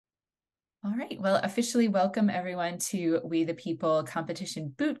All right, well, officially welcome everyone to We the People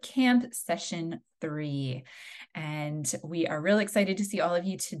Competition Bootcamp Session 3. And we are really excited to see all of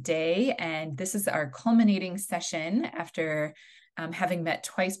you today. And this is our culminating session after having met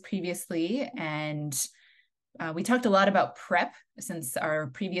twice previously. And we talked a lot about prep since our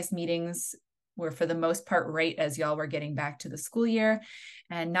previous meetings were for the most part right as y'all were getting back to the school year.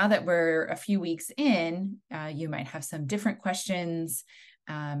 And now that we're a few weeks in, you might have some different questions.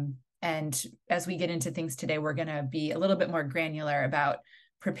 And as we get into things today, we're going to be a little bit more granular about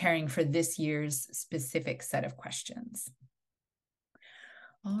preparing for this year's specific set of questions.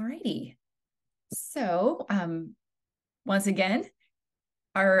 All righty. So once again,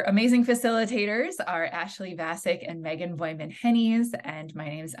 our amazing facilitators are Ashley Vasick and Megan Boyman-Hennies, and my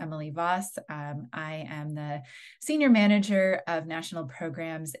name is Emily Voss. I am the Senior Manager of National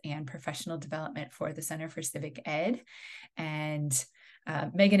Programs and Professional Development for the Center for Civic Ed. And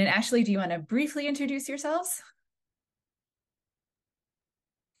Megan and Ashley, do you want to briefly introduce yourselves?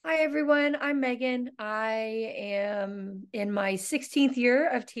 Hi, everyone. I'm Megan. I am in my 16th year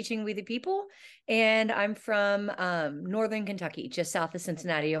of teaching We the People, and I'm from Northern Kentucky, just south of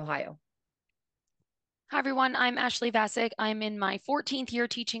Cincinnati, Ohio. Hi, everyone. I'm Ashley Vasick. I'm in my 14th year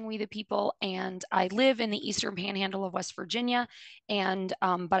teaching We the People, and I live in the Eastern Panhandle of West Virginia. But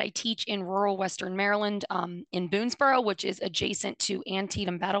I teach in rural Western Maryland in Boonesboro, which is adjacent to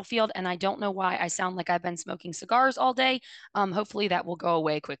Antietam Battlefield. And I don't know why I sound like I've been smoking cigars all day. Hopefully that will go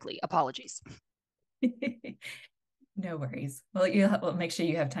away quickly. Apologies. No worries. Well, we'll make sure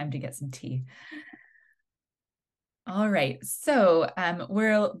you have time to get some tea. All right, so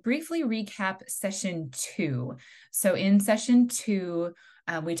we'll briefly recap session 2. So in session 2,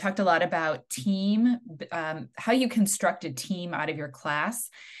 we talked a lot about team, how you construct a team out of your class.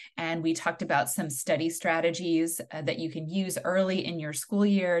 And we talked about some study strategies that you can use early in your school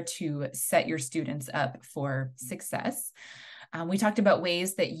year to set your students up for success. We talked about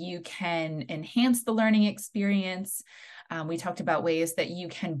ways that you can enhance the learning experience. We talked about ways that you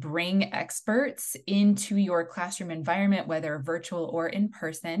can bring experts into your classroom environment, whether virtual or in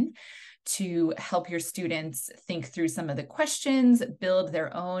person, to help your students think through some of the questions, build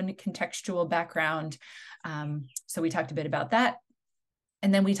their own contextual background. So we talked a bit about that.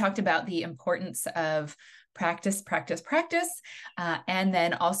 And then we talked about the importance of practice, and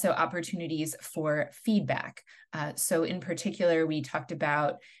then also opportunities for feedback. So in particular, we talked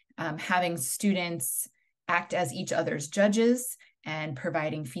about having students act as each other's judges and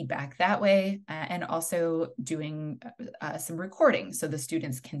providing feedback that way, and also doing some recording so the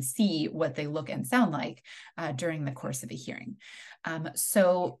students can see what they look and sound like during the course of a hearing.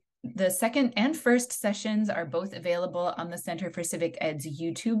 So the second and first sessions are both available on the Center for Civic Ed's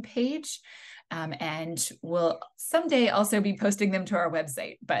YouTube page. And we'll someday also be posting them to our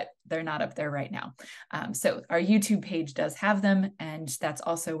website, but they're not up there right now. So our YouTube page does have them, and that's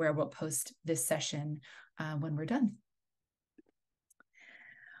also where we'll post this session when we're done.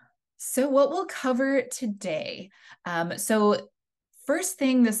 So what we'll cover today. First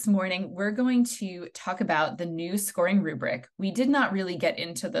thing this morning, we're going to talk about the new scoring rubric. We did not really get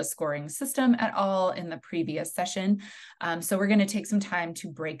into the scoring system at all in the previous session. So we're going to take some time to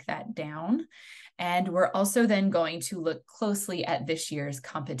break that down. And we're also then going to look closely at this year's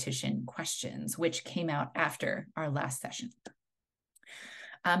competition questions, which came out after our last session.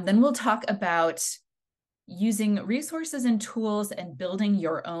 Then we'll talk about using resources and tools and building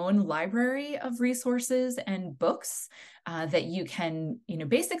your own library of resources and books that you can,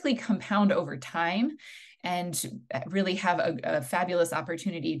 basically compound over time and really have a fabulous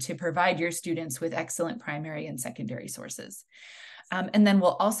opportunity to provide your students with excellent primary and secondary sources. And then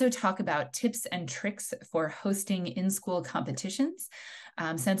we'll also talk about tips and tricks for hosting in-school competitions.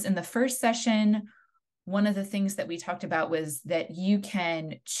 Since in the first session, one of the things that we talked about was that you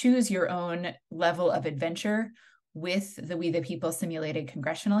can choose your own level of adventure with the We the People simulated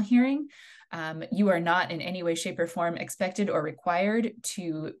congressional hearing. You are not in any way, shape, or form expected or required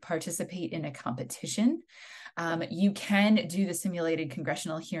to participate in a competition. You can do the simulated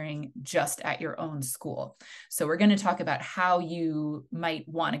congressional hearing just at your own school. So we're going to talk about how you might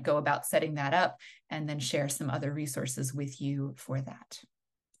want to go about setting that up and then share some other resources with you for that.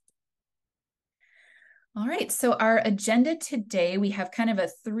 All right, so our agenda today, we have kind of a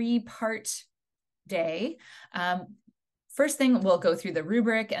 3-part day. First thing, we'll go through the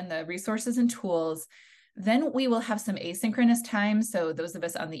rubric and the resources and tools. Then we will have some asynchronous time. So those of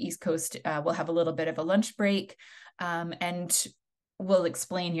us on the East Coast will have a little bit of a lunch break, and we'll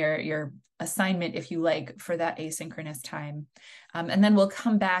explain your assignment, if you like, for that asynchronous time. And then we'll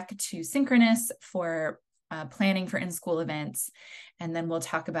come back to synchronous for planning for in-school events, and then we'll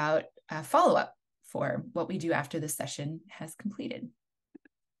talk about follow-up for what we do after the session has completed.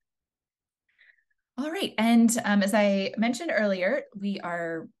 All right, and as I mentioned earlier, we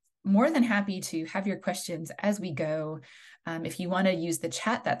are more than happy to have your questions as we go. If you want to use the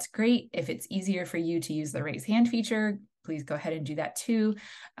chat, that's great. If it's easier for you to use the raise hand feature, please go ahead and do that too.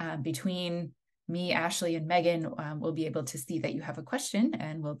 Between me, Ashley, and Megan, we'll be able to see that you have a question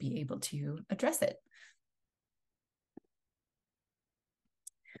and we'll be able to address it.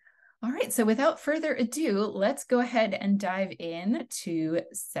 All right, so without further ado, let's go ahead and dive in to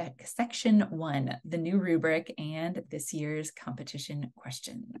section 1, the new rubric and this year's competition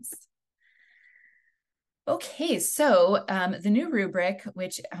questions. Okay, so the new rubric,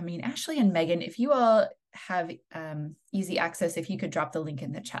 which, I mean, Ashley and Megan, if you all have easy access, if you could drop the link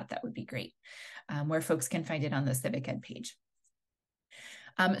in the chat, that would be great, where folks can find it on the Civic Ed page.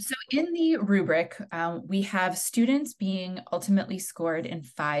 So in the rubric, we have students being ultimately scored in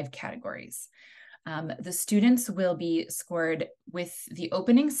 5 categories. The students will be scored with the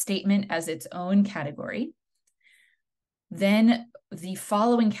opening statement as its own category. Then the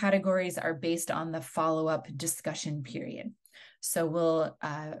following categories are based on the follow-up discussion period. So we'll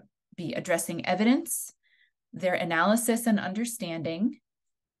be addressing evidence, their analysis and understanding,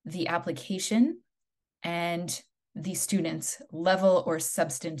 the application, and the student's level or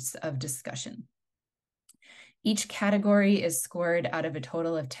substance of discussion. Each category is scored out of a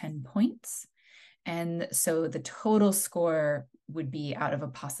total of 10 points. And so the total score would be out of a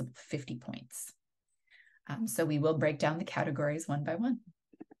possible 50 points. So we will break down the categories one by one.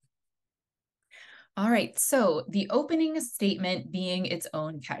 All right, so the opening statement being its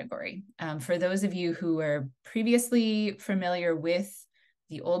own category. For those of you who are previously familiar with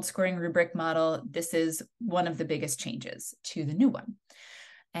the old scoring rubric model, this is one of the biggest changes to the new one.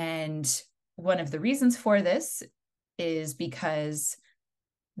 And one of the reasons for this is because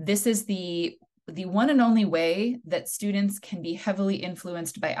this is the one and only way that students can be heavily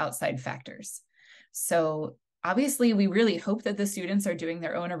influenced by outside factors. So obviously, we really hope that the students are doing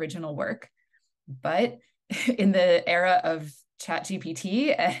their own original work, but in the era of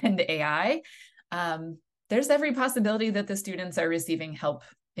ChatGPT and AI, there's every possibility that the students are receiving help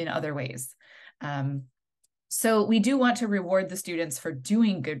in other ways. So we do want to reward the students for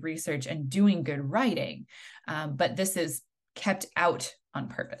doing good research and doing good writing, but this is kept out on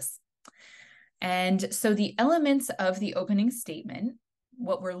purpose. And so the elements of the opening statement,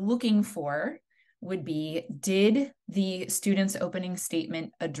 what we're looking for would be, did the student's opening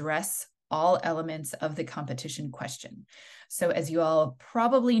statement address all elements of the competition question? So as you all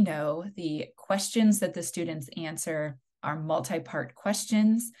probably know, the questions that the students answer are multi-part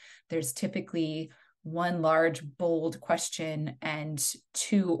questions. There's typically one large bold question and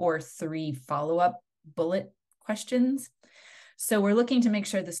 2 or 3 follow-up bullet questions. So we're looking to make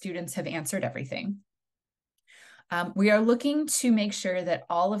sure the students have answered everything. We are looking to make sure that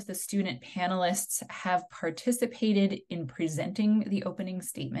all of the student panelists have participated in presenting the opening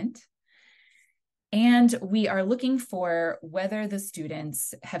statement. And we are looking for whether the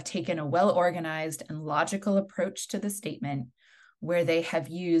students have taken a well-organized and logical approach to the statement, where they have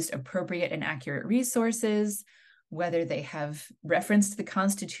used appropriate and accurate resources, whether they have referenced the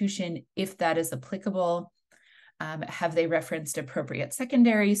Constitution if that is applicable, have they referenced appropriate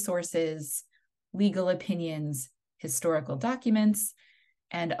secondary sources, legal opinions, historical documents,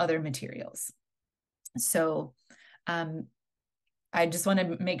 and other materials. So I just want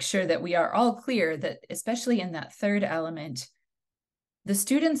to make sure that we are all clear that, especially in that third element, the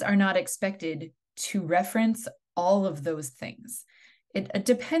students are not expected to reference all of those things. It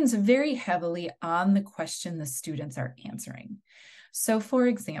depends very heavily on the question the students are answering. So for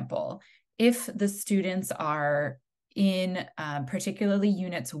example, if the students are in particularly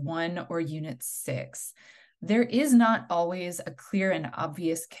units 1 or unit 6, there is not always a clear and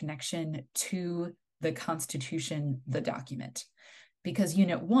obvious connection to the Constitution, the document, because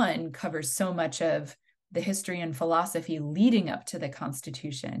unit 1 covers so much of the history and philosophy leading up to the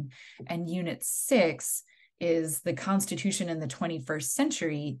Constitution, and unit 6 is the Constitution in the 21st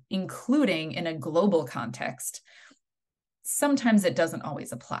century, including in a global context. Sometimes it doesn't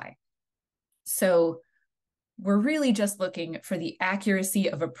always apply. So we're really just looking for the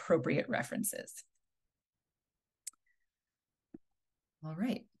accuracy of appropriate references. All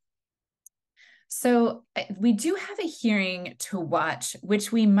right. So we do have a hearing to watch,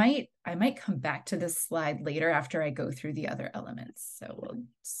 which I might come back to this slide later after I go through the other elements. So we'll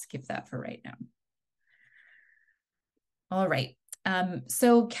skip that for right now. All right.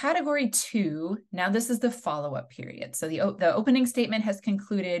 So category 2, now this is the follow-up period. So the opening statement has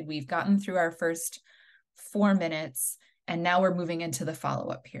concluded. We've gotten through our first 4 minutes, and now we're moving into the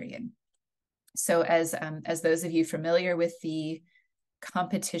follow-up period. So as those of you familiar with the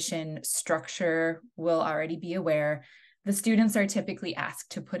competition structure will already be aware, the students are typically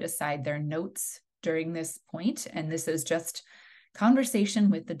asked to put aside their notes during this point, and this is just conversation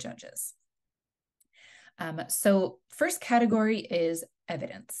with the judges. So first category is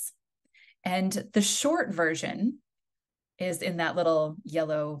evidence. And the short version is in that little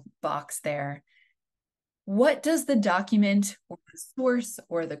yellow box there. What does the document or the source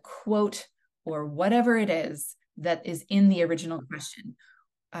or the quote or whatever it is that is in the original question,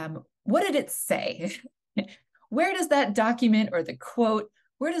 what did it say? Where does that document or the quote,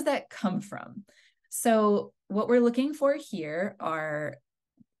 where does that come from? So what we're looking for here are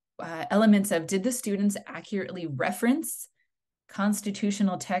elements of, did the students accurately reference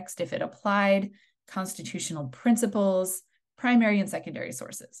constitutional text if it applied, constitutional principles, primary and secondary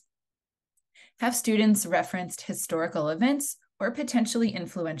sources? Have students referenced historical events or potentially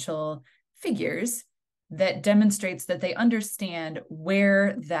influential figures that demonstrates that they understand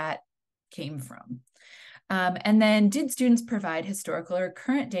where that came from? And then did students provide historical or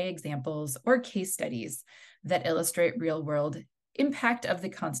current day examples or case studies that illustrate real world impact of the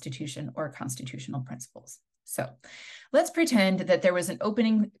Constitution or constitutional principles? So let's pretend that there was an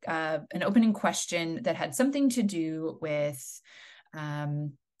opening question that had something to do with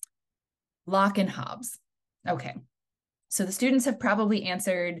Locke and Hobbes. Okay, so the students have probably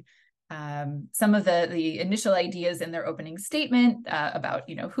answered some of the initial ideas in their opening statement about,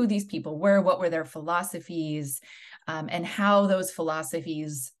 who these people were, what were their philosophies, and how those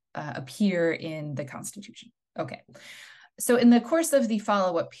philosophies appear in the Constitution. Okay, so in the course of the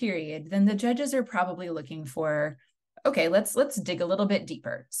follow-up period, then the judges are probably looking for, okay, let's dig a little bit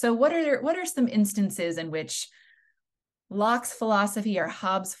deeper. So what are some instances in which Locke's philosophy or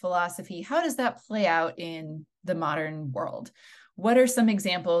Hobbes' philosophy, how does that play out in the modern world? What are some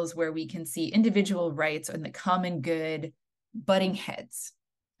examples where we can see individual rights and the common good butting heads?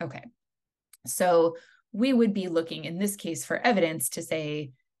 Okay, so we would be looking in this case for evidence to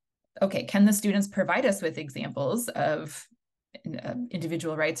say, okay, can the students provide us with examples of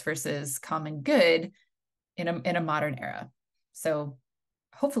individual rights versus common good in a modern era? So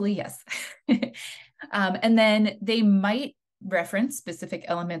hopefully, yes. And then they might reference specific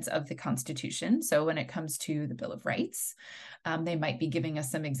elements of the Constitution. So when it comes to the Bill of Rights, they might be giving us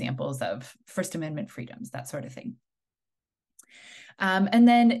some examples of First Amendment freedoms, that sort of thing. And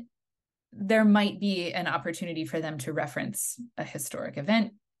then there might be an opportunity for them to reference a historic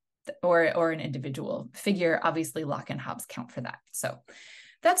event or an individual figure. Obviously, Locke and Hobbes count for that. So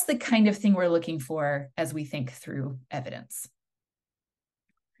that's the kind of thing we're looking for as we think through evidence.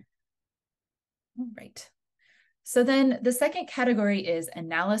 All right. So then the second category is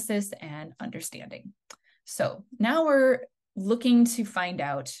analysis and understanding. So now we're looking to find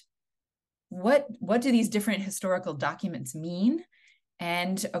out what do these different historical documents mean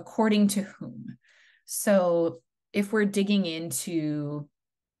and according to whom. So if we're digging into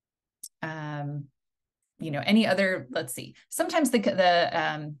any other, let's see, sometimes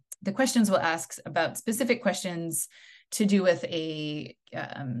the questions will ask about specific questions to do with a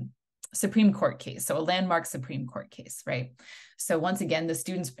Supreme Court case, so a landmark Supreme Court case, right? So once again, the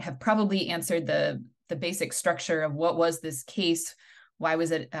students have probably answered the basic structure of what was this case, why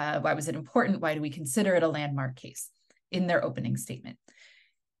was it important, why do we consider it a landmark case in their opening statement.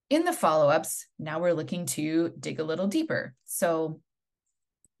 In the follow-ups, now we're looking to dig a little deeper. So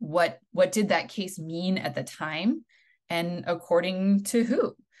what did that case mean at the time and according to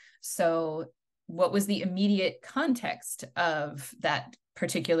who? So what was the immediate context of that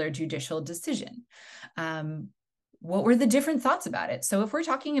particular judicial decision? What were the different thoughts about it? So if we're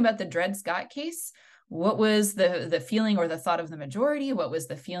talking about the Dred Scott case, what was the feeling or the thought of the majority? What was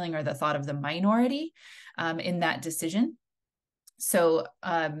the feeling or the thought of the minority in that decision? So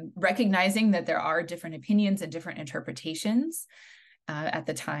recognizing that there are different opinions and different interpretations at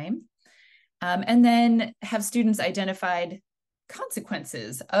the time. And then have students identified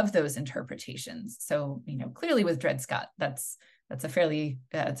consequences of those interpretations. So, clearly with Dred Scott, that's a fairly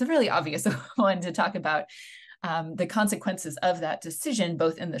obvious one to talk about, the consequences of that decision,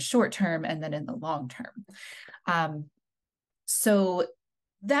 both in the short term and then in the long term. So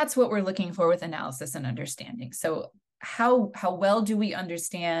that's what we're looking for with analysis and understanding. So how well do we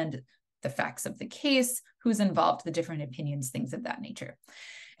understand the facts of the case, who's involved, the different opinions, things of that nature?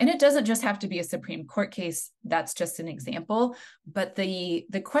 And it doesn't just have to be a Supreme Court case. That's just an example. But the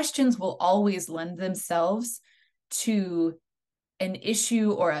questions will always lend themselves to an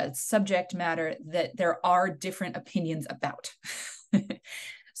issue or a subject matter that there are different opinions about.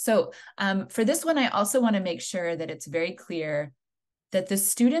 So for this one, I also want to make sure that it's very clear that the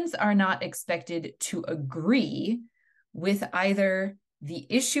students are not expected to agree with either the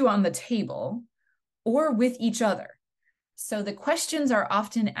issue on the table or with each other. So the questions are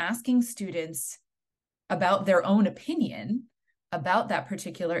often asking students about their own opinion about that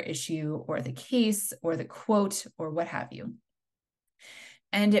particular issue or the case or the quote or what have you.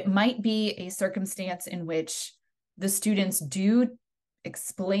 And it might be a circumstance in which the students do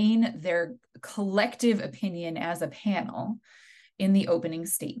explain their collective opinion as a panel in the opening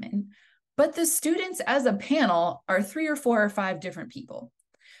statement, but the students as a panel are 3 or 4 or 5 different people.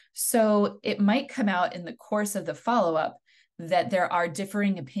 So it might come out in the course of the follow-up that there are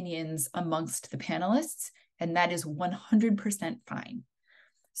differing opinions amongst the panelists, and that is 100% fine.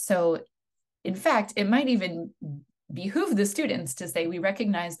 So in fact, it might even behoove the students to say, we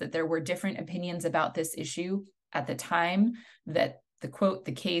recognize that there were different opinions about this issue at the time that the quote,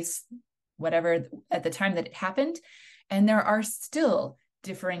 the case, whatever, at the time that it happened, and there are still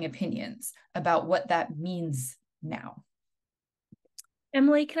differing opinions about what that means now.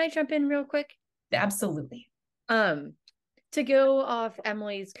 Emily, can I jump in real quick? Absolutely. To go off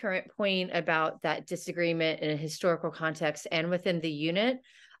Emily's current point about that disagreement in a historical context and within the unit,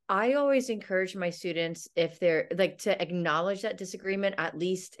 I always encourage my students, if they're like, to acknowledge that disagreement, at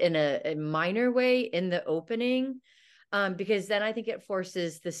least in a minor way in the opening, because then I think it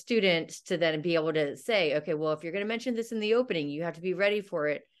forces the students to then be able to say, okay, well, if you're going to mention this in the opening, you have to be ready for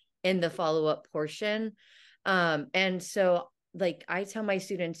it in the follow-up portion. And so, like, I tell my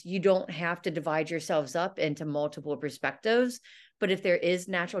students, you don't have to divide yourselves up into multiple perspectives, but if there is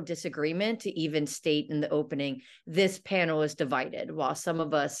natural disagreement, to even state in the opening, this panel is divided. While some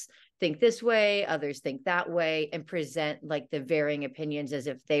of us think this way, others think that way, and present like the varying opinions as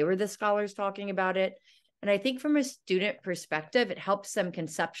if they were the scholars talking about it. And I think from a student perspective, it helps them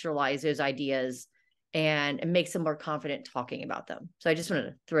conceptualize those ideas and makes them more confident talking about them. So I just wanted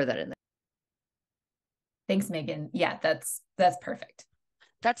to throw that in there. Thanks, Megan. Yeah, that's perfect.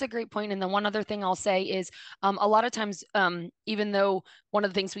 That's a great point. And the one other thing I'll say is a lot of times, even though one of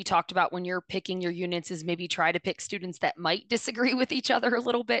the things we talked about when you're picking your units is maybe try to pick students that might disagree with each other a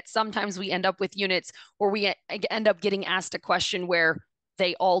little bit, sometimes we end up with units or we end up getting asked a question where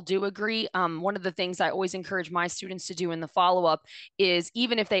they all do agree. One of the things I always encourage my students to do in the follow-up is,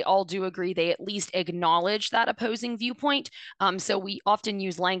 even if they all do agree, they at least acknowledge that opposing viewpoint. So we often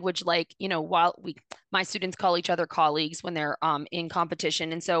use language like, my students call each other colleagues when they're in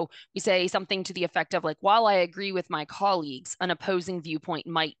competition. And so we say something to the effect of like, while I agree with my colleagues, an opposing viewpoint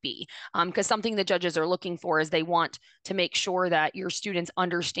might be, because something the judges are looking for is they want to make sure that your students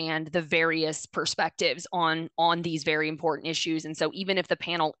understand the various perspectives on these very important issues. And so even if the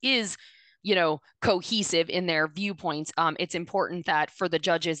panel is cohesive in their viewpoints, it's important that for the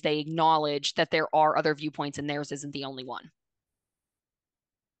judges, they acknowledge that there are other viewpoints and theirs isn't the only one.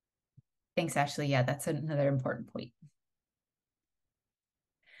 Thanks, Ashley. Yeah, that's another important point.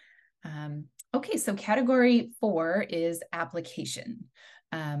 Okay, so category 4 is application.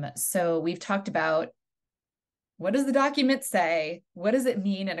 So we've talked about, what does the document say? What does it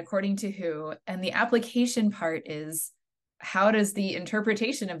mean and according to who? And the application part is, how does the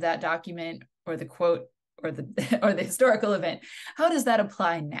interpretation of that document or the quote or the historical event, how does that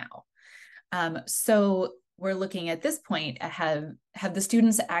apply now? So we're looking at this point at have the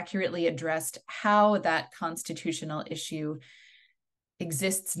students accurately addressed how that constitutional issue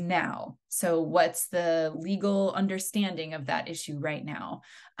exists now? So what's the legal understanding of that issue right now?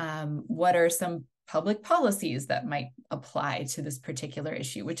 What are some public policies that might apply to this particular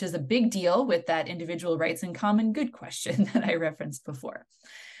issue, which is a big deal with that individual rights and common good question that I referenced before.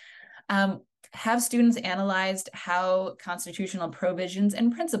 Have students analyzed how constitutional provisions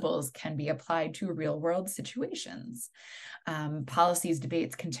and principles can be applied to real world situations, policies,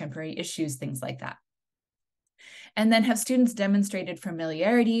 debates, contemporary issues, things like that. And then have students demonstrated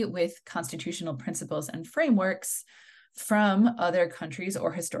familiarity with constitutional principles and frameworks from other countries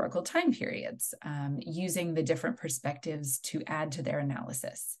or historical time periods, using the different perspectives to add to their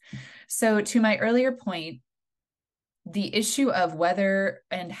analysis. So to my earlier point, the issue of whether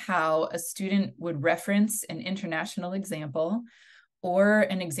and how a student would reference an international example or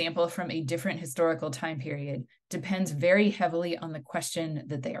an example from a different historical time period depends very heavily on the question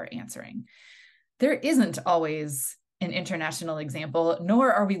that they are answering. There isn't always an international example,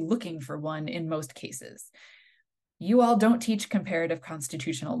 nor are we looking for one in most cases. You all don't teach comparative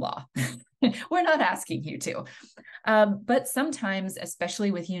constitutional law. We're not asking you to. But sometimes,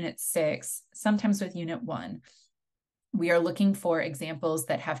 especially with Unit 6, sometimes with Unit 1, we are looking for examples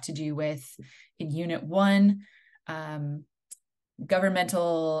that have to do with, in Unit 1,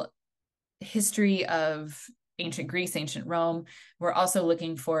 governmental history of ancient Greece, ancient Rome. We're also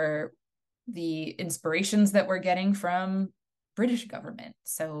looking for the inspirations that we're getting from British government.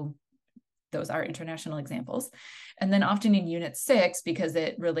 So those are international examples. And then often in Unit 6, because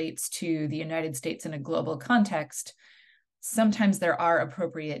it relates to the United States in a global context, sometimes there are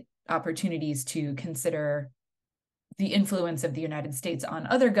appropriate opportunities to consider the influence of the United States on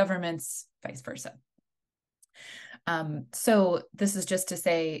other governments, vice versa. So this is just to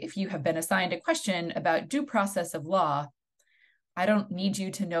say, if you have been assigned a question about due process of law, I don't need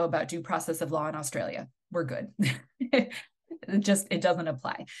you to know about due process of law in Australia. We're good. It doesn't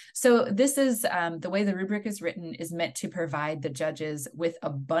apply. So this is the way the rubric is written is meant to provide the judges with a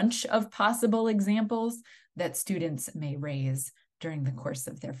bunch of possible examples that students may raise during the course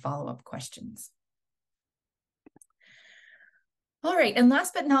of their follow-up questions. All right, and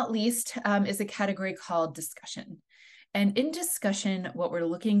last but not least is a category called discussion. And in discussion, what we're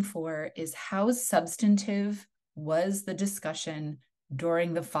looking for is how substantive was the discussion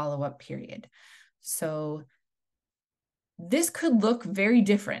during the follow-up period. So this could look very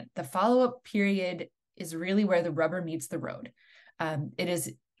different. The follow-up period is really where the rubber meets the road. It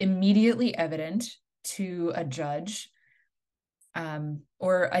is immediately evident to a judge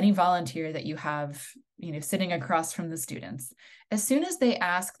or any volunteer that you have, sitting across from the students. As soon as they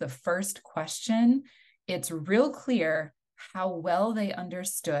ask the first question, it's real clear how well they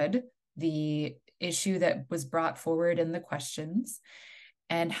understood the issue that was brought forward in the questions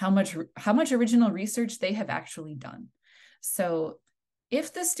and how much original research they have actually done. So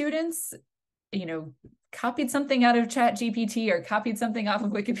if the students, copied something out of ChatGPT or copied something off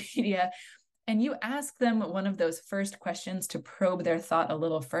of Wikipedia, and you ask them one of those first questions to probe their thought a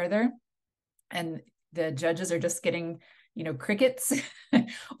little further, and the judges are just getting, crickets,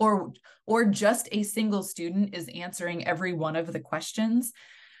 or just a single student is answering every one of the questions,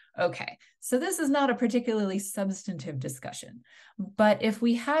 okay, so this is not a particularly substantive discussion. But if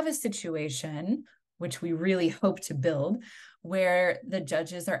we have a situation, which we really hope to build, where the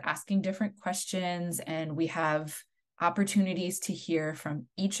judges are asking different questions and we have opportunities to hear from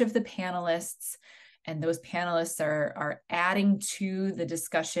each of the panelists, and those panelists are adding to the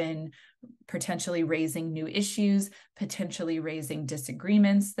discussion, potentially raising new issues, potentially raising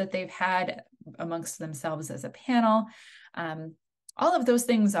disagreements that they've had amongst themselves as a panel. All of those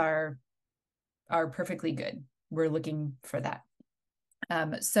things are perfectly good. We're looking for that.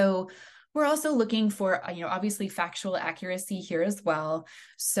 So we're also looking for, obviously factual accuracy here as well.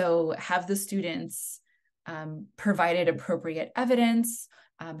 So have the students provided appropriate evidence?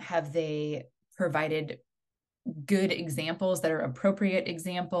 Have they provided good examples that are appropriate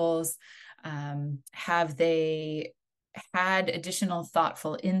examples? Have they had additional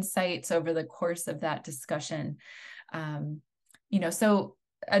thoughtful insights over the course of that discussion? So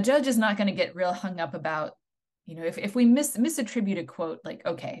a judge is not going to get real hung up about, if we misattribute a quote, like,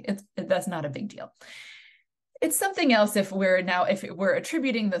 okay, that's not a big deal. It's something else if we're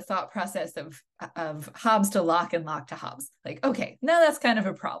attributing the thought process of Hobbes to Locke and Locke to Hobbes. Like, okay, now that's kind of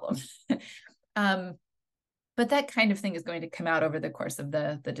a problem. But that kind of thing is going to come out over the course of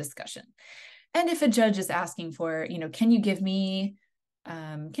the discussion. And if a judge is asking for, can you give me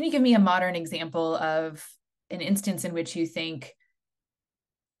a modern example of an instance in which you think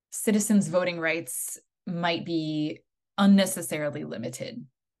citizens' voting rights might be unnecessarily limited,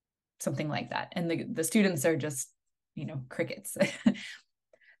 something like that, and the students are just, crickets,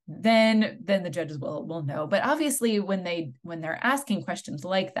 then the judges will know. But obviously when they're asking questions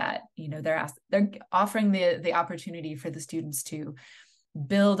like that, they're offering the opportunity for the students to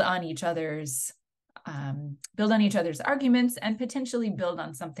build on each other's arguments and potentially build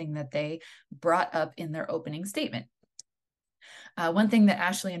on something that they brought up in their opening statement. One thing that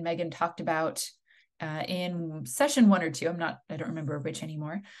Ashley and Megan talked about in session 1 or 2, I don't remember which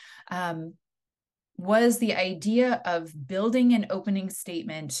anymore, was the idea of building an opening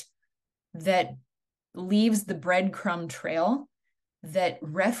statement that leaves the breadcrumb trail, that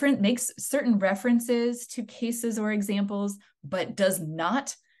makes certain references to cases or examples, but does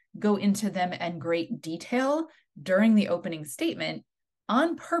not go into them in great detail during the opening statement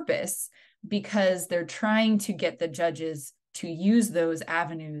on purpose, because they're trying to get the judges to use those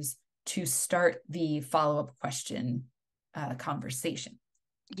avenues to start the follow-up question conversation.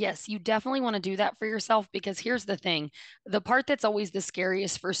 Yes, you definitely want to do that for yourself, because here's the thing. The part that's always the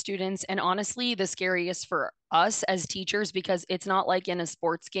scariest for students, and honestly the scariest for us as teachers, because it's not like in a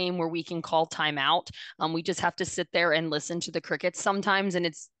sports game where we can call timeout. We just have to sit there and listen to the crickets sometimes, and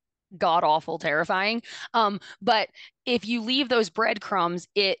it's god awful terrifying. But if you leave those breadcrumbs,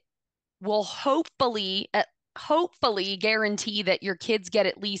 it will hopefully hopefully guarantee that your kids get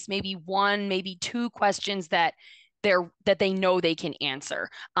at least maybe one, maybe two questions that they know they can answer.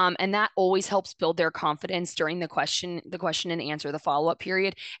 And that always helps build their confidence during the question and answer, the follow-up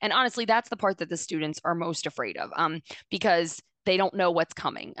period. And honestly, that's the part that the students are most afraid of, because they don't know what's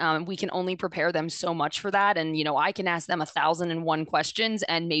coming. We can only prepare them so much for that. And, I can ask them 1,001 questions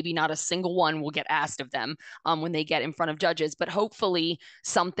and maybe not a single one will get asked of them when they get in front of judges. But hopefully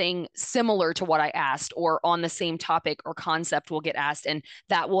something similar to what I asked or on the same topic or concept will get asked. And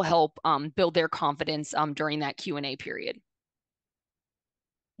that will help build their confidence during that Q&A period.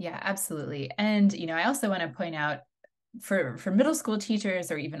 Yeah, absolutely. And, I also want to point out, for middle school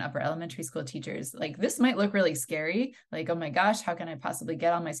teachers or even upper elementary school teachers, like this might look really scary. Like, oh my gosh, how can I possibly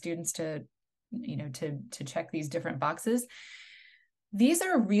get all my students to, to check these different boxes? These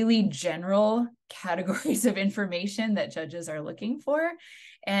are really general categories of information that judges are looking for.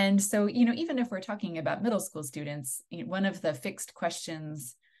 And so, even if we're talking about middle school students, one of the fixed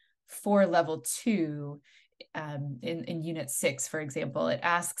questions for level 2 in unit 6, for example, it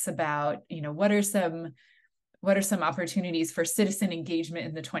asks about, what are some opportunities for citizen engagement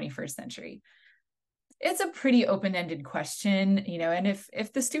in the 21st century? It's a pretty open-ended question, and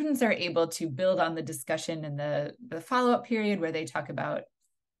if the students are able to build on the discussion in the follow-up period where they talk about,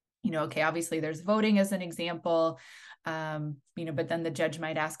 okay, obviously there's voting as an example, but then the judge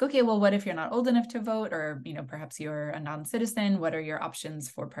might ask, okay, well, what if you're not old enough to vote, or, perhaps you're a non-citizen? What are your options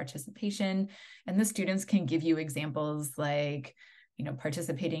for participation? And the students can give you examples like,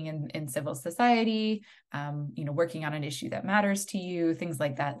 participating in civil society, working on an issue that matters to you, things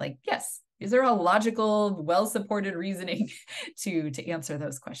like that. Like, yes, these are all logical, well-supported reasoning to answer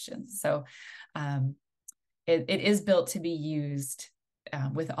those questions. So it is built to be used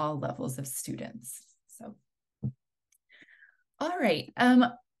with all levels of students. So, all right. I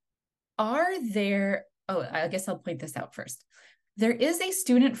guess I'll point this out first. There is a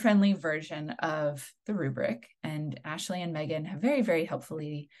student-friendly version of the rubric, and Ashley and Megan have very, very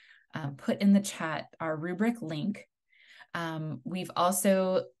helpfully put in the chat our rubric link.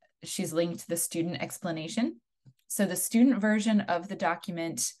 She's linked the student explanation. So the student version of the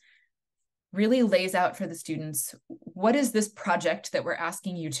document really lays out for the students, what is this project that we're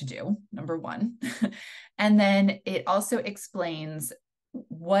asking you to do, number one. And then it also explains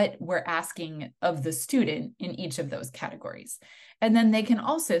what we're asking of the student in each of those categories. And then they can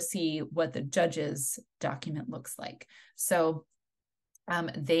also see what the judge's document looks like. So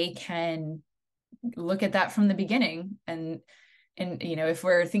they can look at that from the beginning. And if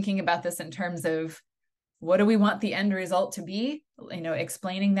we're thinking about this in terms of what do we want the end result to be,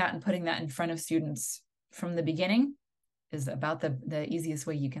 explaining that and putting that in front of students from the beginning is about the easiest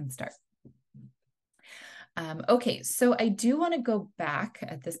way you can start. Okay, so I do want to go back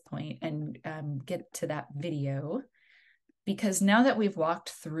at this point and get to that video, because now that we've walked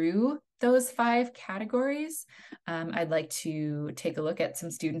through those 5 categories, I'd like to take a look at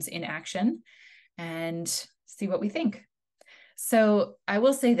some students in action and see what we think. So I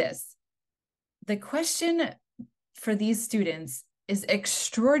will say this, the question for these students is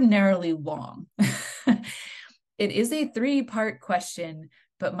extraordinarily long. It is a 3-part question,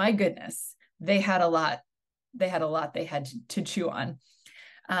 but my goodness, they had a lot they had to chew on.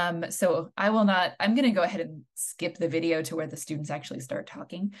 So I'm going to go ahead and skip the video to where the students actually start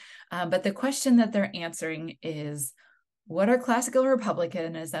talking. But the question that they're answering is, what are classical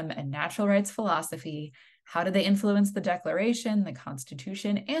republicanism and natural rights philosophy? How do they influence the Declaration, the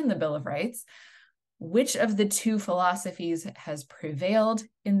Constitution, and the Bill of Rights? Which of the 2 philosophies has prevailed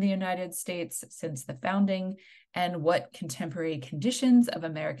in the United States since the founding? And what contemporary conditions of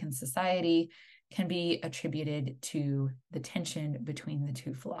American society can be attributed to the tension between the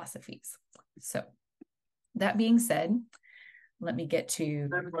 2 philosophies? So that being said, let me get to...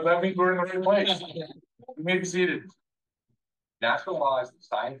 Well, that means we're in the right place. You may be seated. Natural law is the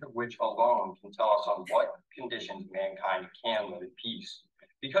science of which alone can tell us on what conditions mankind can live in peace.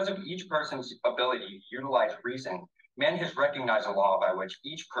 Because of each person's ability to utilize reason, man has recognized a law by which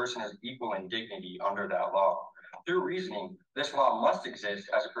each person is equal in dignity under that law. Through reasoning, this law must exist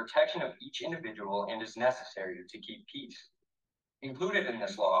as a protection of each individual and is necessary to keep peace. Included in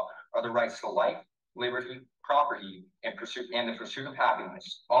this law are the rights to life, liberty, property, and the pursuit of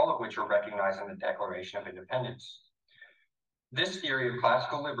happiness, all of which are recognized in the Declaration of Independence. This theory of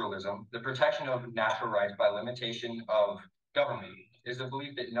classical liberalism, the protection of natural rights by limitation of government, is the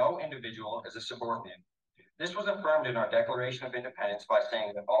belief that no individual is a subordinate. This was affirmed in our Declaration of Independence by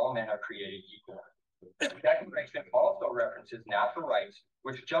saying that all men are created equal. The Declaration also references natural rights,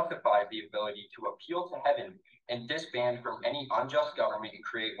 which justifies the ability to appeal to heaven and disband from any unjust government and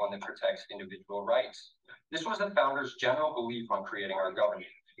create one that protects individual rights. This was the founders' general belief on creating our government,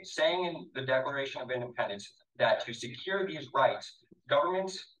 saying in the Declaration of Independence that to secure these rights,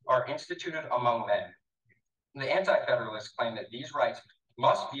 governments are instituted among men. The Anti-Federalists claim that these rights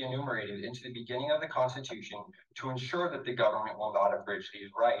must be enumerated into the beginning of the Constitution to ensure that the government will not abridge these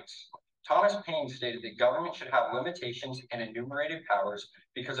rights. Thomas Paine stated that government should have limitations and enumerated powers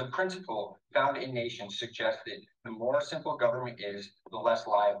because a principle found in nations suggests that the more simple government is, the less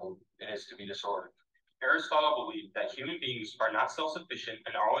liable it is to be disordered. Aristotle believed that human beings are not self-sufficient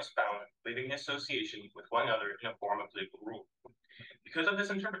and are always found living in association with one another in a form of political rule. Because of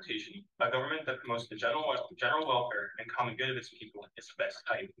this interpretation, a government that promotes the general welfare and common good of its people is the best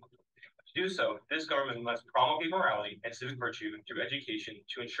type. To do so, this government must promulgate morality and civic virtue through education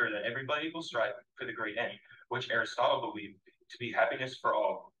to ensure that everybody will strive for the great end, which Aristotle believed to be happiness for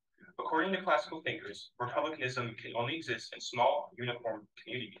all. According to classical thinkers, republicanism can only exist in small, uniform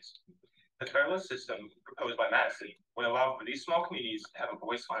communities. The federalist system proposed by Madison would allow for these small communities to have a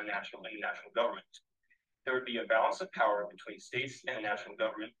voice on a national government. There would be a balance of power between states and the national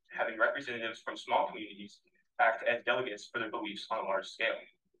government, having representatives from small communities act as delegates for their beliefs on a large scale.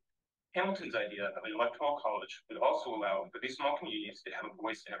 Hamilton's idea of an electoral college would also allow for these small communities to have a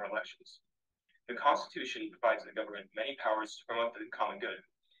voice in our elections. The Constitution provides the government many powers to promote the common good.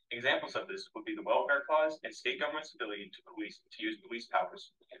 Examples of this would be the welfare clause and state government's ability to use police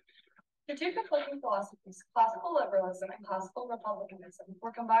powers. The two conflicting philosophies, classical liberalism and classical republicanism,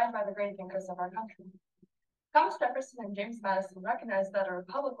 were combined by the great thinkers of our country. Thomas Jefferson and James Madison recognized that a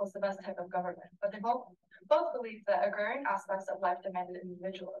republic was the best type of government, but they both believed that agrarian aspects of life demanded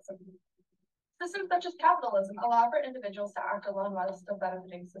individualism. Systems such as capitalism allow for individuals to act alone while still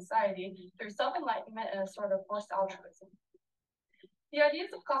benefiting society through self-enlightenment and a sort of forced altruism. The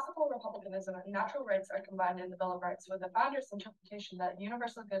ideas of classical republicanism and natural rights are combined in the Bill of Rights with the founders' interpretation that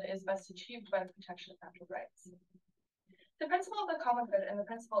universal good is best achieved by the protection of natural rights. The principle of the common good and the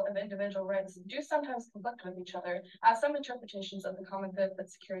principle of individual rights do sometimes conflict with each other, as some interpretations of the common good put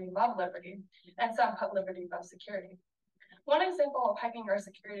security above liberty, and some put liberty above security. One example of pegging our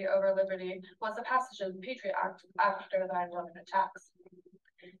security over liberty was the passage of the Patriot Act after the 9/11 attacks.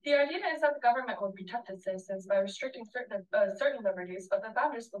 The idea is that the government would protect its citizens by restricting certain liberties, but the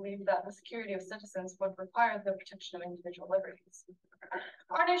founders believed that the security of citizens would require the protection of individual liberties.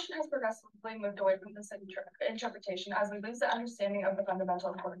 Our nation has progressively moved away from this interpretation as we lose the understanding of the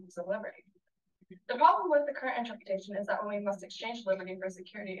fundamental importance of liberty. The problem with the current interpretation is that when we must exchange liberty for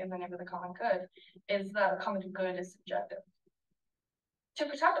security in the name of the common good, is that the common good is subjective. To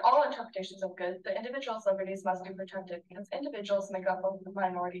protect all interpretations of good, the individual's liberties must be protected because individuals make up both the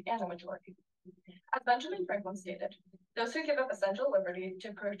minority and the majority. As Benjamin Franklin stated, those who give up essential liberty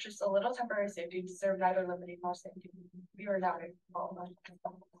to purchase a little temporary safety deserve neither liberty nor safety. We are now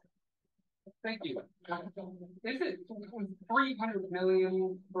Thank you. Is it 300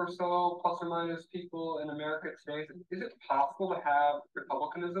 million or so, plus or minus, people in America today? Is it possible to have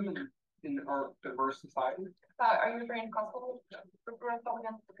republicanism in our diverse society? Are you referring to classical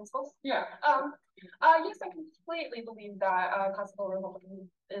Republican principles? Yeah. Yes, I completely believe that classical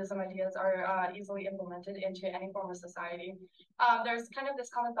republicanism ideas are easily implemented into any form of society. There's kind of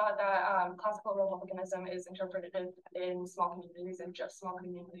this common thought that classical republicanism is interpreted in small communities and just small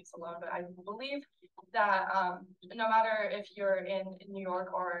communities alone, but I believe that no matter if you're in New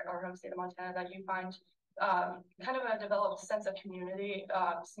York or home state of Montana, that you find kind of a developed sense of community,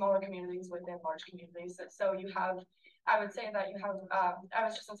 smaller communities within large communities. So you have, I would say that you have, I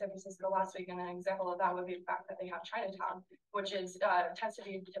was just in San Francisco last week, and an example of that would be the fact that they have Chinatown, which is tends to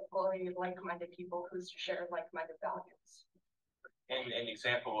be typically like-minded people who share like-minded values. And an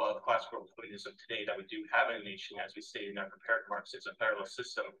example of classical republicanism today that we do have in a nation, as we stated in our prepared remarks, is a federalist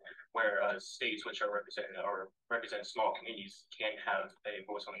system where states which are represent small communities can have a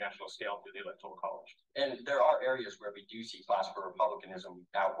voice on the national scale through the electoral college. And there are areas where we do see classical republicanism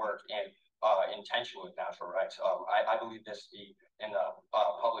at work and in tension with natural rights. I believe this in the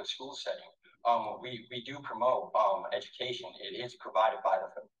public school setting. We do promote education. It is provided by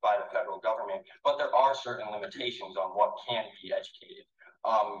the federal government, but there are certain limitations on what can be educated.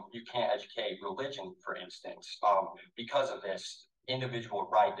 You can't educate religion, for instance, because of this individual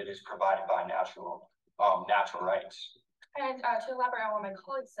right that is provided by natural rights. And to elaborate on what my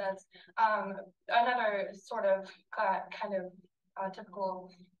colleague says, another sort of kind of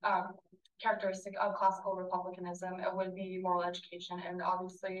typical characteristic of classical republicanism, it would be moral education. And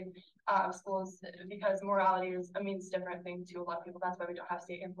obviously schools, because morality means different things to a lot of people. That's why we don't have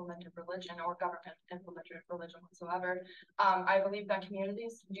state implemented religion or government implemented religion whatsoever. I believe that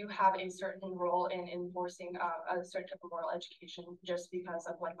communities do have a certain role in enforcing a certain type of moral education, just because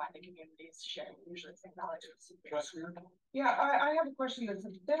of like-minded communities sharing usually the same values. Yeah, I have a question that's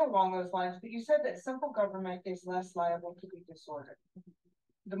a bit along those lines, but you said that simple government is less liable to be disordered.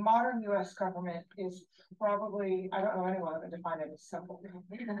 The modern U.S. government is probably, I don't know anyone that would define it as simple.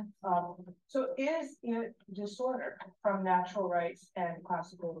 So is it disordered from natural rights and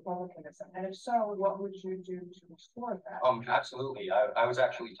classical republicanism? And if so, what would you do to restore that? Absolutely. I was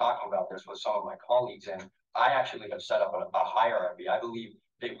actually talking about this with some of my colleagues, and I actually have set up a hierarchy. I believe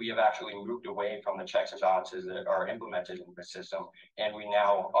that we have actually moved away from the checks and balances that are implemented in the system, and we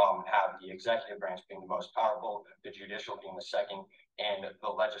now have the executive branch being the most powerful, the judicial being the second, and the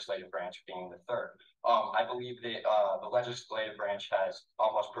legislative branch being the third. I believe that the legislative branch has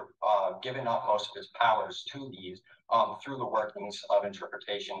almost given up most of its powers to these through the workings of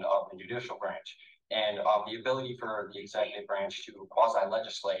interpretation of the judicial branch. And the ability for the executive branch to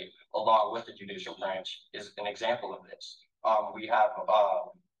quasi-legislate along with the judicial branch is an example of this. We have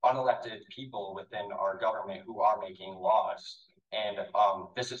unelected people within our government who are making laws. And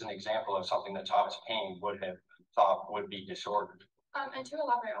this is an example of something that Thomas Paine would have thought would be disordered. And to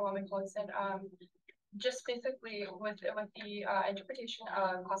elaborate on what McCullough said, just basically with the interpretation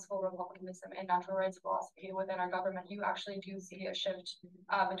of classical republicanism and natural rights philosophy within our government, you actually do see a shift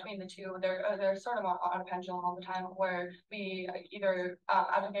between the two. They're sort of on a pendulum all the time, where we either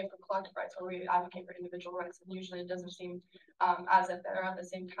advocate for collective rights or we advocate for individual rights. And usually it doesn't seem as if they're at the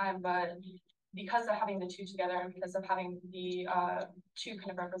same time, but because of having the two together and because of having the two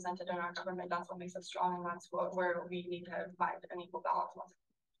kind of represented in our government, that's what makes us strong, and that's where we need to find an equal balance.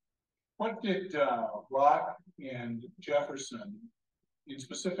 What did Locke and Jefferson, in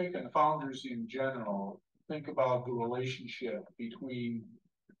specific, and the founders in general, think about the relationship between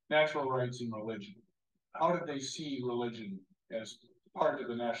natural rights and religion? How did they see religion as part of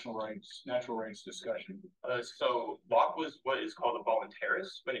the natural rights discussion? So Locke was what is called a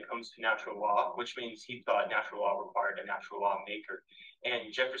voluntarist when it comes to natural law, which means he thought natural law required a natural law maker.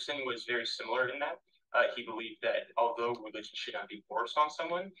 And Jefferson was very similar in that. He believed that although religion should not be forced on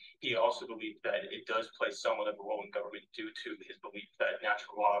someone, he also believed that it does play somewhat of a role in government due to his belief that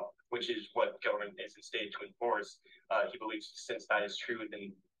natural law, which is what government is instated to enforce, he believes since that is true,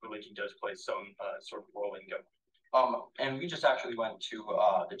 then religion does play some sort of role in government. And we just actually went to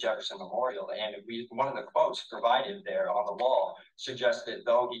the Jefferson Memorial, and one of the quotes provided there on the wall suggests that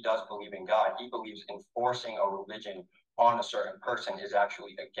though he does believe in God, he believes enforcing a religion on a certain person is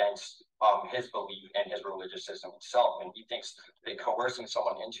actually against his belief and his religious system itself. And he thinks that coercing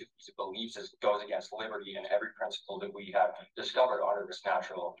someone into these beliefs goes against liberty and every principle that we have discovered under this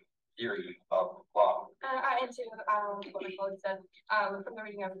natural theory of law. And to what my colleague said, from the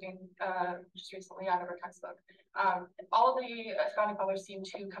reading I was doing just recently out of our textbook, all of the founding fathers seem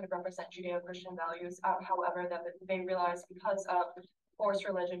to kind of represent Judeo-Christian values. However, that they realize because of forced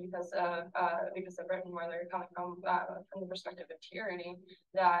religion, because of Britain, where they're coming from the perspective of tyranny,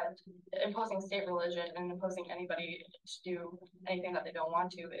 that imposing state religion and imposing anybody to do anything that they don't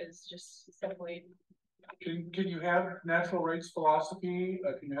want to is just simply. Can you have natural rights philosophy?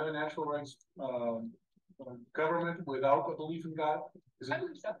 Can you have a natural rights government without a belief in God? I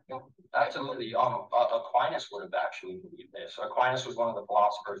believe so, yeah. Absolutely. Aquinas would have actually believed this. Aquinas was one of the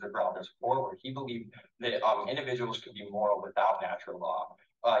philosophers that brought this forward. He believed that individuals could be moral without natural law.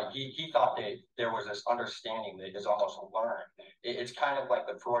 He thought that there was this understanding that is almost learned. It's kind of like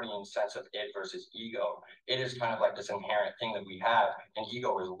the Freudian sense of id versus ego. It is kind of like this inherent thing that we have, and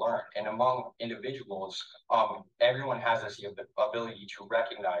ego is learned. And among individuals, everyone has this ability to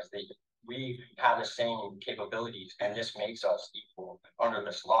recognize that we have the same capabilities, and this makes us equal under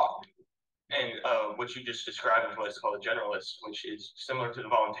this law. And what you just described is what is called a generalist, which is similar to the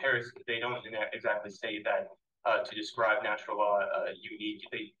voluntarist. They don't exactly say that to describe natural law,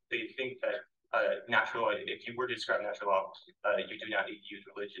 they think that natural law, if you were to describe natural law, you do not need to use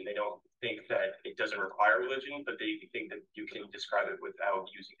religion. They don't think that it doesn't require religion, but they think that you can describe it without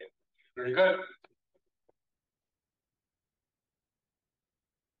using it. Very good.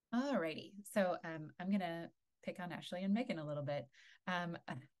 Alrighty, so I'm gonna pick on Ashley and Megan a little bit.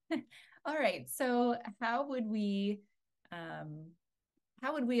 All right, so how would we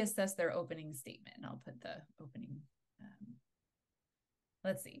assess their opening statement? I'll put the opening.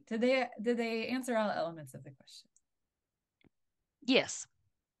 Let's see. Did they answer all elements of the question? Yes.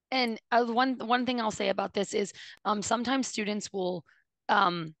 And one thing I'll say about this is sometimes students will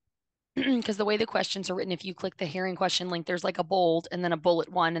because the way the questions are written, if you click the hearing question link, there's like a bold and then a bullet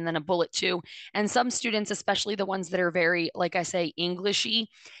 1 and then a bullet 2. And some students, especially the ones that are very, like I say, Englishy,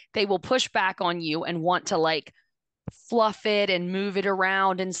 they will push back on you and want to like fluff it and move it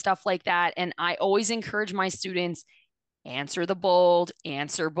around and stuff like that. And I always encourage my students, answer the bold,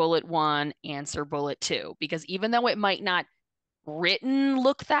 answer bullet 1, answer bullet 2, because even though it might not written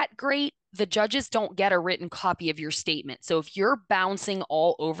look that great, the judges don't get a written copy of your statement. So if you're bouncing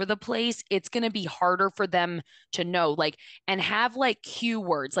all over the place, it's going to be harder for them to know, like, and have like cue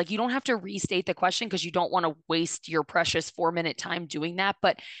words. Like, you don't have to restate the question because you don't want to waste your precious 4-minute time doing that,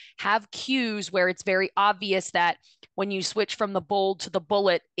 but have cues where it's very obvious that when you switch from the bold to the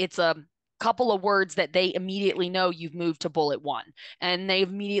bullet, it's a couple of words that they immediately know you've moved to bullet 1 and they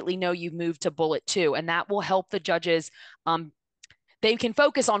immediately know you've moved to bullet 2. And that will help the judges they can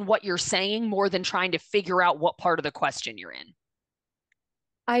focus on what you're saying more than trying to figure out what part of the question you're in.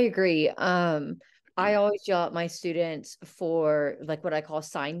 I agree. I always yell at my students for like what I call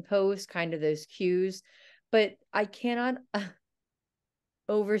signposts, kind of those cues, but I cannot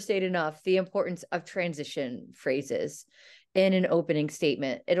overstate enough the importance of transition phrases in an opening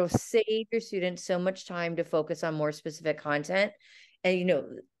statement. It'll save your students so much time to focus on more specific content. And, you know,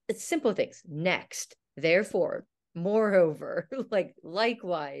 it's simple things. Next, therefore, moreover, like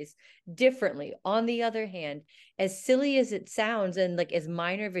likewise, differently. On the other hand, as silly as it sounds and like as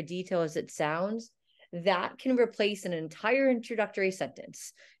minor of a detail as it sounds, that can replace an entire introductory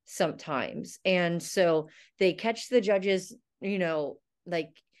sentence sometimes. And so they catch the judges, you know,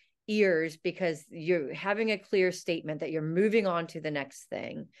 like ears because you're having a clear statement that you're moving on to the next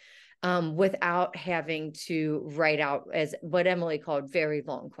thing, without having to write out, as what Emily called, very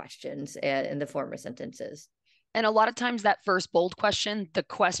long questions in the former sentences. And a lot of times that first bold question, the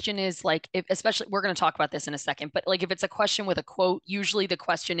question is like, if, especially, we're going to talk about this in a second, but like if it's a question with a quote, usually the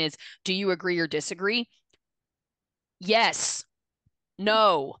question is, do you agree or disagree? Yes,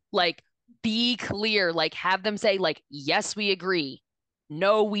 no, like be clear, like have them say like, yes, we agree.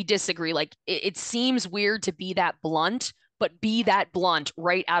 No, we disagree. Like it seems weird to be that blunt, but be that blunt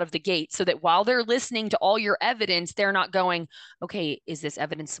right out of the gate so that while they're listening to all your evidence, they're not going, okay, is this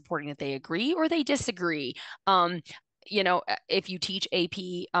evidence supporting that they agree or they disagree? You know, if you teach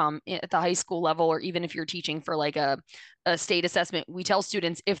AP at the high school level, or even if you're teaching for like a state assessment, we tell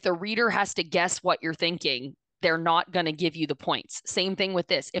students if the reader has to guess what you're thinking, they're not going to give you the points. Same thing with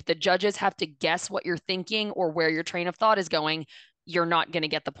this. If the judges have to guess what you're thinking or where your train of thought is going, you're not going to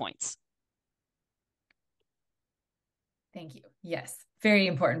get the points. Thank you. Yes, very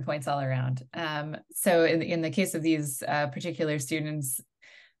important points all around. So in the case of these particular students,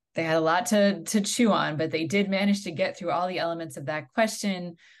 they had a lot to chew on, but they did manage to get through all the elements of that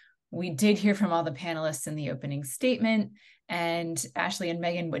question. We did hear from all the panelists in the opening statement. And Ashley and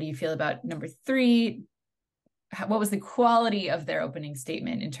Megan, what do you feel about number 3? What was the quality of their opening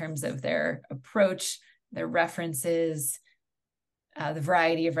statement in terms of their approach, their references, the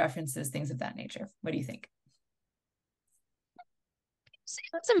variety of references, things of that nature? What do you think?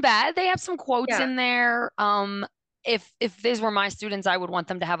 It's not bad. They have some quotes in there. If these were my students, I would want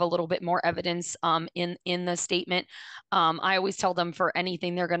them to have a little bit more evidence in the statement. I always tell them for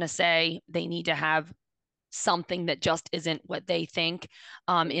anything they're going to say, they need to have something that just isn't what they think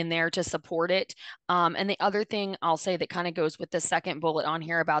in there to support it. And the other thing I'll say that kind of goes with the second bullet on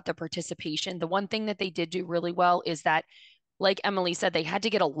here about the participation, the one thing that they did do really well is that, like Emily said, they had to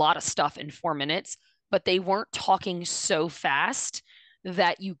get a lot of stuff in 4 minutes, but they weren't talking so fast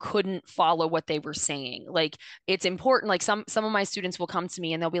that you couldn't follow what they were saying. Like it's important. Like some of my students will come to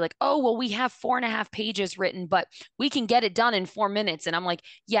me and they'll be like, oh, well, we have 4.5 pages written, but we can get it done in 4 minutes. And I'm like,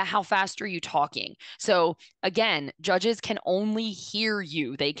 yeah, how fast are you talking? So again, judges can only hear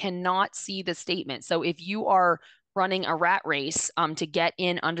you. They cannot see the statement. So if you are running a rat race to get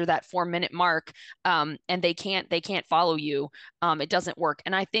in under that 4-minute mark and they can't follow you, it doesn't work.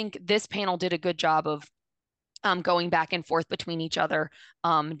 And I think this panel did a good job of going back and forth between each other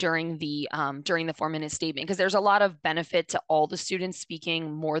during the 4-minute statement, because there's a lot of benefit to all the students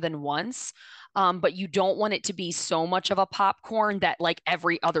speaking more than once. But you don't want it to be so much of a popcorn that like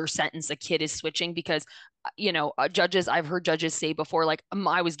every other sentence a kid is switching, because you know, judges, I've heard judges say before, like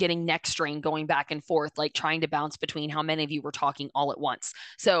I was getting neck strain going back and forth, like trying to bounce between how many of you were talking all at once.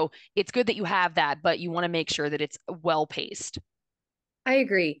 So it's good that you have that, but you want to make sure that it's well paced. I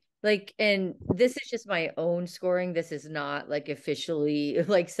agree. Like, and this is just my own scoring. This is not like officially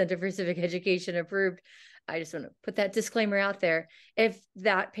like Center for Civic Education approved. I just want to put that disclaimer out there. If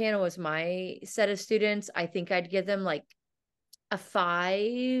that panel was my set of students, I think I'd give them like a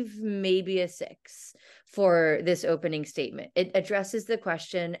 5, maybe a 6 for this opening statement. It addresses the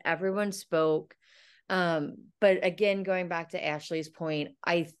question, everyone spoke. But again, going back to Ashley's point,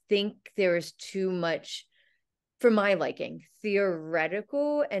 I think there is too much, for my liking,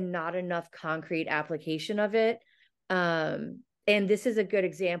 theoretical and not enough concrete application of it. And this is a good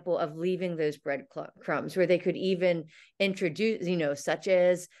example of leaving those breadcrumbs where they could even introduce, such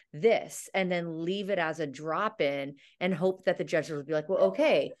as this, and then leave it as a drop in and hope that the judges will be like, well,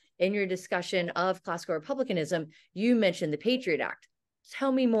 okay, in your discussion of classical republicanism, you mentioned the Patriot Act.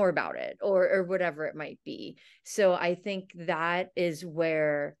 Tell me more about it, or whatever it might be. So I think that is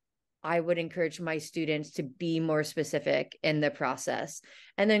where I would encourage my students to be more specific in the process.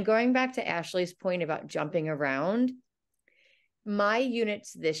 And then going back to Ashley's point about jumping around, my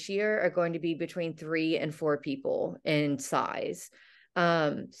units this year are going to be between 3 and 4 people in size.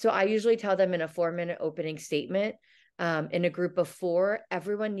 So I usually tell them in a 4-minute opening statement, in a group of 4,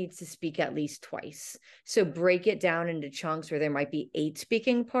 everyone needs to speak at least twice. So break it down into chunks where there might be 8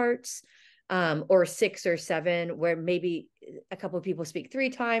 speaking parts, or 6 or 7, where maybe a couple of people speak 3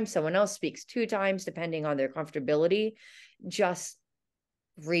 times, someone else speaks 2 times, depending on their comfortability. Just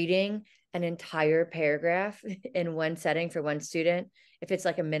reading an entire paragraph in one setting for one student, if it's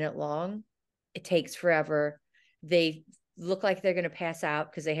like a minute long, it takes forever. They look like they're going to pass out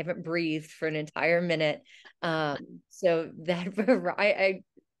because they haven't breathed for an entire minute. So that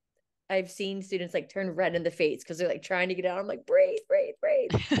I've seen students like turn red in the face because they're like trying to get out. I'm like, breathe.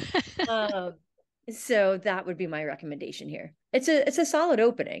 So that would be my recommendation here. It's a solid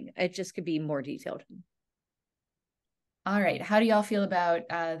opening. It just could be more detailed. All right. How do y'all feel about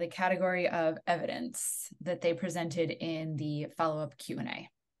the category of evidence that they presented in the follow-up Q&A?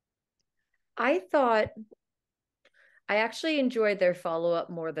 I actually enjoyed their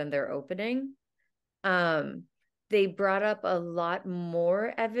follow-up more than their opening. They brought up a lot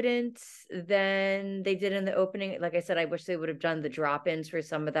more evidence than they did in the opening. Like I said, I wish they would have done the drop-ins for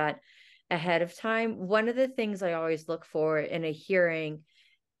some of that ahead of time. One of the things I always look for in a hearing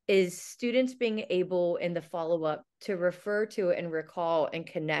is students being able in the follow-up to refer to and recall and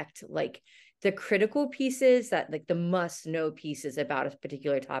connect like the critical pieces, that like the must-know pieces about a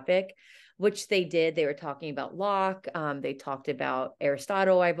particular topic, which they did. They were talking about Locke. They talked about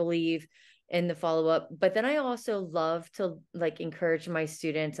Aristotle, I believe, in the follow-up. But then I also love to like encourage my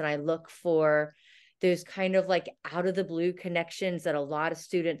students, and I look for those kind of like out of the blue connections that a lot of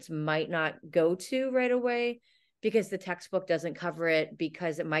students might not go to right away because the textbook doesn't cover it,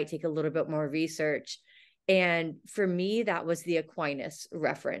 because it might take a little bit more research. And for me, that was the Aquinas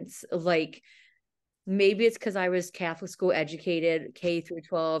reference. Like, maybe it's because I was Catholic school educated, K through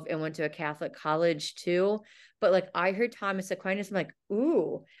 12, and went to a Catholic college too. But like, I heard Thomas Aquinas, I'm like,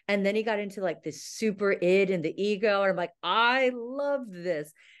 ooh. And then he got into like this super id and the ego. And I'm like, I love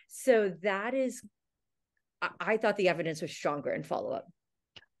this. So that is, I thought the evidence was stronger in follow-up.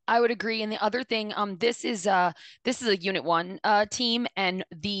 I would agree. And the other thing, this is a Unit 1 team, and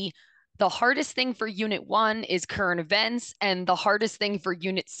the hardest thing for Unit 1 is current events, and the hardest thing for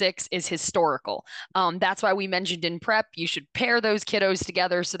Unit 6 is historical. That's why we mentioned in prep, you should pair those kiddos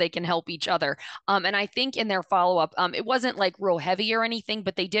together so they can help each other. And I think in their follow-up, it wasn't like real heavy or anything,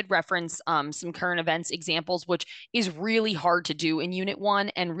 but they did reference some current events examples, which is really hard to do in Unit 1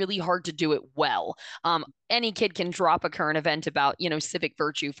 and really hard to do it well. Any kid can drop a current event about, civic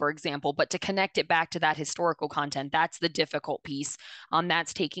virtue, for example, but to connect it back to that historical content, that's the difficult piece.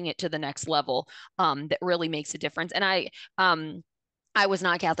 That's taking it to the next level, that really makes a difference. And I was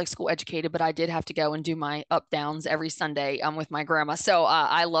not Catholic school educated, but I did have to go and do my up downs every Sunday with my grandma. So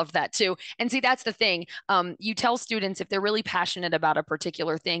I love that too. And see, that's the thing. You tell students if they're really passionate about a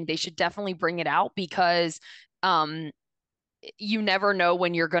particular thing, they should definitely bring it out, because you never know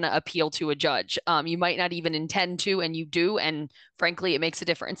when you're going to appeal to a judge. You might not even intend to, and you do. And frankly, it makes a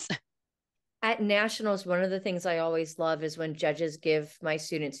difference. At nationals, one of the things I always love is when judges give my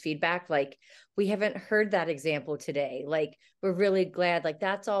students feedback, like, we haven't heard that example today. Like, we're really glad. Like,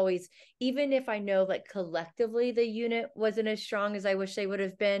 that's always, even if I know like collectively the unit wasn't as strong as I wish they would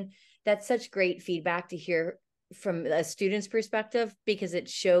have been, that's such great feedback to hear from a student's perspective, because it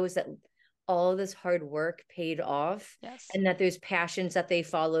shows that all of this hard work paid off. Yes. And that those passions that they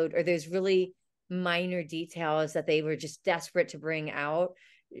followed, or those really minor details that they were just desperate to bring out,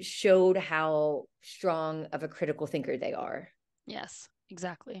 showed how strong of a critical thinker they are. Yes,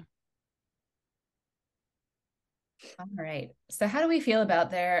 exactly. All right. So how do we feel about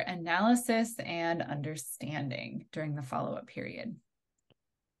their analysis and understanding during the follow-up period?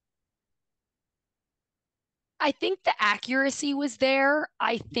 I think the accuracy was there.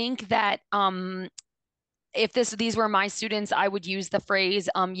 I think that if these were my students, I would use the phrase,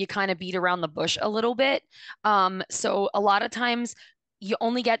 you kind of beat around the bush a little bit. So a lot of times you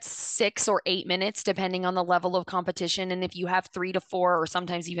only get 6 or 8 minutes, depending on the level of competition. And if you have 3 to 4, or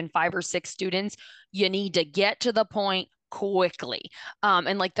sometimes even 5 or 6 students, you need to get to the point quickly.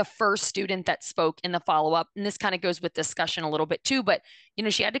 And like the first student that spoke in the follow-up, and this kind of goes with discussion a little bit too, but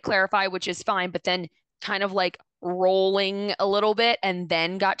she had to clarify, which is fine, but then kind of like rolling a little bit and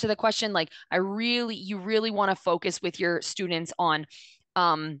then got to the question. Like you really want to focus with your students on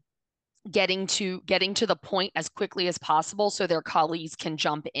getting to the point as quickly as possible so their colleagues can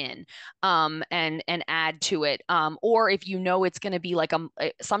jump in and add to it. Or if it's going to be like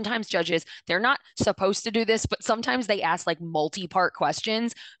sometimes judges, they're not supposed to do this, but sometimes they ask like multi-part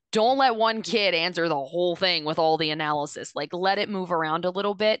questions. Don't let one kid answer the whole thing with all the analysis. Like let it move around a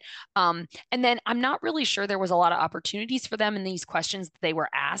little bit. And then I'm not really sure there was a lot of opportunities for them in these questions. They were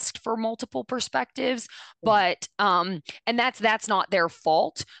asked for multiple perspectives, but and that's not their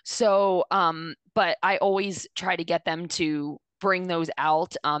fault. So, but I always try to get them to bring those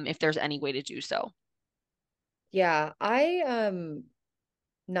out if there's any way to do so. Yeah, I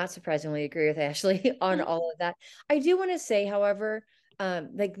not surprisingly agree with Ashley on all of that. I do want to say, however,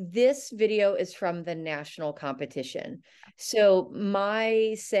 like this video is from the national competition. So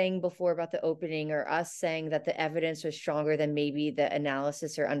my saying before about the opening, or us saying that the evidence was stronger than maybe the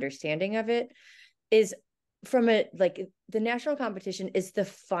analysis or understanding of it, is from the national competition is the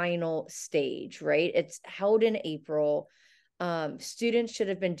final stage, right? It's held in April. Students should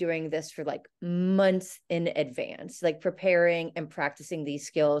have been doing this for like months in advance, like preparing and practicing these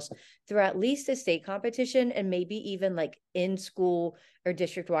skills through at least a state competition, and maybe even like in school or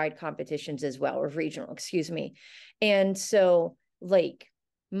district-wide competitions as well, or regional, excuse me. And so like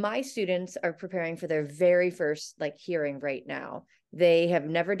my students are preparing for their very first like hearing right now. They have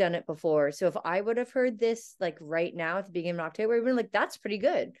never done it before. So if I would have heard this like right now at the beginning of October, I would have been like, that's pretty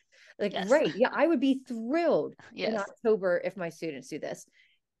good. Like, yes. Right. Yeah, I would be thrilled in October if my students do this.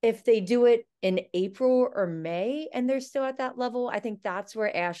 If they do it in April or May and they're still at that level, I think that's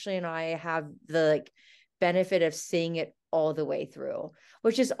where Ashley and I have the like benefit of seeing it all the way through,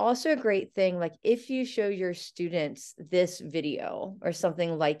 which is also a great thing. Like if you show your students this video or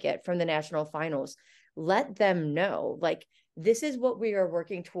something like it from the national finals, let them know, like, this is what we are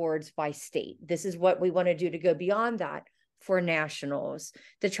working towards by state. This is what we want to do to go beyond that for nationals,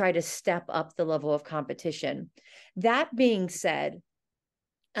 to try to step up the level of competition. That being said,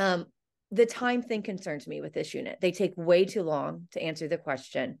 the time thing concerns me with this unit. They take way too long to answer the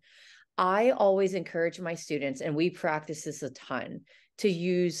question. I always encourage my students, and we practice this a ton, to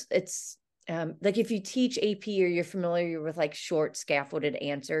use like if you teach AP or you're familiar with like short scaffolded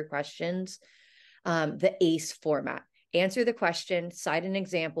answer questions, the ACE format. Answer the question, cite an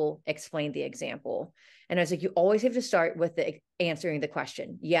example, explain the example. And I was like, you always have to start with answering the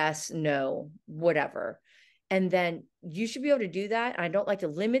question. Yes, no, whatever. And then you should be able to do that. I don't like to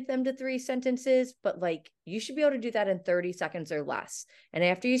limit them to 3 sentences, but like you should be able to do that in 30 seconds or less. And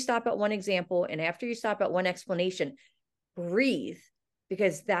after you stop at one example and after you stop at one explanation, breathe,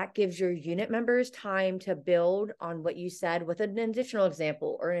 because that gives your unit members time to build on what you said with an additional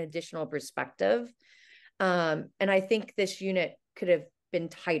example or an additional perspective. And I think this unit could have been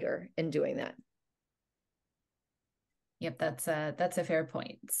tighter in doing that. Yep, that's a fair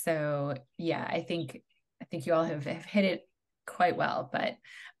point. So yeah, I think you all have hit it quite well. But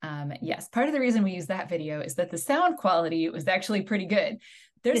yes, part of the reason we use that video is that the sound quality was actually pretty good.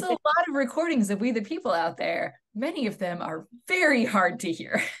 There's a lot of recordings of We the People out there. Many of them are very hard to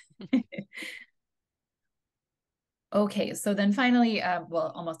hear. Okay, so then finally,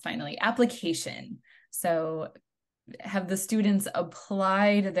 well, almost finally, application. So have the students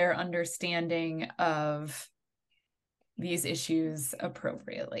applied their understanding of these issues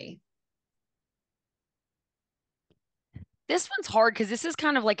appropriately? This one's hard because this is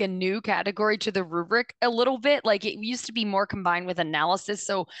kind of like a new category to the rubric a little bit. Like it used to be more combined with analysis.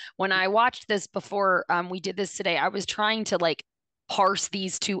 So when I watched this before we did this today, I was trying to like parse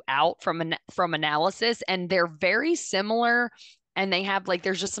these two out from analysis, and they're very similar. And they have like,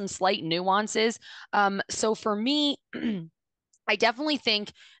 there's just some slight nuances. So for me, I definitely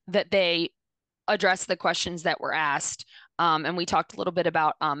think that they address the questions that were asked. And we talked a little bit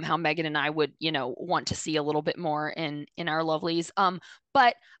about how Megan and I would, want to see a little bit more in our lovelies.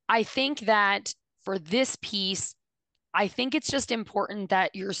 But I think that for this piece, I think it's just important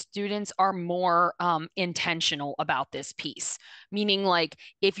that your students are more intentional about this piece. Meaning, like,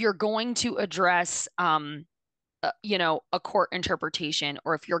 if you're going to address a court interpretation,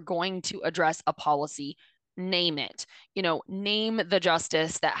 or if you're going to address a policy, name it, name the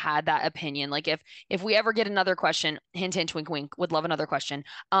justice that had that opinion. Like if we ever get another question, hint, hint, wink, wink, would love another question,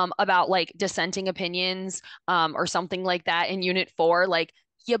 about like dissenting opinions, or something like that in Unit 4, like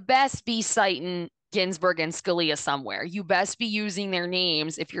you best be citing Ginsburg and Scalia somewhere. You best be using their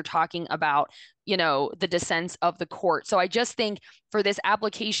names if you're talking about, the dissents of the court. So I just think for this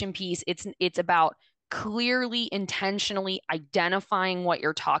application piece, it's about clearly, intentionally identifying what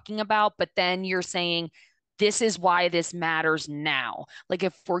you're talking about, but then you're saying, this is why this matters now. Like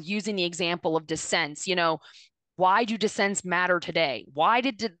if we're using the example of dissents, why do dissents matter today? Why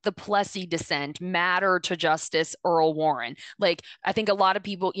did the Plessy dissent matter to Justice Earl Warren? Like, I think a lot of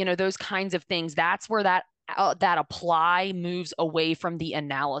people, those kinds of things, that's where that apply moves away from the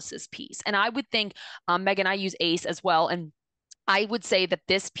analysis piece. And I would think, Megan, I use ACE as well. And I would say that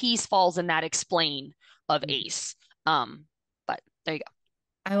this piece falls in that explain of ACE. But there you go.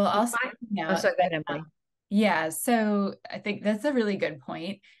 I will also sorry, go ahead, Emily. Yeah, so I think that's a really good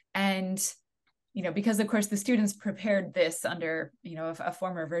point. And because of course the students prepared this under, a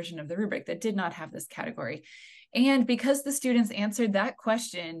former version of the rubric that did not have this category. And because the students answered that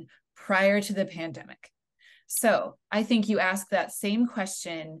question prior to the pandemic. So I think you ask that same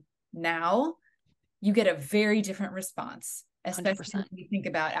question now, you get a very different response, especially 100%. when you think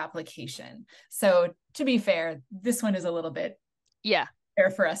about application. So to be fair, this one is a little bit fair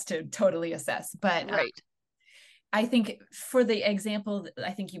for us to totally assess, but right. I think for the example,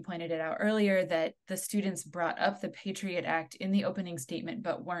 I think you pointed it out earlier that the students brought up the Patriot Act in the opening statement,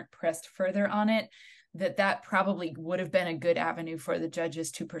 but weren't pressed further on it, that probably would have been a good avenue for the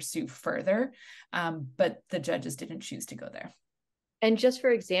judges to pursue further. But the judges didn't choose to go there. And just for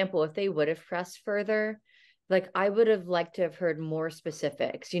example, if they would have pressed further, like I would have liked to have heard more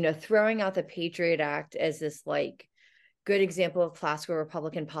specifics, throwing out the Patriot Act as this like good example of classical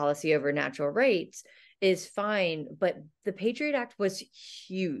Republican policy over natural rights is fine, but the Patriot Act was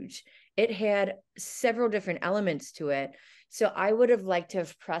huge. It had several different elements to it. So I would have liked to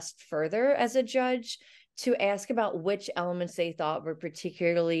have pressed further as a judge to ask about which elements they thought were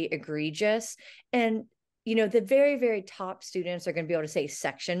particularly egregious. And, the very, very top students are going to be able to say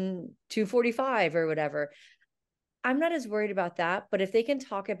section 245 or whatever. I'm not as worried about that, but if they can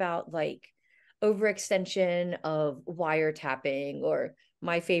talk about like overextension of wiretapping, or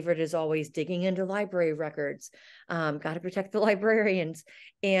my favorite is always digging into library records, got to protect the librarians.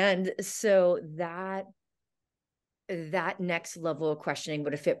 And so that next level of questioning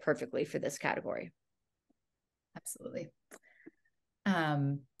would have fit perfectly for this category. Absolutely.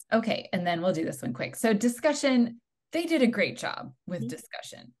 Okay, and then we'll do this one quick. So discussion, they did a great job with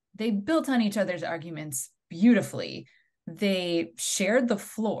discussion. They built on each other's arguments beautifully. They shared the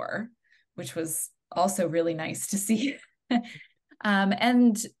floor, which was also really nice to see.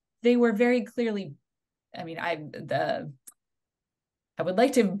 And they were very clearly, I would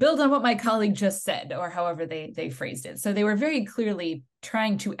like to build on what my colleague just said, or however they phrased it. So they were very clearly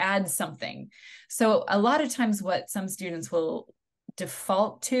trying to add something. So a lot of times what some students will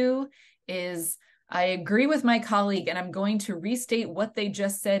default to is, I agree with my colleague and I'm going to restate what they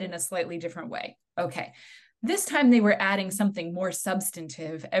just said in a slightly different way. Okay. This time they were adding something more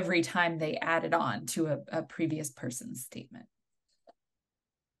substantive every time they added on to a previous person's statement.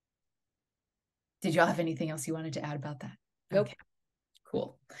 Did y'all have anything else you wanted to add about that? Nope. Okay,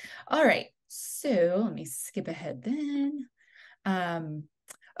 cool. All right, so let me skip ahead then.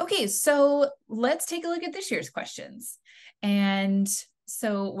 Okay, so let's take a look at this year's questions. And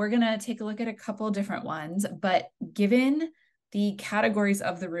so we're gonna take a look at a couple different ones, but given the categories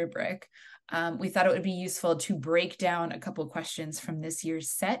of the rubric, we thought it would be useful to break down a couple of questions from this year's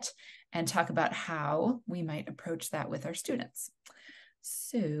set and talk about how we might approach that with our students.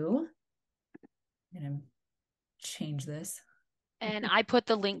 So I'm gonna change this. And I put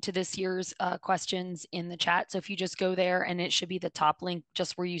the link to this year's questions in the chat. So if you just go there, and it should be the top link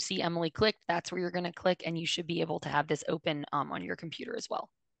just where you see Emily clicked, that's where you're going to click, and you should be able to have this open on your computer as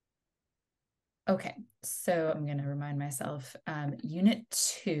well. Okay, so I'm going to remind myself, Unit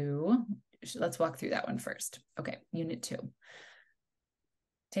 2, let's walk through that one first. Okay, Unit 2.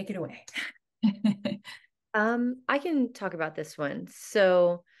 Take it away. I can talk about this one.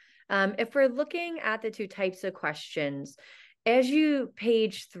 So if we're looking at the two types of questions, as you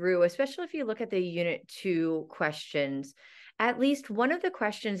page through, especially if you look at the Unit 2 questions, at least one of the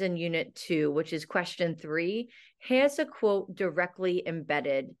questions in Unit 2, which is question 3, has a quote directly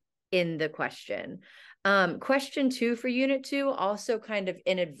embedded in the question. Question 2 for Unit 2 also kind of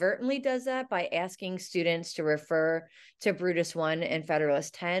inadvertently does that by asking students to refer to Brutus 1 and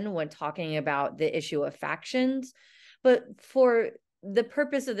Federalist 10 when talking about the issue of factions. But for the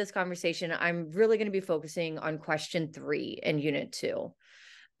purpose of this conversation, I'm really going to be focusing on question 3 in unit 2.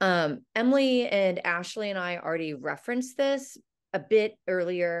 Emily and Ashley and I already referenced this a bit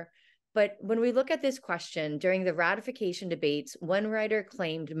earlier, but when we look at this question, during the ratification debates, one writer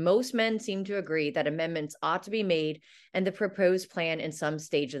claimed most men seem to agree that amendments ought to be made and the proposed plan in some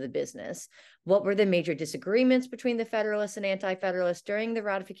stage of the business. What were the major disagreements between the Federalists and Anti-Federalists during the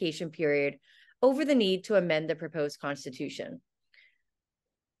ratification period over the need to amend the proposed Constitution?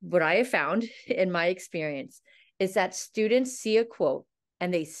 What I have found in my experience is that students see a quote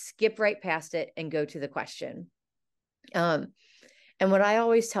and they skip right past it and go to the question. And what I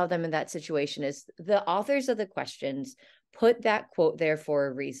always tell them in that situation is the authors of the questions put that quote there for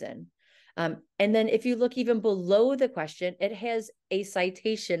a reason. And then if you look even below the question, it has a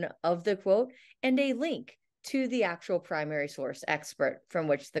citation of the quote and a link to the actual primary source expert from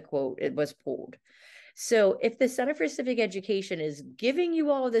which the quote was pulled. So if the Center for Civic Education is giving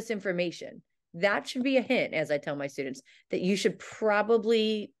you all of this information, that should be a hint, as I tell my students, that you should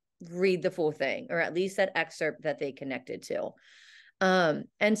probably read the full thing, or at least that excerpt that they connected to.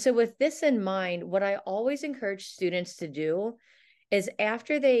 And so with this in mind, what I always encourage students to do is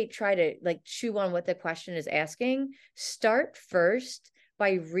after they try to like chew on what the question is asking, start first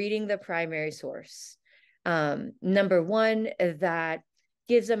by reading the primary source. Number one, that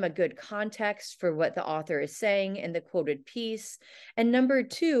gives them a good context for what the author is saying in the quoted piece. And number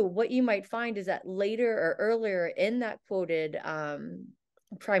two, what you might find is that later or earlier in that quoted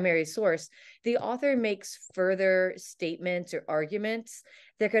primary source, the author makes further statements or arguments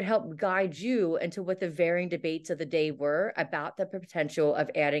that could help guide you into what the varying debates of the day were about the potential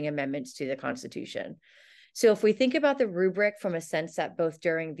of adding amendments to the Constitution. So if we think about the rubric from a sense that both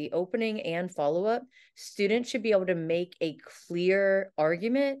during the opening and follow-up, students should be able to make a clear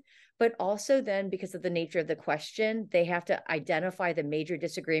argument, but also then because of the nature of the question, they have to identify the major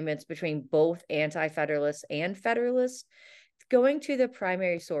disagreements between both anti-federalists and federalists. Going to the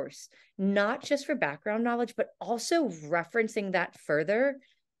primary source, not just for background knowledge, but also referencing that further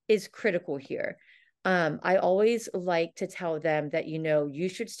is critical here. I always like to tell them that, you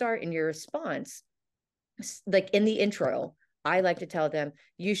should start in your response, like in the intro, I like to tell them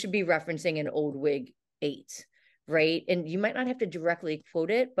you should be referencing an Old Whig 8, right? And you might not have to directly quote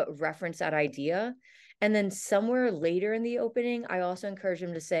it, but reference that idea. And then somewhere later in the opening, I also encourage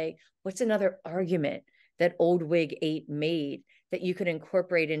them to say, what's another argument that Old Whig 8 made that you could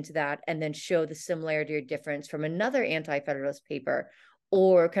incorporate into that and then show the similarity or difference from another anti-federalist paper,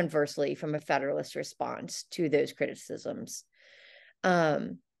 or conversely from a federalist response to those criticisms.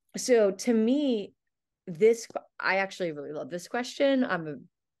 So to me, I actually really love this question. I'm a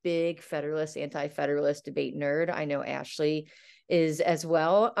big Federalist, anti-Federalist debate nerd. I know Ashley is as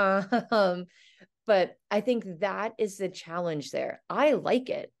well. But I think that is the challenge there. I like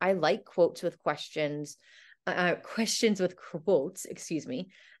it. I like quotes with questions, questions with quotes, excuse me,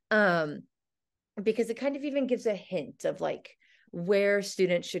 because it kind of even gives a hint of like where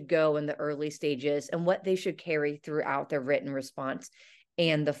students should go in the early stages and what they should carry throughout their written response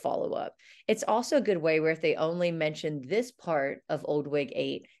and the follow-up. It's also a good way where if they only mention this part of Old Whig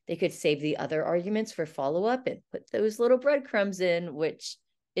 8, they could save the other arguments for follow-up and put those little breadcrumbs in, which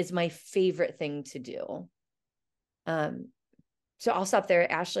is my favorite thing to do. So I'll stop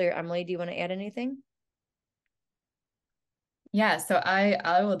there. Ashley or Emily, do you want to add anything? Yeah, so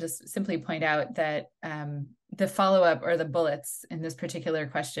I will just simply point out that the follow-up or the bullets in this particular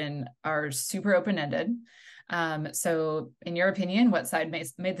question are super open-ended. So in your opinion, what side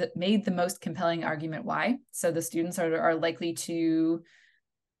made the most compelling argument? Why? So the students are likely to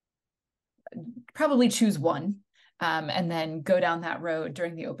probably choose one and then go down that road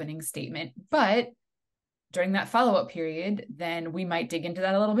during the opening statement. But during that follow-up period, then we might dig into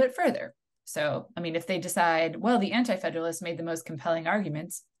that a little bit further. So, I mean, if they decide, well, the anti-federalists made the most compelling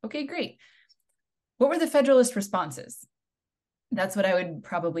arguments, okay, great. What were the federalist responses? That's what I would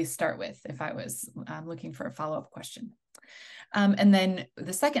probably start with if I was looking for a follow-up question. And then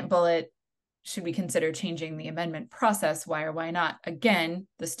the second bullet, should we consider changing the amendment process? Why or why not? Again,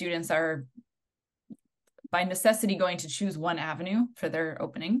 the students are by necessity going to choose one avenue for their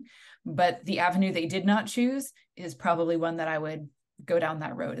opening, but the avenue they did not choose is probably one that I would go down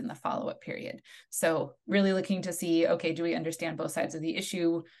that road in the follow-up period. So really looking to see, okay, do we understand both sides of the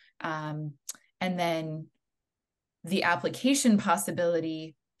issue? And then the application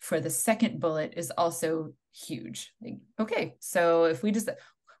possibility for the second bullet is also huge. Like, okay, so if we just,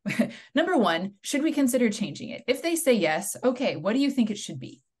 number one, should we consider changing it? If they say yes, okay, what do you think it should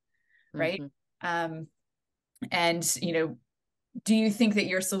be? Right? Mm-hmm. And, do you think that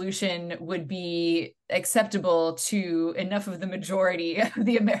your solution would be acceptable to enough of the majority of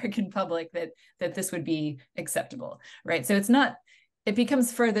the American public that this would be acceptable, right? So it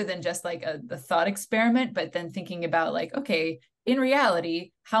becomes further than just like a thought experiment, but then thinking about like, okay, in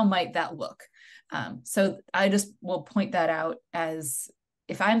reality, how might that look? So I just will point that out as,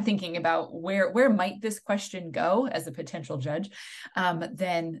 if I'm thinking about where might this question go as a potential judge,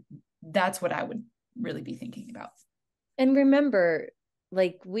 then that's what I would really be thinking about. And remember,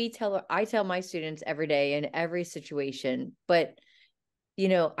 like I tell my students every day in every situation, but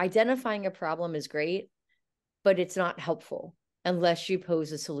identifying a problem is great, but it's not helpful unless you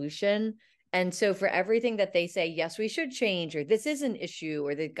pose a solution. And so for everything that they say, yes, we should change, or this is an issue,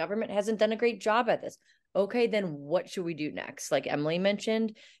 or the government hasn't done a great job at this. Okay, then what should we do next? Like Emily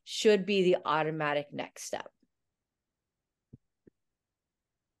mentioned, should be the automatic next step.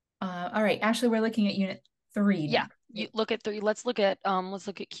 All right, Ashley, we're looking at unit 3 now. Yeah. You look at 3. Let's look at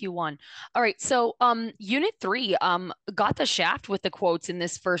Q1. All right. So unit 3 got the shaft with the quotes in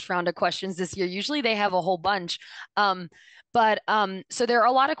this first round of questions this year. Usually they have a whole bunch. So there are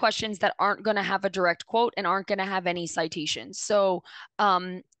a lot of questions that aren't going to have a direct quote and aren't going to have any citations. So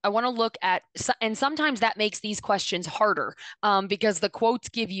I want to look at, and sometimes that makes these questions harder because the quotes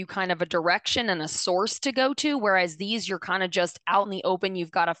give you kind of a direction and a source to go to, whereas these you're kind of just out in the open.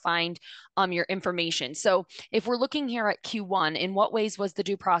 You've got to find your information. So if we're looking here at Q1, in what ways was the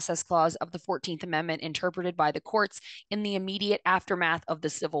Due Process Clause of the 14th Amendment interpreted by the courts in the immediate aftermath of the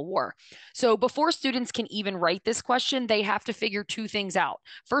Civil War? So before students can even write this question, they have to figure 2 things out.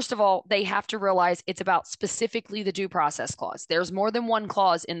 First of all, they have to realize it's about specifically the Due Process Clause. There's more than one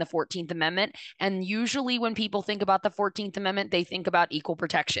clause in the 14th Amendment. And usually when people think about the 14th Amendment, they think about equal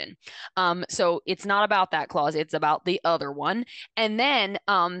protection. So it's not about that clause, it's about the other one. And then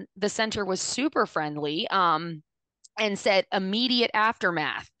the center was super friendly and said immediate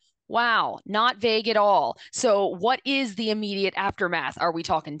aftermath. Wow, not vague at all. So what is the immediate aftermath? Are we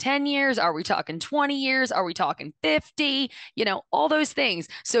talking 10 years? Are we talking 20 years? Are we talking 50? All those things.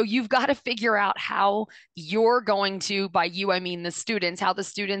 So you've got to figure out how you're going to, by you, I mean the students, how the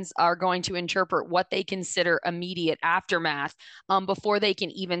students are going to interpret what they consider immediate aftermath before they can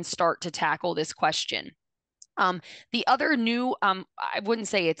even start to tackle this question. The other new, I wouldn't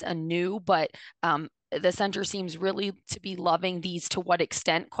say it's a new, but the center seems really to be loving these to what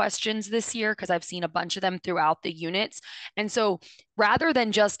extent questions this year, because I've seen a bunch of them throughout the units. And so rather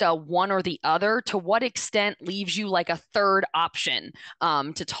than just a one or the other, to what extent leaves you like a third option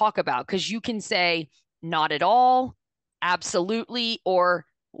to talk about, because you can say not at all, absolutely, or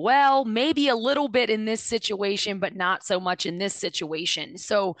well, maybe a little bit in this situation, but not so much in this situation.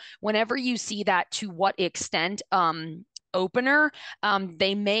 So whenever you see that to what extent opener,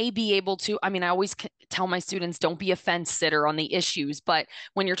 they may be able to, I always tell my students, don't be a fence sitter on the issues, but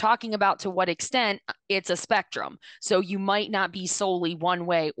when you're talking about to what extent, it's a spectrum. So you might not be solely one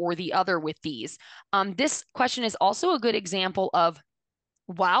way or the other with these. This question is also a good example of,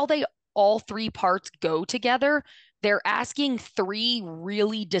 while they all 3 parts go together, they're asking 3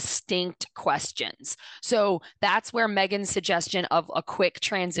 really distinct questions. So that's where Megan's suggestion of a quick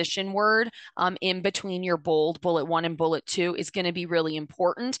transition word in between your bold bullet 1 and bullet 2 is going to be really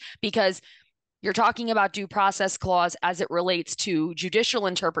important, because you're talking about due process clause as it relates to judicial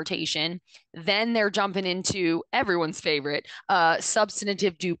interpretation. Then they're jumping into everyone's favorite,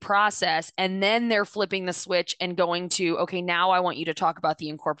 substantive due process. And then they're flipping the switch and going to, okay, now I want you to talk about the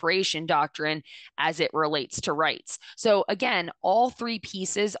incorporation doctrine as it relates to rights. So again, all 3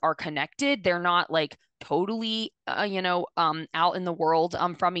 pieces are connected. They're not like totally, out in the world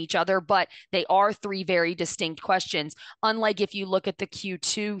from each other, but they are 3 very distinct questions. Unlike if you look at the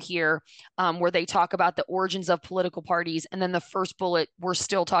Q2 here, where they talk about the origins of political parties, and then the first bullet, we're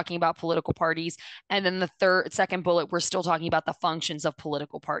still talking about political parties, and then the second bullet, we're still talking about the functions of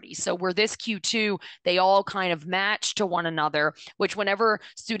political parties. So where this Q2, they all kind of match to one another, which whenever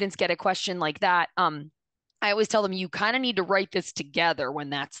students get a question like that, I always tell them you kind of need to write this together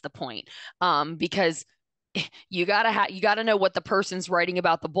when that's the point, because you gotta know what the person's writing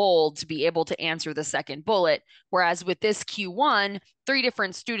about the bold to be able to answer the second bullet. Whereas with this Q1, 3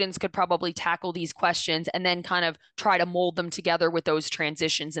 different students could probably tackle these questions and then kind of try to mold them together with those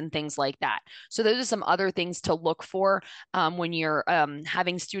transitions and things like that. So those are some other things to look for when you're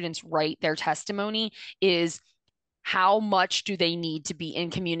having students write their testimony, is how much do they need to be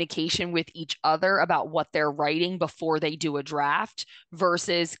in communication with each other about what they're writing before they do a draft,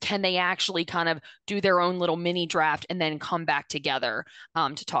 versus can they actually kind of do their own little mini draft and then come back together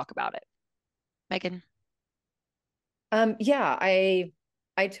to talk about it. Megan? Yeah, I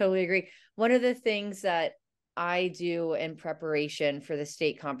totally agree. One of the things that I do in preparation for the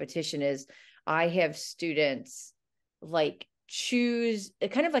state competition is I have students like choose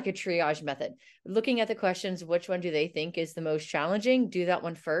kind of like a triage method, looking at the questions, which one do they think is the most challenging? Do that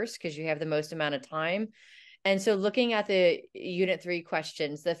one first because you have the most amount of time. And so looking at the Unit 3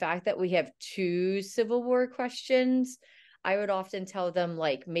 questions, the fact that we have 2 Civil War questions, I would often tell them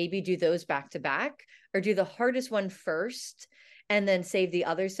like maybe do those back to back or do the hardest one first and then save the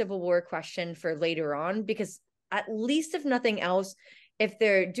other Civil War question for later on, because at least if nothing else, if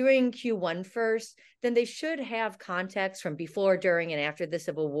they're doing Q1 first, then they should have context from before, during, and after the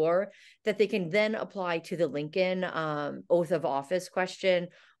Civil War that they can then apply to the Lincoln oath of office question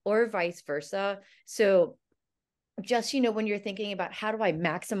or vice versa. So just, when you're thinking about how do I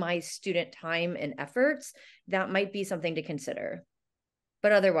maximize student time and efforts, that might be something to consider.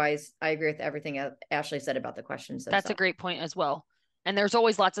 But otherwise, I agree with everything Ashley said about the questions themselves. That's a great point as well. And there's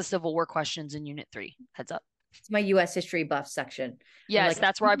always lots of Civil War questions in Unit 3. Heads up. It's my U.S. history buff section. Yes,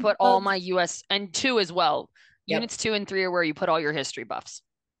 that's where I put all my U.S. and 2 as well. Yep. Units 2 and 3 are where you put all your history buffs.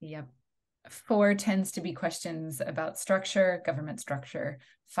 Yep. 4 tends to be questions about structure, government structure.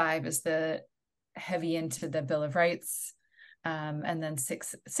 5 is the heavy into the Bill of Rights. And then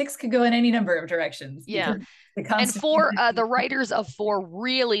 6 could go in any number of directions. Yeah. And 4, the writers of 4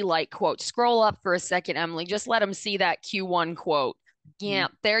 really like quotes. Scroll up for a second, Emily. Just let them see that Q1 quote. Yeah,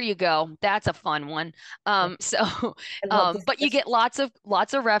 there you go. That's a fun one. But you get lots of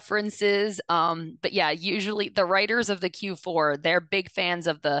references. But yeah, usually the writers of the Q4, they're big fans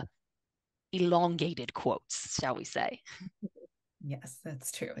of the elongated quotes, shall we say. Yes,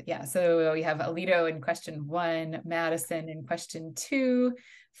 that's true. Yeah. So we have Alito in question 1, Madison in question 2.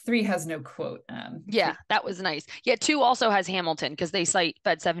 3 has no quote. Yeah, that was nice. Yeah, 2 also has Hamilton because they cite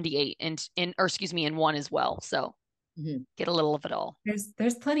Fed 78 in 1 as well. So get a little of it all.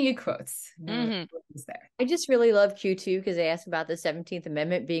 There's plenty of quotes. There. I just really love Q2 because they asked about the 17th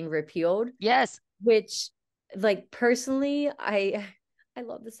Amendment being repealed. Yes. Which, like, personally, I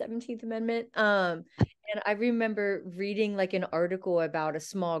love the 17th Amendment. And I remember reading like an article about a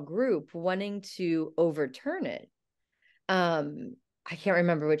small group wanting to overturn it. I can't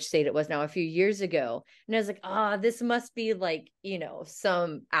remember which state it was now, a few years ago. And I was like, this must be like,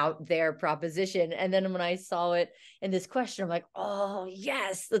 some out there proposition. And then when I saw it in this question, I'm like, oh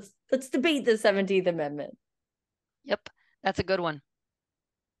yes, let's debate the 17th Amendment. Yep. That's a good one.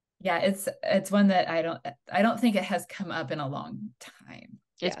 Yeah, it's one that I don't think it has come up in a long time.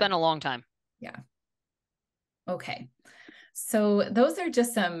 It's been a long time. Yeah. Okay. So those are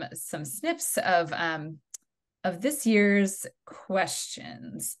just some snips of this year's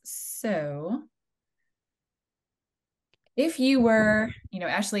questions. So if you were,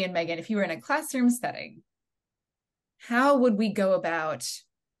 Ashley and Megan, if you were in a classroom setting, how would we go about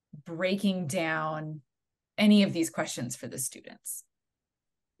breaking down any of these questions for the students?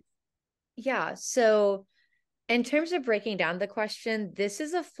 Yeah. So in terms of breaking down the question, this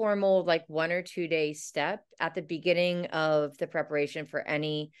is a formal, like 1 or 2 day step at the beginning of the preparation for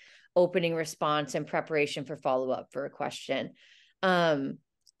any opening response and preparation for follow-up for a question.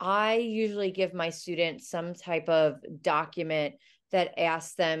 I usually give my students some type of document that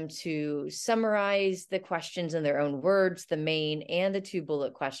asks them to summarize the questions in their own words, the main and the 2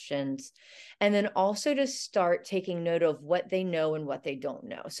 bullet questions, and then also to start taking note of what they know and what they don't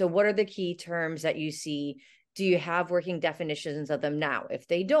know. So what are the key terms that you see? Do you have working definitions of them now? If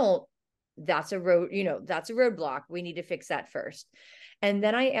they don't, that's a roadblock. We need to fix that first. And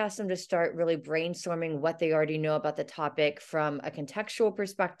then I ask them to start really brainstorming what they already know about the topic from a contextual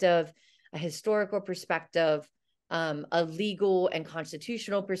perspective, a historical perspective, a legal and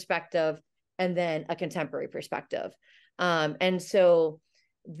constitutional perspective, and then a contemporary perspective. And so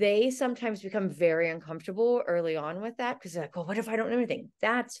they sometimes become very uncomfortable early on with that because they're like, well, what if I don't know anything?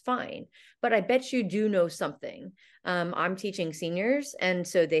 That's fine. But I bet you do know something. I'm teaching seniors, and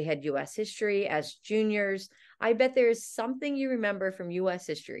so they had U.S. history as juniors. I bet there's something you remember from U.S.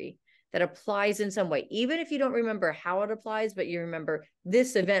 history that applies in some way, even if you don't remember how it applies, but you remember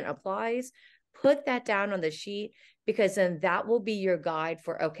this event applies. Put that down on the sheet, because then that will be your guide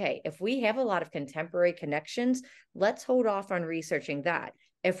for, okay, if we have a lot of contemporary connections, let's hold off on researching that.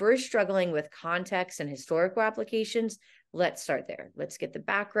 If we're struggling with context and historical applications, let's start there. Let's get the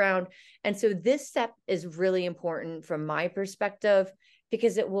background. And so this step is really important from my perspective,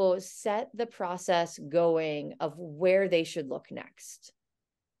 because it will set the process going of where they should look next.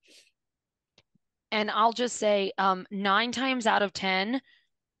 And I'll just say 9 times out of 10,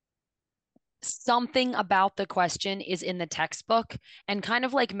 something about the question is in the textbook. And kind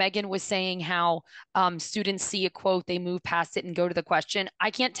of like Megan was saying, how students see a quote, they move past it and go to the question.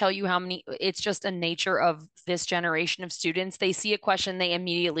 I can't tell you how many, it's just a nature of this generation of students. They see a question, they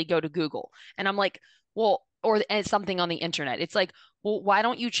immediately go to Google. And I'm like, well, or something on the internet. It's like, well, why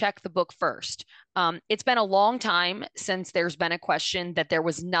don't you check the book first? It's been a long time since there's been a question that there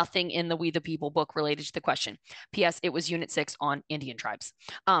was nothing in the We the People book related to the question. P.S. It was Unit 6 on Indian tribes.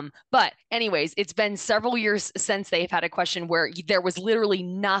 But anyways, it's been several years since they've had a question where there was literally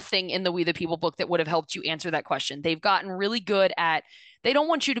nothing in the We the People book that would have helped you answer that question. They've gotten really good at, they don't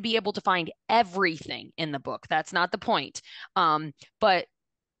want you to be able to find everything in the book. That's not the point. But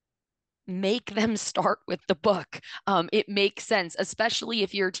make them start with the book. It makes sense, especially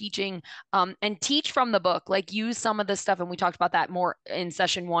if you're teaching, and teach from the book, like use some of the stuff. And we talked about that more in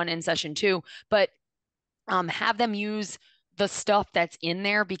session 1 and session 2, but have them use the stuff that's in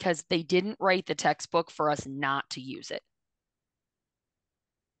there, because they didn't write the textbook for us not to use it.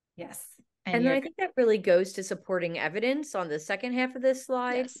 Yes. And then I think that really goes to supporting evidence on the second half of this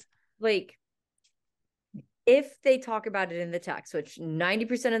slide. Yes. Like, if they talk about it in the text, which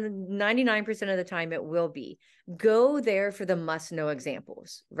 99% of the time it will be, go there for the must-know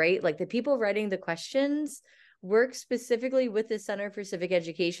examples, right? Like the people writing the questions work specifically with the Center for Civic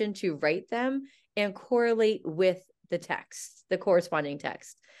Education to write them and correlate with the text, the corresponding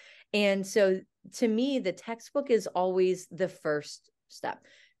text. And so to me, the textbook is always the first step.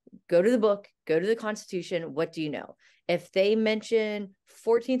 Go to the book, go to the Constitution. What do you know? If they mention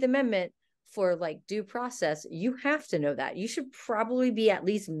 14th Amendment for like due process, you have to know that. You should probably be at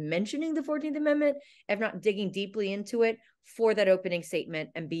least mentioning the 14th Amendment, if not digging deeply into it for that opening statement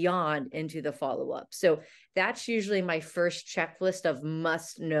and beyond into the follow-up. So that's usually my first checklist of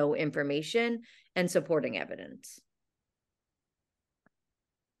must know information and supporting evidence.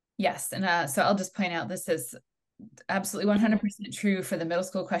 Yes. And so I'll just point out, this is absolutely 100% true for the middle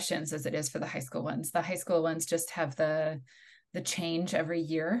school questions as it is for the high school ones. The high school ones just have the change every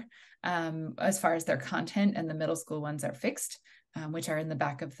year as far as their content, and the middle school ones are fixed, which are in the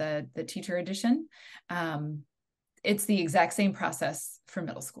back of the teacher edition. It's the exact same process for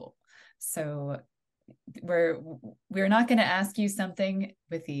middle school. So we're not going to ask you something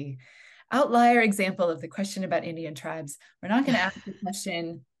with the outlier example of the question about Indian tribes. We're not going to ask the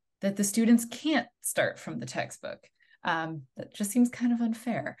question that the students can't start from the textbook. That just seems kind of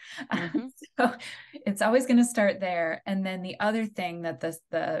unfair. Mm-hmm. So it's always going to start there. And then the other thing that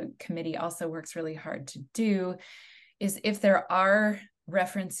the committee also works really hard to do is, if there are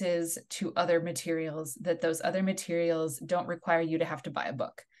references to other materials, that those other materials don't require you to have to buy a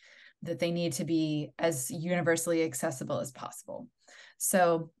book, that they need to be as universally accessible as possible.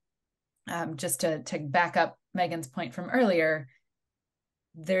 So just to back up Megan's point from earlier,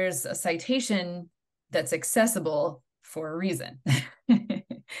 there's a citation that's accessible for a reason.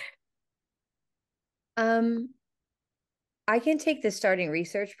 I can take the starting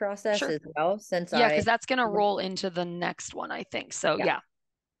research process Sure. as well, since because that's going to roll into the next one, I think. So yeah.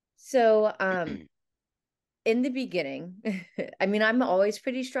 So in the beginning, I mean, I'm always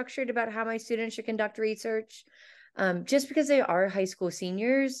pretty structured about how my students should conduct research, just because they are high school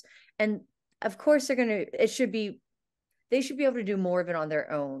seniors, and of course they should be able to do more of it on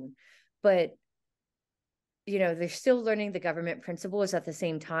their own, but you know, they're still learning the government principles at the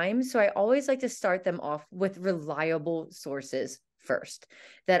same time. So I always like to start them off with reliable sources first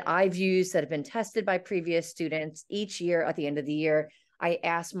that I've used, that have been tested by previous students. Each year at the end of the year, I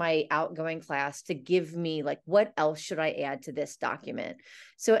ask my outgoing class to give me, like, what else should I add to this document?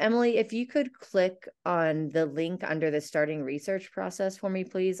 So Emily, if you could click on the link under the starting research process for me,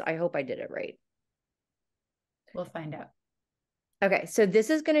 please. I hope I did it right. We'll find out. Okay, so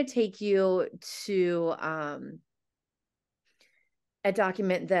this is going to take you to a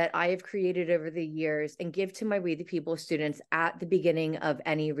document that I have created over the years and give to my We the People students at the beginning of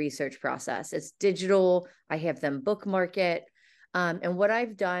any research process. It's digital. I have them bookmark it. And what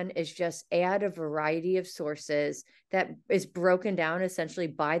I've done is just add a variety of sources that is broken down essentially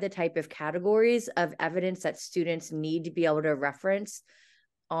by the type of categories of evidence that students need to be able to reference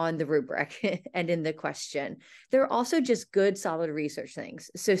on the rubric and in the question. They're also just good, solid research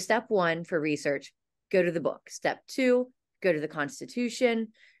things. So step 1 for research, go to the book. Step 2, go to the Constitution.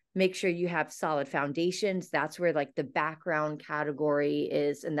 Make sure you have solid foundations. That's where like the background category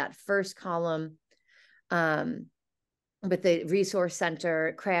is in that first column. But the resource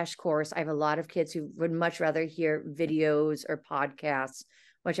center, crash course, I have a lot of kids who would much rather hear videos or podcasts,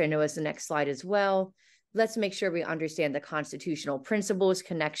 which I know is the next slide as well. Let's make sure we understand the constitutional principles,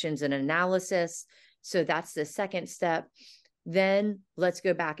 connections, and analysis. So that's the second step. Then let's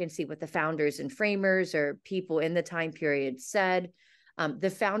go back and see what the founders and framers or people in the time period said. The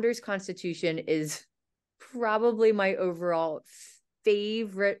Founders Constitution is probably my overall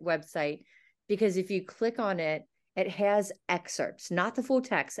favorite website, because if you click on it, it has excerpts, not the full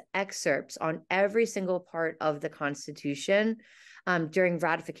text, excerpts on every single part of the Constitution during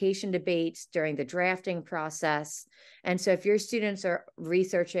ratification debates, during the drafting process. And so if your students are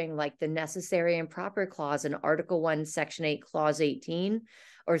researching like the necessary and proper clause in Article 1, Section 8, Clause 18,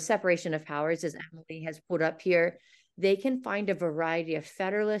 or separation of powers, as Emily has put up here, they can find a variety of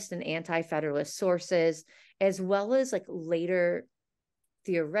Federalist and anti-Federalist sources, as well as like later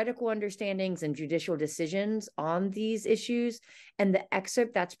theoretical understandings and judicial decisions on these issues. And the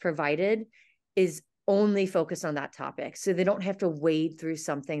excerpt that's provided is only focused on that topic. So they don't have to wade through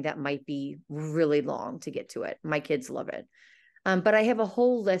something that might be really long to get to it. My kids love it. But I have a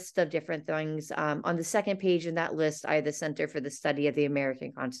whole list of different things. On the second page in that list, I have the Center for the Study of the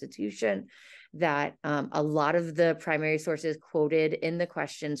American Constitution, that a lot of the primary sources quoted in the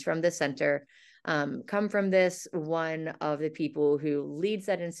questions from the center come from this. One of the people who leads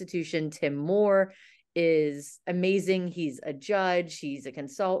that institution, Tim Moore, is amazing. He's a judge, he's a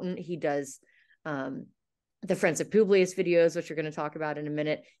consultant, he does the Friends of Publius videos, which we're going to talk about in a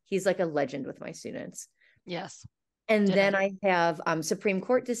minute. He's like a legend with my students. Yes. And then I have Supreme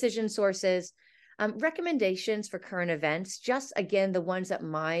Court decision sources, recommendations for current events, just again, the ones that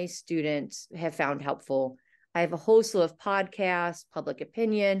my students have found helpful. I have a whole slew of podcasts, public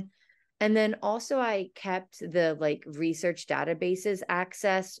opinion. And then also I kept the like research databases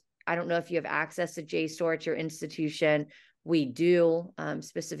access. I don't know if you have access to JSTOR at your institution. We do,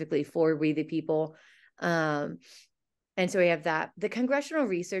 specifically for We the People. And so we have that. The Congressional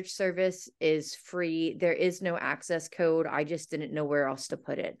Research Service is free. There is no access code. I just didn't know where else to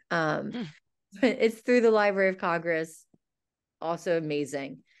put it. It's through the Library of Congress. Also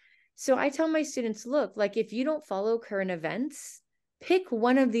amazing. So I tell my students, look, like if you don't follow current events, pick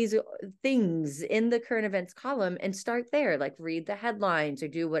one of these things in the current events column and start there, like read the headlines or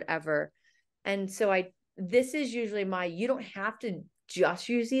do whatever. And so this is usually you don't have to just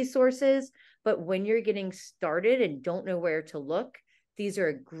use these sources, but when you're getting started and don't know where to look, these are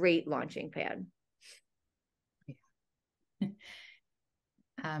a great launching pad.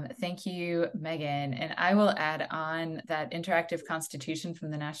 Thank you, Megan. And I will add on that interactive constitution from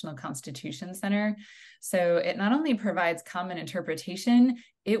the National Constitution Center. So it not only provides common interpretation,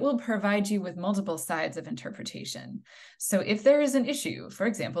 it will provide you with multiple sides of interpretation. So if there is an issue, for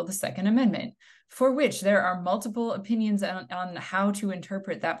example, the Second Amendment, for which there are multiple opinions on how to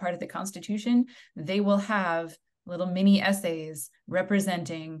interpret that part of the Constitution, they will have little mini essays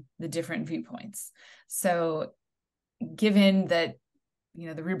representing the different viewpoints. So given that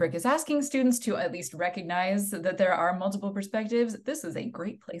the rubric is asking students to at least recognize that there are multiple perspectives, this is a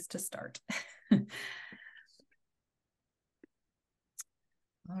great place to start. All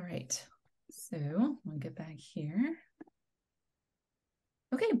right, so we'll get back here.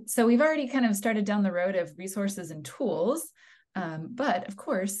 Okay, so we've already kind of started down the road of resources and tools, but of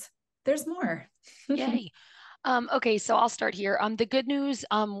course, there's more. Yay. Okay, so I'll start here. The good news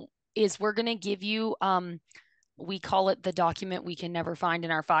is we're going to give you we call it the document we can never find in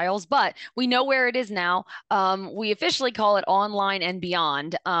our files, but we know where it is now. We officially call it Online and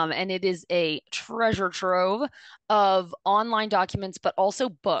Beyond, and it is a treasure trove of online documents, but also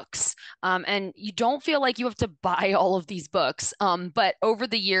books. And you don't feel like you have to buy all of these books, but over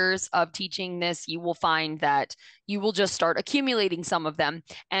the years of teaching this, you will find that you will just start accumulating some of them.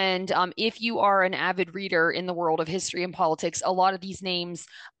 And if you are an avid reader in the world of history and politics, a lot of these names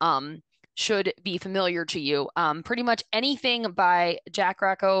should be familiar to you. Pretty much anything by Jack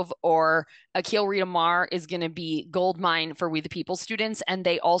Rakove or Akil Rita-Mar is going to be gold mine for We the People students. And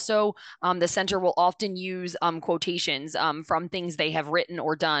they also, the center will often use quotations from things they have written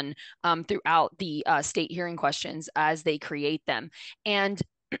or done throughout the state hearing questions as they create them. And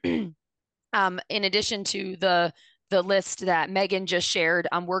in addition to the list that Megan just shared,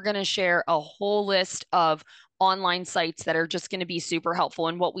 we're going to share a whole list of online sites that are just going to be super helpful.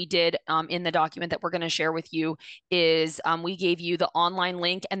 And what we did in the document that we're going to share with you is we gave you the online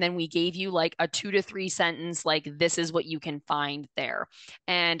link, and then we gave you like a 2 to 3 sentence, like this is what you can find there.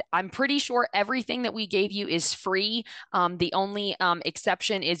 And I'm pretty sure everything that we gave you is free. The only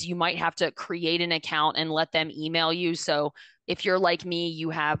exception is you might have to create an account and let them email you. So if you're like me,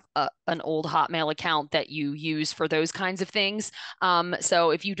 you have an old Hotmail account that you use for those kinds of things. So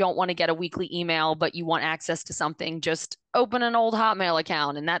if you don't want to get a weekly email, but you want access to something, just open an old Hotmail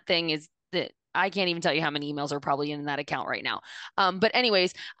account. And that thing is that I can't even tell you how many emails are probably in that account right now. But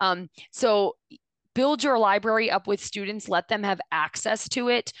anyways, so build your library up with students, let them have access to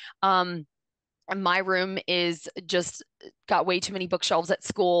it. My room is just got way too many bookshelves at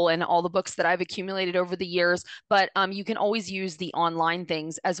school and all the books that I've accumulated over the years. But you can always use the online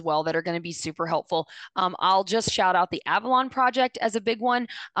things as well that are going to be super helpful. I'll just shout out the Avalon Project as a big one.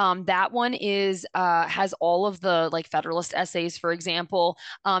 That one is has all of the like Federalist essays, for example,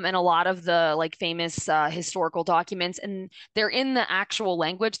 and a lot of the like famous historical documents, and they're in the actual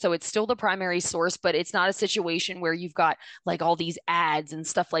language, so it's still the primary source, but it's not a situation where you've got like all these ads and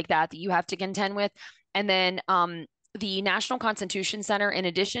stuff like that that you have to contend with. And then the National Constitution Center, in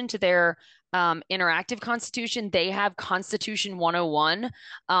addition to their interactive constitution, they have Constitution 101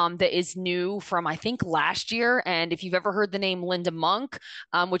 that is new from, I think, last year. And if you've ever heard the name Linda Monk,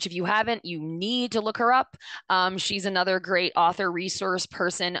 which if you haven't, you need to look her up. She's another great author resource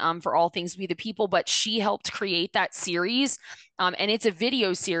person for all things We the People, but she helped create that series. And it's a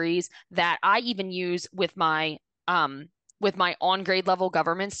video series that I even use with my on grade level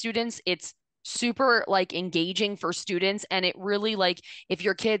government students. It's super like engaging for students, and it really, like, if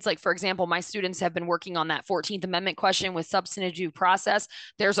your kids, like for example, my students have been working on that 14th Amendment question with substantive due process.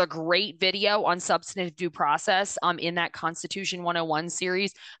 There's a great video on substantive due process in that Constitution 101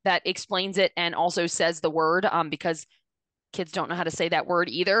 series that explains it and also says the word because kids don't know how to say that word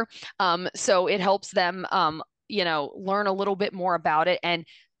either. So it helps them learn a little bit more about it. And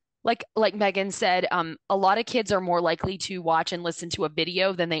like Megan said, a lot of kids are more likely to watch and listen to a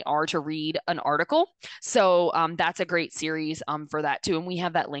video than they are to read an article. So that's a great series for that too. And we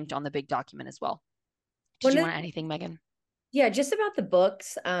have that linked on the big document as well. Did you want to add anything, Megan? Yeah, just about the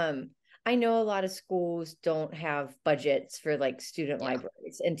books. I know a lot of schools don't have budgets for like student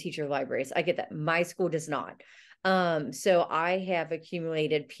libraries and teacher libraries. I get that. My school does not. So I have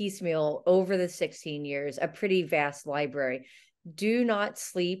accumulated piecemeal over the 16 years, a pretty vast library. Do not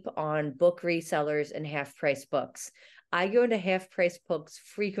sleep on book resellers and half-price books. I go into half-price books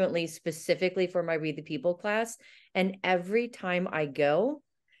frequently, specifically for my Read the People class. And every time I go,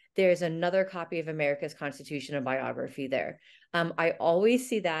 there's another copy of America's Constitution and biography there. I always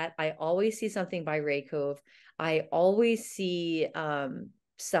see that. I always see something by Ray Cove. I always see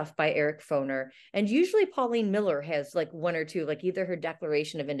stuff by Eric Foner. And usually Pauline Miller has like one or two, like either her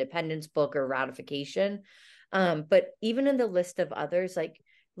Declaration of Independence book or ratification. But even in the list of others, like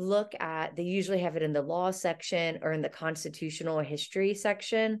look at, they usually have it in the law section or in the constitutional history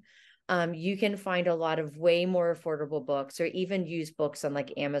section. You can find a lot of way more affordable books or even used books on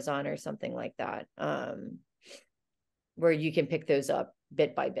like Amazon or something like that, where you can pick those up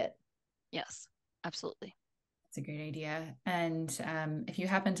bit by bit. Yes, absolutely. That's a great idea. And if you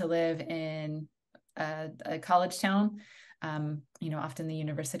happen to live in a college town, often the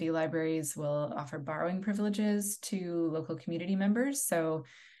university libraries will offer borrowing privileges to local community members. So,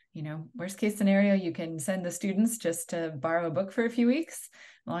 worst case scenario, you can send the students just to borrow a book for a few weeks,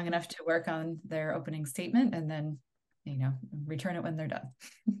 long enough to work on their opening statement, and then, return it when they're done.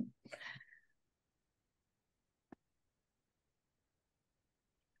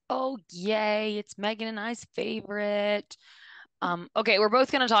 Oh, yay. It's Megan and I's favorite. Okay, we're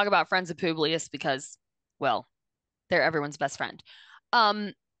both going to talk about Friends of Publius because, well, they're everyone's best friend.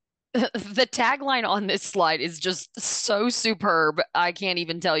 The tagline on this slide is just so superb. I can't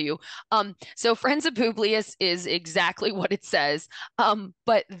even tell you. So Friends of Publius is exactly what it says.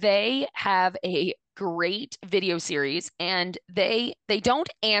 But they have a great video series, and they don't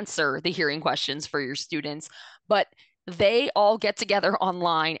answer the hearing questions for your students, but they all get together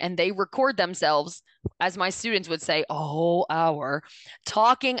online and they record themselves, as my students would say, a whole hour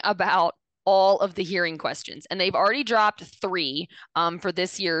talking about all of the hearing questions. And they've already dropped 3 for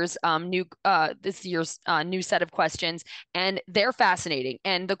this year's new set of questions, and they're fascinating.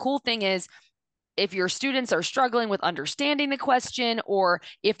 And the cool thing is, if your students are struggling with understanding the question, or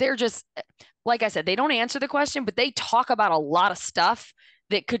if they're just, like I said, they don't answer the question, but they talk about a lot of stuff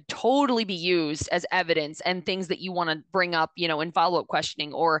that could totally be used as evidence and things that you want to bring up, in follow-up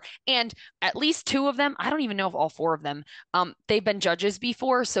questioning. And at least 2 of them, I don't even know if all 4 of them, they've been judges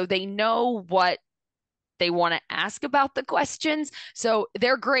before, so they know what they want to ask about the questions. So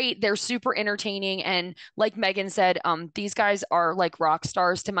they're great. They're super entertaining. And like Megan said, these guys are like rock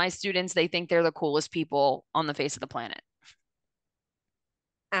stars to my students. They think they're the coolest people on the face of the planet.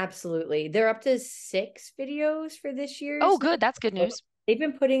 Absolutely. They're up to 6 videos for this year. Oh, good. That's good news. They've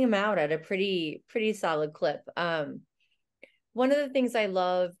been putting them out at a pretty solid clip. One of the things I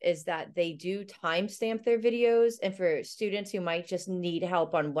love is that they do timestamp their videos, and for students who might just need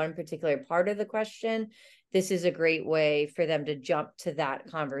help on one particular part of the question, this is a great way for them to jump to that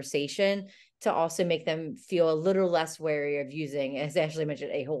conversation, to also make them feel a little less wary of using, as Ashley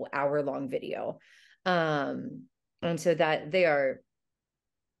mentioned, a whole hour-long video. And so that they are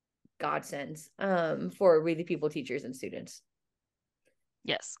godsends for We the People teachers and students.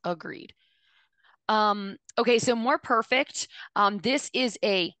 Yes, agreed. Okay, so More Perfect. This is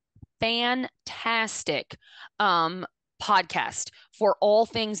a fantastic podcast for all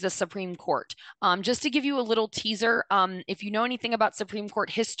things the Supreme Court. Just to give you a little teaser, if you know anything about Supreme Court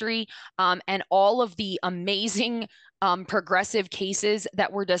history and all of the amazing progressive cases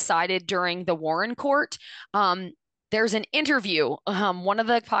that were decided during the Warren Court, there's an interview. One of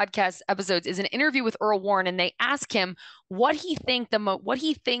the podcast episodes is an interview with Earl Warren, and they ask him what he thinks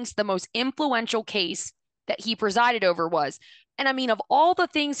the most influential case that he presided over was. And I mean, of all the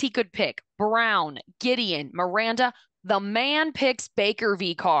things he could pick, Brown, Gideon, Miranda, the man picks Baker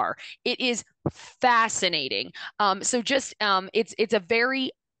v. Carr. It is fascinating. It's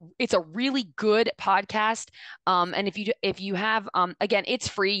a really good podcast. And if you have again, it's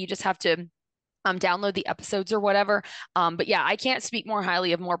free. You just have to download the episodes or whatever. But yeah, I can't speak more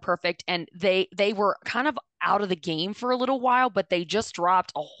highly of More Perfect. And they were kind of out of the game for a little while, but they just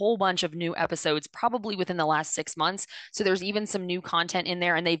dropped a whole bunch of new episodes probably within the last 6 months. So there's even some new content in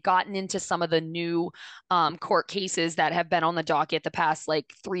there, and they've gotten into some of the new court cases that have been on the docket the past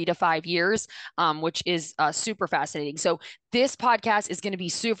like 3 to 5 years, which is super fascinating. So this podcast is going to be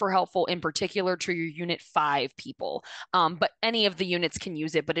super helpful, in particular to your Unit 5 people. But any of the units can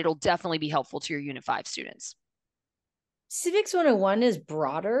use it, but it'll definitely be helpful to your Unit 5 students. Civics 101 is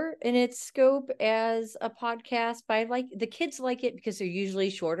broader in its scope as a podcast, but the kids like it because they're usually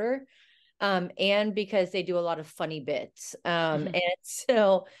shorter, and because they do a lot of funny bits. And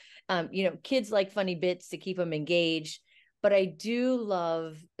so, kids like funny bits to keep them engaged. But I do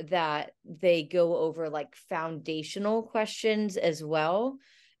love that they go over like foundational questions as well.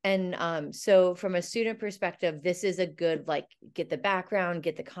 And so from a student perspective, this is a good, get the background,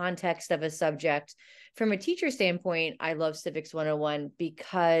 get the context of a subject. From a teacher standpoint, I love Civics 101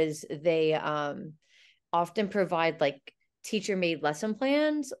 because they often provide teacher made lesson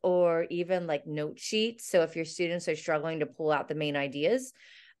plans or even note sheets. So if your students are struggling to pull out the main ideas,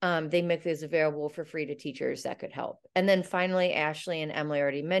 they make those available for free to teachers that could help. And then finally, Ashley and Emily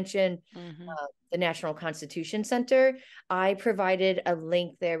already mentioned the National Constitution Center. I provided a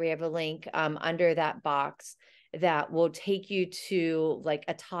link there. We have a link under that box that will take you to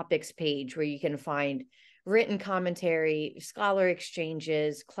a topics page where you can find written commentary, scholar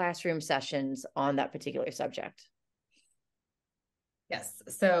exchanges, classroom sessions on that particular subject. Yes.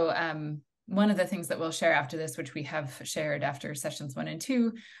 So one of the things that we'll share after this, which we have shared after sessions 1 and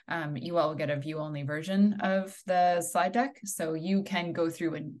 2, you all will get a view-only version of the slide deck, so you can go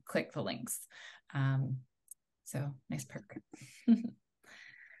through and click the links. So nice perk.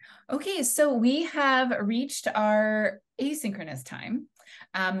 Okay, so we have reached our asynchronous time.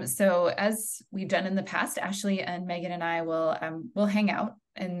 So as we've done in the past, Ashley and Megan and I will hang out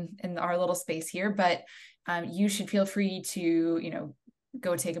in our little space here, but you should feel free to,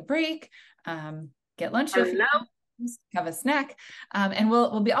 go take a break, get lunch, have a snack, and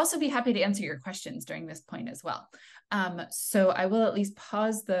we'll also be happy to answer your questions during this point as well. So I will at least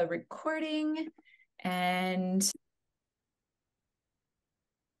pause the recording and.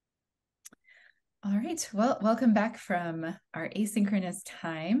 All right, well, welcome back from our asynchronous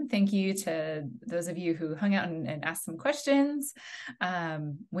time. Thank you to those of you who hung out and asked some questions.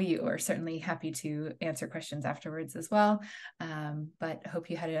 We are certainly happy to answer questions afterwards as well, but hope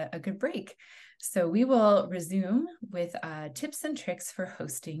you had a good break. So we will resume with tips and tricks for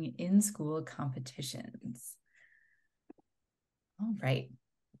hosting in-school competitions. All right.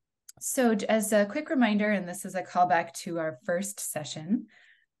 So as a quick reminder, and this is a callback to our first session,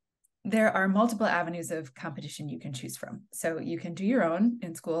 there are multiple avenues of competition you can choose from. So you can do your own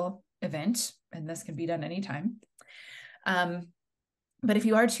in-school event, and this can be done anytime. But if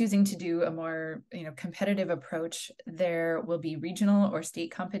you are choosing to do a more competitive approach, there will be regional or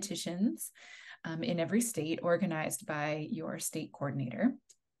state competitions in every state organized by your state coordinator.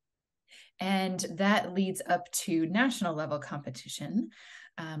 And that leads up to national level competition.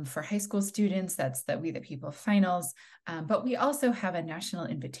 For high school students, that's the We the People finals, but we also have a national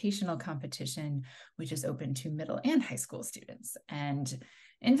invitational competition, which is open to middle and high school students. And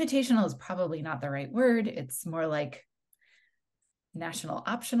invitational is probably not the right word. It's more like national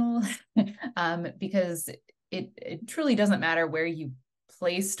optional, because it truly doesn't matter where you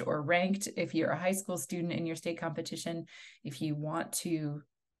placed or ranked if you're a high school student in your state competition. If you want to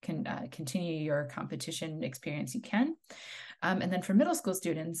continue your competition experience, you can. And then for middle school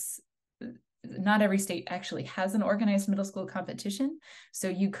students, not every state actually has an organized middle school competition. So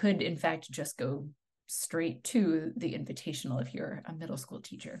you could, in fact, just go straight to the invitational if you're a middle school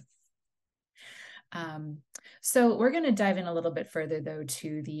teacher. So we're going to dive in a little bit further, though,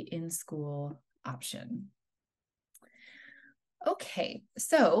 to the in-school option. Okay,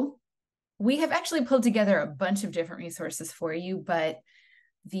 so we have actually pulled together a bunch of different resources for you, but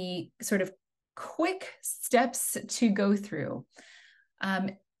the sort of quick steps to go through,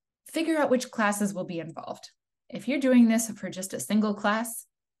 figure out which classes will be involved. If you're doing this for just a single class,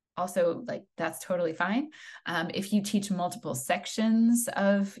 also, like, that's totally fine. If you teach multiple sections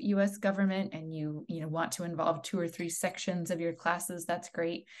of US government and you want to involve 2 or 3 sections of your classes, that's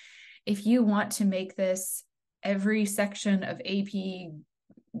great. If you want to make this every section of AP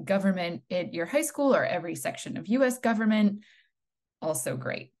government at your high school or every section of US government, also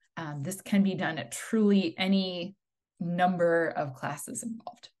great. This can be done at truly any number of classes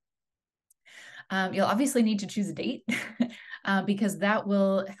involved. You'll obviously need to choose a date because that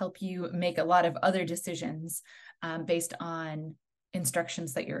will help you make a lot of other decisions based on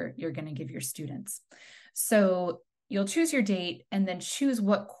instructions that you're going to give your students. So you'll choose your date and then choose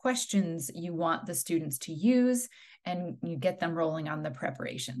what questions you want the students to use, and you get them rolling on the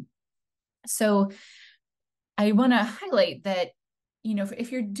preparation. So I want to highlight that,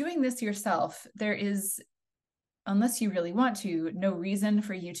 if you're doing this yourself, there is, unless you really want to, no reason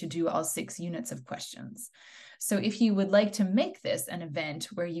for you to do all 6 units of questions. So if you would like to make this an event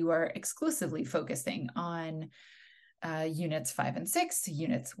where you are exclusively focusing on units 5 and 6,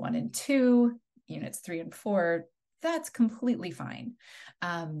 units 1 and 2, units 3 and 4, that's completely fine.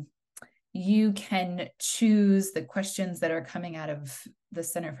 You can choose the questions that are coming out of the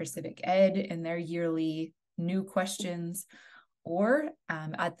Center for Civic Ed in their yearly new questions, or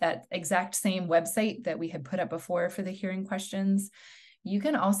at that exact same website that we had put up before for the hearing questions, you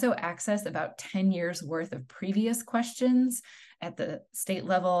can also access about 10 years worth of previous questions at the state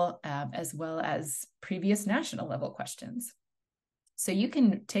level, as well as previous national level questions. So you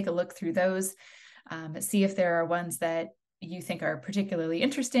can take a look through those, see if there are ones that you think are particularly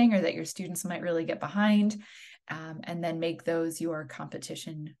interesting or that your students might really get behind, and then make those your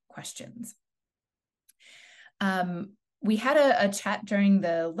competition questions. We had a chat during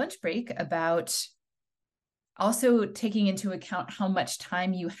the lunch break about also taking into account how much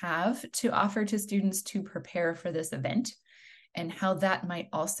time you have to offer to students to prepare for this event, and how that might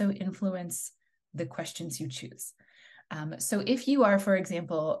also influence the questions you choose. So if you are, for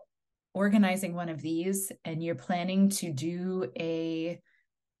example, organizing one of these and you're planning to do a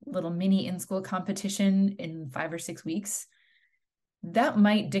little mini in-school competition in 5 or 6 weeks, that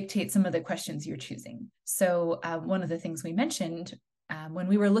might dictate some of the questions you're choosing. So one of the things we mentioned when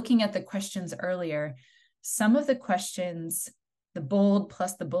we were looking at the questions earlier, some of the questions, the bold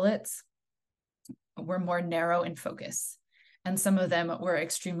plus the bullets, were more narrow in focus, and some of them were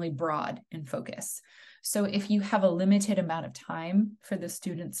extremely broad in focus. So if you have a limited amount of time for the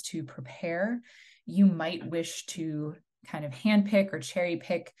students to prepare, you might wish to kind of handpick or cherry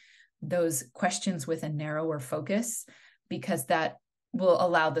pick those questions with a narrower focus, because that will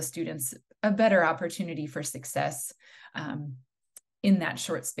allow the students a better opportunity for success in that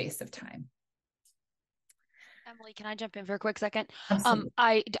short space of time. Emily, can I jump in for a quick second? Absolutely.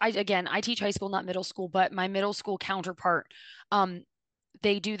 I teach high school, not middle school, but my middle school counterpart,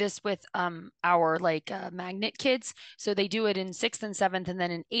 they do this with our magnet kids. So they do it in 6th and 7th, and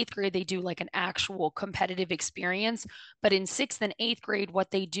then in 8th grade, they do like an actual competitive experience. But in 6th and 8th grade, what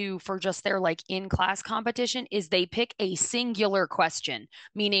they do for just their in-class competition is they pick a singular question,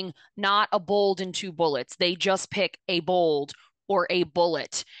 meaning not a bold and 2 bullets. They just pick a bold or a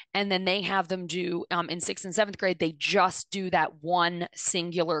bullet. And then they have them do, in 6th and 7th grade, they just do that one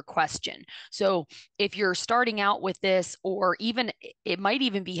singular question. So if you're starting out with this, or even it might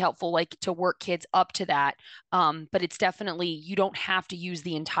even be helpful to work kids up to that. But it's definitely, you don't have to use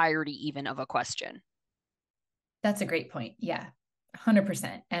the entirety even of a question. That's a great point. Yeah,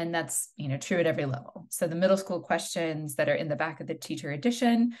 100%. And that's, true at every level. So the middle school questions that are in the back of the teacher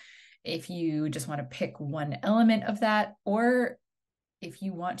edition, if you just want to pick one element of that, or if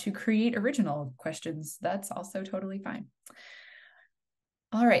you want to create original questions, that's also totally fine.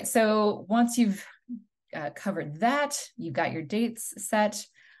 All right, so once you've covered that, you've got your dates set,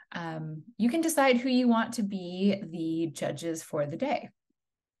 you can decide who you want to be the judges for the day.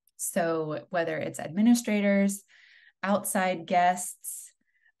 So whether it's administrators, outside guests,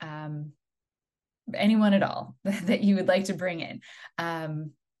 anyone at all that you would like to bring in.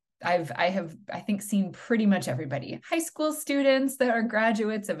 I have, I think, seen pretty much everybody. High school students that are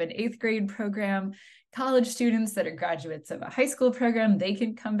graduates of an 8th grade program, college students that are graduates of a high school program, they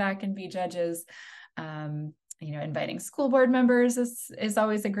can come back and be judges. Inviting school board members is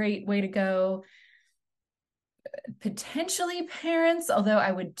always a great way to go. potentially parents, although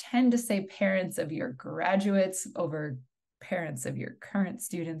I would tend to say parents of your graduates over parents of your current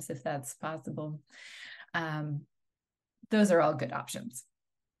students, if that's possible. Those are all good options.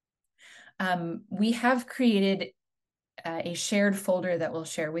 We have created a shared folder that we'll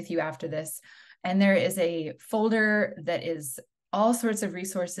share with you after this. And there is a folder that is all sorts of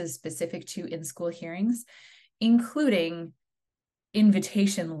resources specific to in-school hearings, including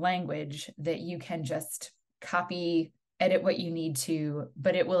invitation language that you can just copy, edit what you need to,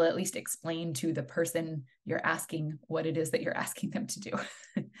 but it will at least explain to the person you're asking what it is that you're asking them to do.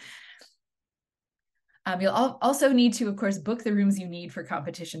 You'll also need to, of course, book the rooms you need for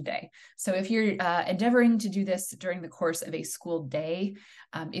competition day. So if you're endeavoring to do this during the course of a school day,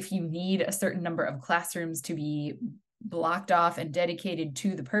 if you need a certain number of classrooms to be blocked off and dedicated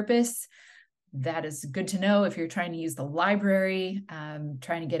to the purpose, that is good to know. If you're trying to use the library,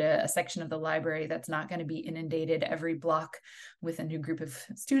 trying to get a section of the library that's not going to be inundated every block with a new group of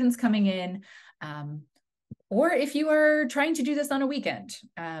students coming in, or if you are trying to do this on a weekend,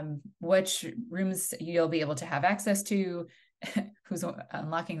 which rooms you'll be able to have access to, who's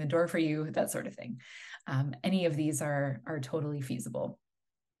unlocking the door for you, that sort of thing. Any of these are totally feasible.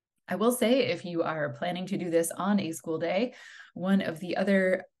 I will say, if you are planning to do this on a school day, one of the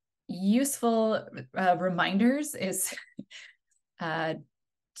other useful reminders is to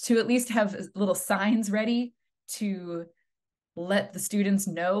at least have little signs ready to let the students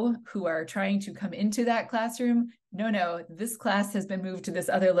know who are trying to come into that classroom, no, this class has been moved to this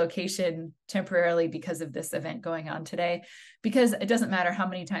other location temporarily because of this event going on today. Because it doesn't matter how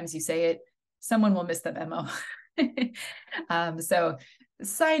many times you say it, someone will miss the memo. So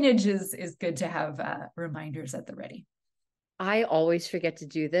signage is good to have reminders at the ready. I always forget to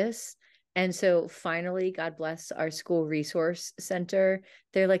do this. And so finally, God bless our school resource center.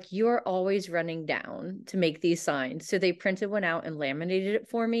 They're like, you're always running down to make these signs. So they printed one out and laminated it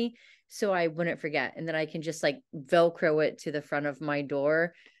for me so I wouldn't forget. And then I can just like Velcro it to the front of my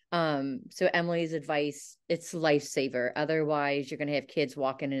door. So Emily's advice, it's lifesaver. Otherwise, you're going to have kids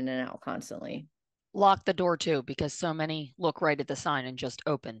walking in and out constantly. Lock the door too, because so many look right at the sign and just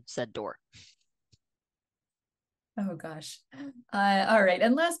open said door. Oh gosh. All right.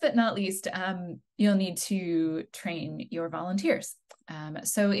 And last but not least, you'll need to train your volunteers.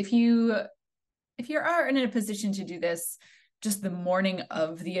 So if you are in a position to do this just the morning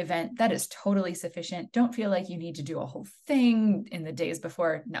of the event, that is totally sufficient. Don't feel like you need to do a whole thing in the days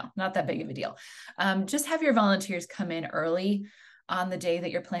before. No, not that big of a deal. Just have your volunteers come in early on the day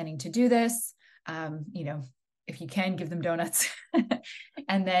that you're planning to do this. If you can, give them donuts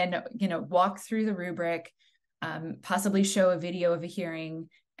and then, walk through the rubric. Possibly show a video of a hearing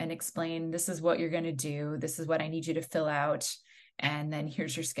and explain, this is what you're going to do. This is what I need you to fill out. And then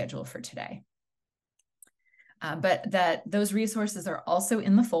here's your schedule for today. But those resources are also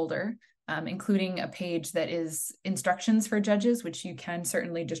in the folder, including a page that is instructions for judges, which you can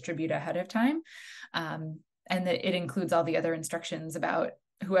certainly distribute ahead of time. And that it includes all the other instructions about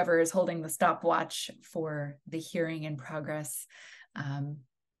whoever is holding the stopwatch for the hearing in progress.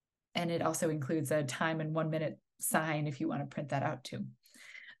 And it also includes a time and 1 minute sign if you want to print that out too.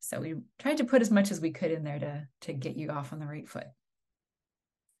 So we tried to put as much as we could in there to get you off on the right foot.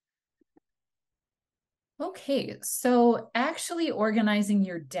 Okay, so actually organizing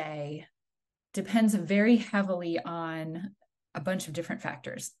your day depends very heavily on a bunch of different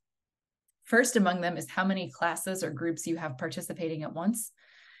factors. First among them is how many classes or groups you have participating at once,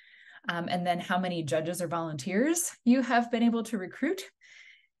 and then how many judges or volunteers you have been able to recruit,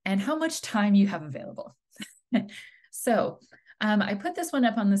 and how much time you have available. So I put this one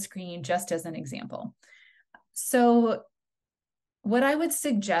up on the screen just as an example. So what I would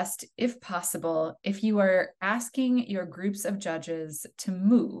suggest, if possible, if you are asking your groups of judges to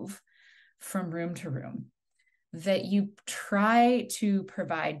move from room to room, that you try to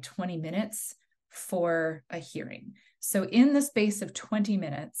provide 20 minutes for a hearing. So in the space of 20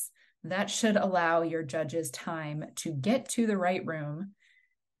 minutes, that should allow your judges time to get to the right room,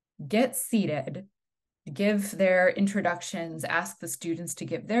 get seated, give their introductions, ask the students to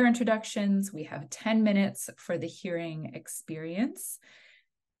give their introductions. We have 10 minutes for the hearing experience.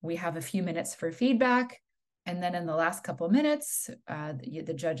 We have a few minutes for feedback. And then in the last couple of minutes,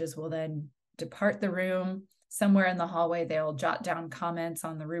 the judges will then depart the room. Somewhere in the hallway, they'll jot down comments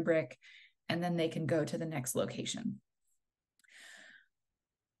on the rubric, and then they can go to the next location.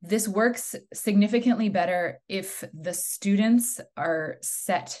 This works significantly better if the students are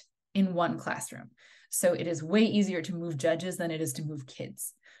set in one classroom. So it is way easier to move judges than it is to move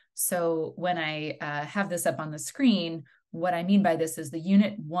kids. So when I have this up on the screen, What I mean by this is the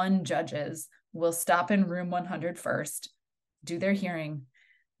Unit 1 judges will stop in room 100 first, do their hearing.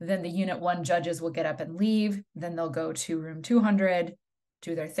 Then the Unit 1 judges will get up and leave. Then they'll go to room 200,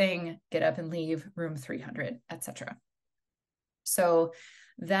 do their thing, get up and leave, room 300, etc. So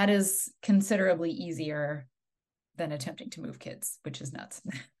that is considerably easier than attempting to move kids, which is nuts.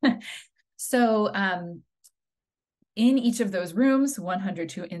 So in each of those rooms,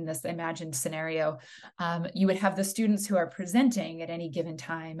 102 in this imagined scenario, you would have the students who are presenting at any given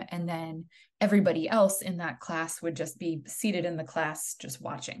time, and then everybody else in that class would just be seated in the class just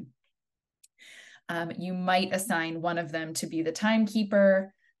watching. You might assign one of them to be the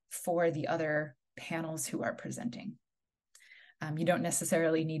timekeeper for the other panels who are presenting. You don't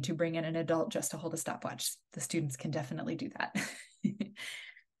necessarily need to bring in an adult just to hold a stopwatch. The students can definitely do that.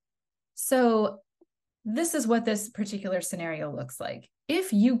 So this is what this particular scenario looks like.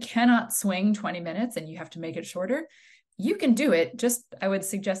 If you cannot swing 20 minutes and you have to make it shorter, you can do it. Just, I would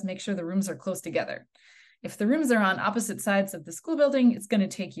suggest make sure the rooms are close together. If the rooms are on opposite sides of the school building, it's going to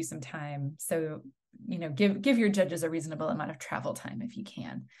take you some time. So, you know, give your judges a reasonable amount of travel time if you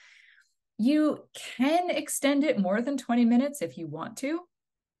can. You can extend it more than 20 minutes if you want to.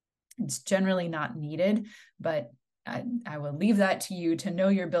 It's generally not needed, but I will leave that to you to know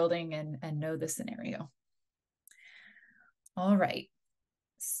your building and know the scenario. All right.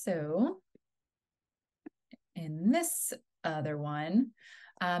 So in this other one,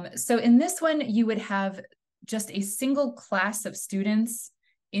 so in this one, you would have just a single class of students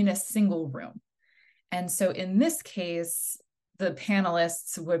in a single room. And so in this case, the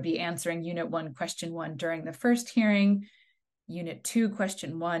panelists would be answering Unit 1, Question 1 during the first hearing, Unit 2,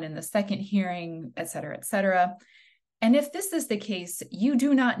 Question 1 in the second hearing, et cetera, et cetera. And if this is the case, you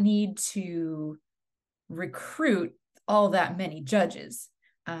do not need to recruit all that many judges.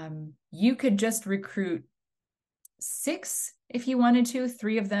 You could just recruit 6 if you wanted to,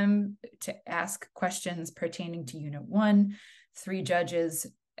 3 of them to ask questions pertaining to Unit 1, 3 judges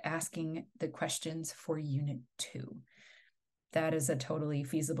asking the questions for Unit 2. That is a totally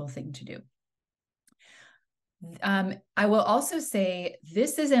feasible thing to do. I will also say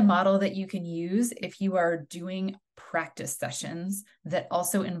this is a model that you can use if you are doing practice sessions that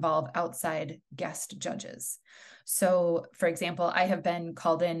also involve outside guest judges. So, for example, I have been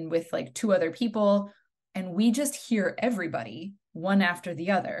called in with like 2 other people, and we just hear everybody one after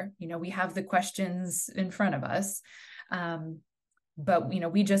the other. You know, we have the questions in front of us, but, you know,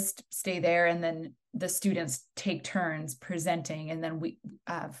 we just stay there, and then the students take turns presenting. And then we,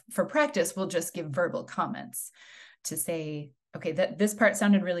 for practice, we'll just give verbal comments to say, okay, this part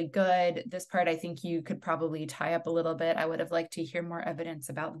sounded really good. This part, I think you could probably tie up a little bit. I would have liked to hear more evidence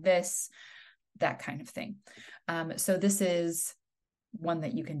about this, that kind of thing. So this is one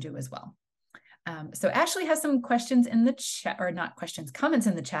that you can do as well. So Ashley has some questions in the chat, or not questions, comments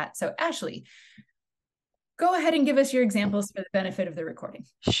in the chat. So Ashley, go ahead and give us your examples for the benefit of the recording.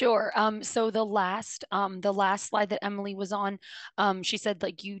 Sure. So the last slide that Emily was on, she said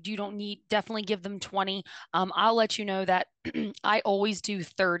like you don't need, definitely give them 20. I'll let you know that I always do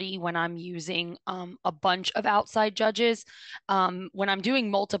 30 when I'm using a bunch of outside judges. When I'm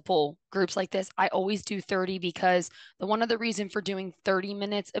doing multiple groups like this, I always do 30 because one of the reason for doing 30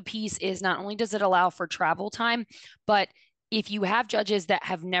 minutes a piece is not only does it allow for travel time, but if you have judges that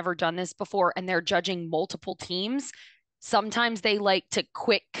have never done this before and they're judging multiple teams, sometimes they like to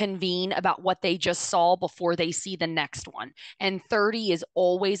quick convene about what they just saw before they see the next one. And 30 is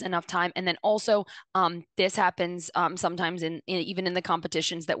always enough time. And then also, this happens sometimes even in the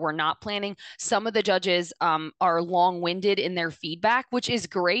competitions that we're not planning. Some of the judges are long-winded in their feedback, which is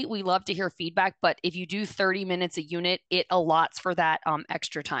great. We love to hear feedback. But if you do 30 minutes a unit, it allots for that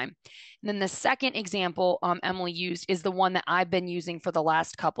extra time. And then the second example Emily used is the one that I've been using for the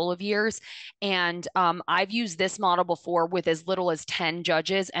last couple of years. And I've used this model before with as little as 10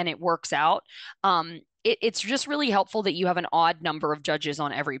 judges, and it works out. It's just really helpful that you have an odd number of judges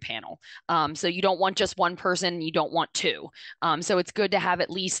on every panel. So you don't want just one person, you don't want 2. So it's good to have at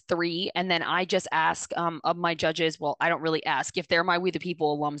least 3. And then I just ask of my judges, well, I don't really ask. If they're my We the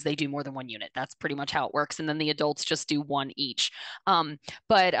People alums, they do more than 1 unit. That's pretty much how it works. And then the adults just do 1 each. But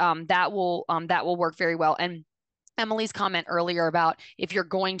that will work very well. And Emily's comment earlier about if you're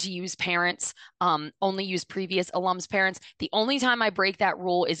going to use parents, only use previous alums parents. The only time I break that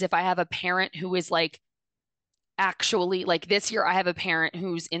rule is if I have a parent who is like, actually, like this year, I have a parent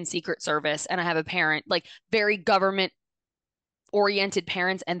who's in Secret Service, and I have a parent, like very government oriented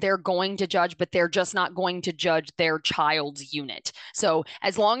parents, and they're going to judge, but they're just not going to judge their child's unit. So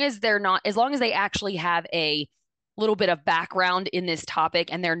as long as they actually have a little bit of background in this topic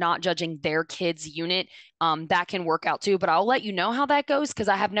and they're not judging their kids' unit, that can work out too. But I'll let you know how that goes because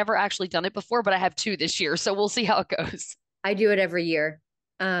I have never actually done it before, but I have 2 this year. So we'll see how it goes. I do it every year.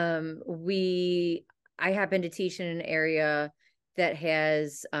 I happen to teach in an area that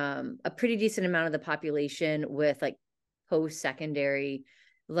has a pretty decent amount of the population with like post-secondary,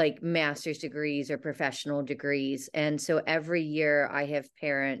 like master's degrees or professional degrees. And so every year I have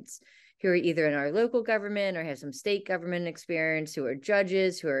parents who are either in our local government or have some state government experience, who are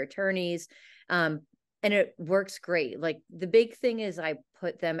judges, who are attorneys. And it works great. Like the big thing is I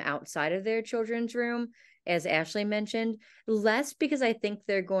put them outside of their children's room, as Ashley mentioned, less because I think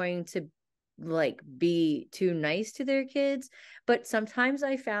they're going to like be too nice to their kids, but sometimes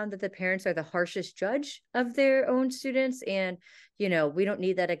I found that the parents are the harshest judge of their own students, and we don't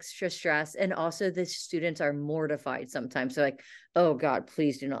need that extra stress. And also the students are mortified sometimes, so like, oh God,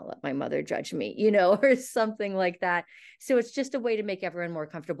 please do not let my mother judge me, or something like that. So it's just a way to make everyone more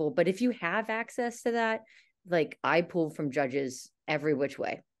comfortable. But if you have access to that, like I pull from judges every which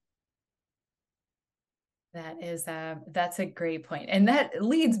way. That's a great point. And that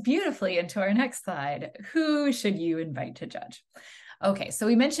leads beautifully into our next slide. Who should you invite to judge? Okay, so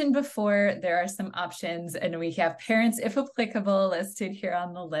we mentioned before there are some options and we have parents, if applicable, listed here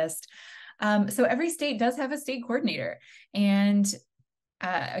on the list. So every state does have a state coordinator. And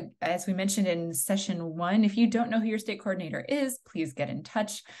as we mentioned in session 1, if you don't know who your state coordinator is, please get in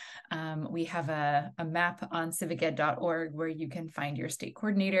touch. We have a map on civiced.org where you can find your state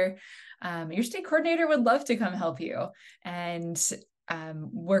coordinator. Your state coordinator would love to come help you and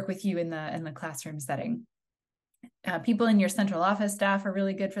work with you in the classroom setting. People in your central office staff are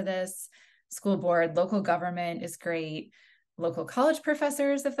really good for this. School board, local government is great. Local college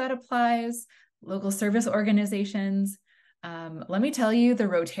professors, if that applies. Local service organizations. Let me tell you, the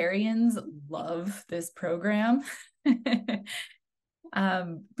Rotarians love this program.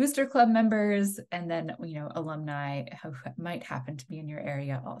 Booster Club members, and then, alumni who might happen to be in your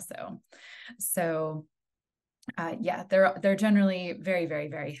area also. So yeah, they're generally very, very,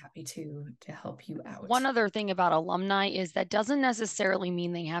 very happy to help you out. One other thing about alumni is that doesn't necessarily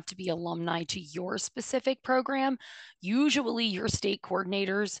mean they have to be alumni to your specific program. Usually your state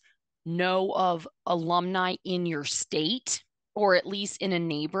coordinators know of alumni in your state or at least in a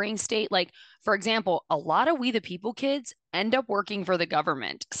neighboring state. Like, for example, a lot of We the People kids end up working for the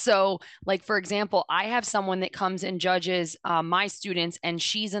government. So, like, for example, I have someone that comes and judges my students, and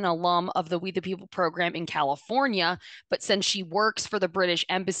she's an alum of the We the People program in California. But since she works for the British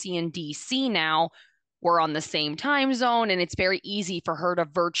Embassy in DC now, we're on the same time zone, and it's very easy for her to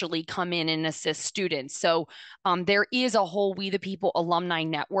virtually come in and assist students. So there is a whole We the People alumni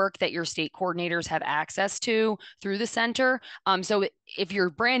network that your state coordinators have access to through the center. So if you're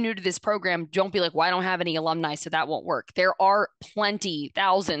brand new to this program, don't be like, well, I don't have any alumni, so that won't work. There are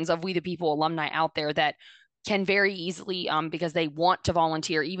thousands of We the People alumni out there that can very easily, because they want to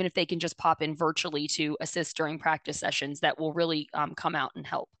volunteer, even if they can just pop in virtually to assist during practice sessions, that will really come out and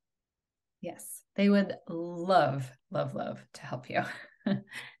help. Yes. They would love, love, love to help you.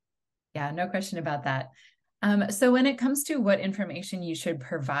 Yeah, no question about that. So when it comes to what information you should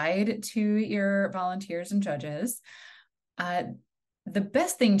provide to your volunteers and judges, the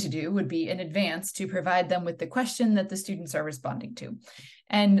best thing to do would be in advance to provide them with the question that the students are responding to.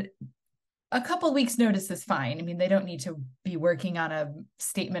 And a couple weeks notice is fine. I mean, they don't need to be working on a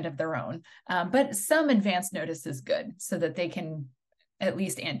statement of their own, but some advance notice is good so that they can at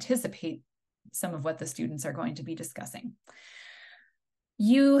least anticipate some of what the students are going to be discussing.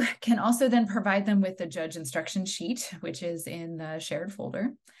 You can also then provide them with the judge instruction sheet, which is in the shared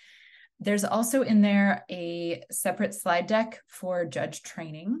folder. There's also in there a separate slide deck for judge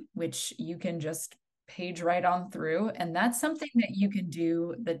training, which you can just page right on through. And that's something that you can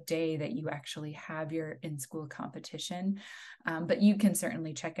do the day that you actually have your in-school competition. But you can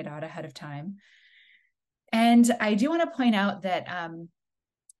certainly check it out ahead of time. And I do want to point out that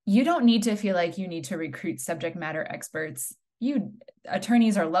you don't need to feel like you need to recruit subject matter experts.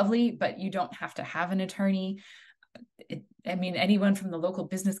 Attorneys are lovely, but you don't have to have an attorney. I mean, anyone from the local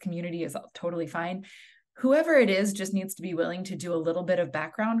business community is totally fine. Whoever it is just needs to be willing to do a little bit of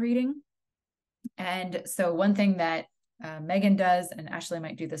background reading. And so one thing that Megan does, and Ashley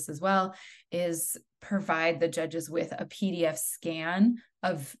might do this as well, is provide the judges with a PDF scan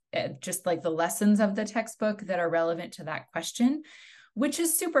of just like the lessons of the textbook that are relevant to that question, which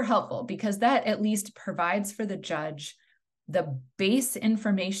is super helpful because that at least provides for the judge the base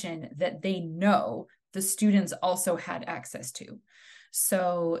information that they know the students also had access to.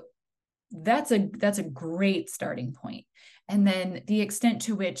 So that's a great starting point. And then the extent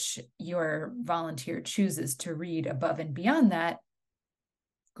to which your volunteer chooses to read above and beyond that,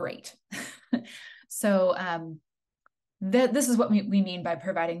 great. So this is what we mean by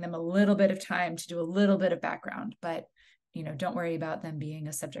providing them a little bit of time to do a little bit of background, but don't worry about them being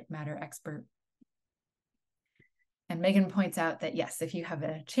a subject matter expert. And Megan points out that yes, if you have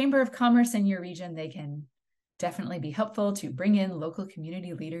a chamber of commerce in your region, they can definitely be helpful to bring in local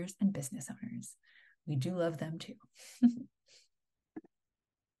community leaders and business owners. We do love them too.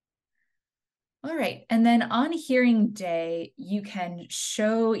 All right, and then on hearing day, you can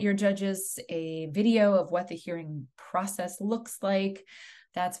show your judges a video of what the hearing process looks like.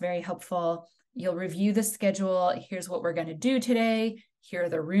 That's very helpful. You'll review the schedule. Here's what we're going to do today. Here are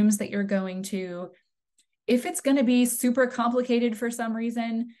the rooms that you're going to. If it's going to be super complicated for some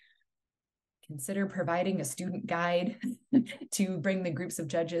reason, consider providing a student guide to bring the groups of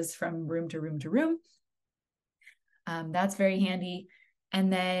judges from room to room to room. That's very handy.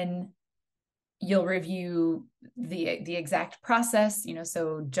 And then you'll review the exact process,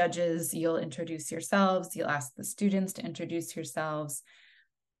 so judges, you'll introduce yourselves, you'll ask the students to introduce yourselves.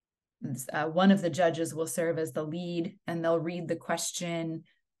 One of the judges will serve as the lead and they'll read the question,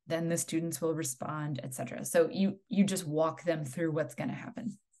 then the students will respond, etc. So you just walk them through what's going to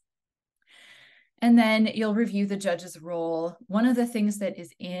happen. And then you'll review the judge's role. One of the things that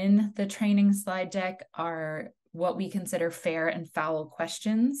is in the training slide deck are what we consider fair and foul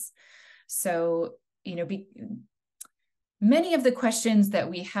questions. So, many of the questions that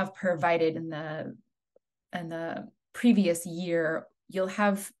we have provided in the previous year, you'll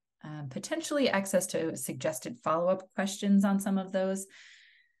have potentially access to suggested follow-up questions on some of those.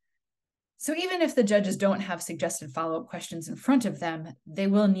 So even if the judges don't have suggested follow-up questions in front of them, they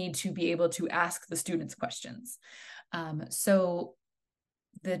will need to be able to ask the students questions. So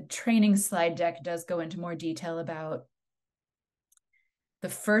the training slide deck does go into more detail about the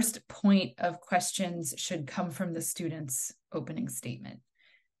first point of questions should come from the student's opening statement.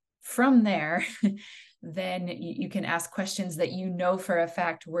 From there, then you can ask questions that for a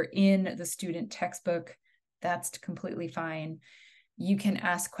fact were in the student textbook. That's completely fine. You can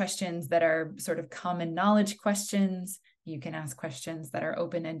ask questions that are sort of common knowledge questions. You can ask questions that are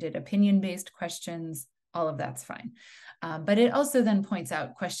open-ended opinion-based questions. All of that's fine. But it also then points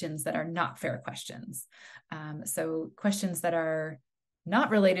out questions that are not fair questions. So questions that are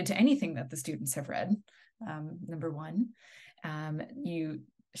not related to anything that the students have read, number one. You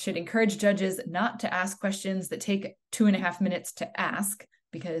should encourage judges not to ask questions that take 2.5 minutes to ask,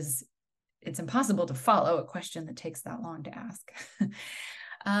 because it's impossible to follow a question that takes that long to ask.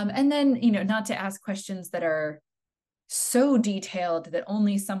 And then, not to ask questions that are so detailed that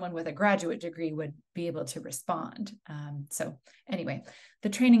only someone with a graduate degree would be able to respond. So anyway, the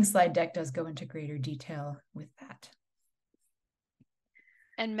training slide deck does go into greater detail with that.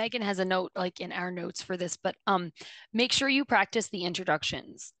 And Megan has a note like in our notes for this, but make sure you practice the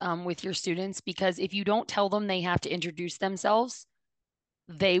introductions with your students, because if you don't tell them they have to introduce themselves,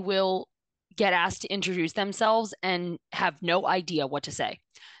 they will get asked to introduce themselves and have no idea what to say.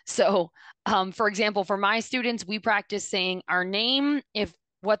 So for example, for my students, we practice saying our name,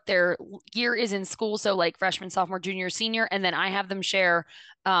 what their year is in school. So like freshman, sophomore, junior, senior, and then I have them share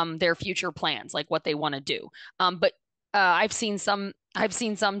their future plans, like what they want to do. But I've seen some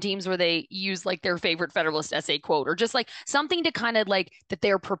teams where they use like their favorite Federalist essay quote, or just like something to kind of like that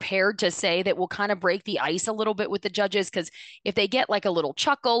they're prepared to say that will kind of break the ice a little bit with the judges. Because if they get like a little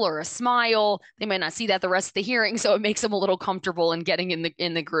chuckle or a smile, they might not see that the rest of the hearing. So it makes them a little comfortable in getting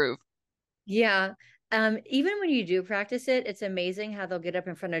in the groove. Yeah. Even when you do practice it, it's amazing how they'll get up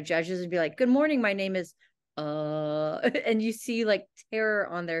in front of judges and be like, "Good morning, my name is," and you see like terror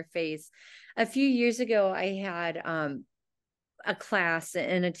on their face. A few years ago, I had a class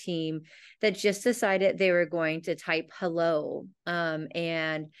and a team that just decided they were going to type hello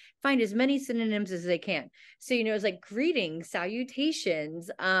and find as many synonyms as they can. So, it's like greetings, salutations,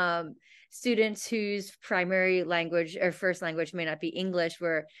 students whose primary language or first language may not be English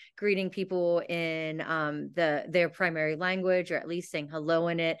were greeting people in their primary language, or at least saying hello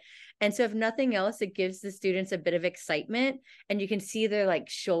in it. And so if nothing else, it gives the students a bit of excitement, and you can see their like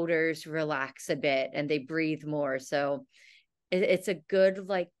shoulders relax a bit and they breathe more. So it's a good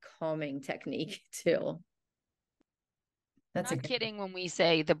like calming technique too. That's not kidding when we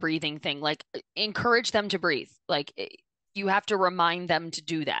say the breathing thing, like encourage them to breathe. Like you have to remind them to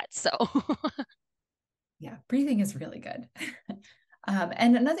do that. So yeah, breathing is really good.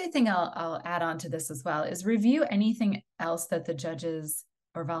 And another thing I'll add on to this as well is review anything else that the judges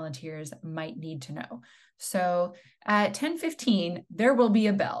or volunteers might need to know. So at 10:15, there will be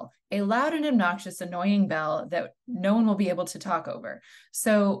a bell, a loud and obnoxious, annoying bell that no one will be able to talk over.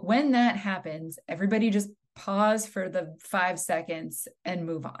 So when that happens, everybody just pause for the 5 seconds and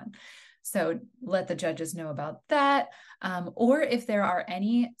move on. So let the judges know about that, or if there are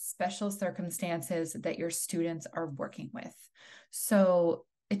any special circumstances that your students are working with. So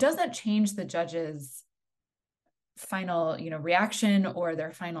it doesn't change the judges' final, reaction or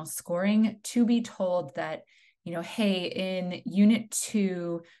their final scoring to be told that, hey, in unit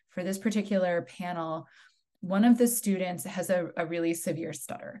 2 for this particular panel, one of the students has a really severe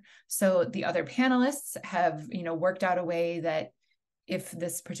stutter. So the other panelists have, worked out a way that if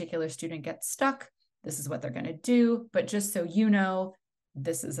this particular student gets stuck, this is what they're going to do. But just so you know,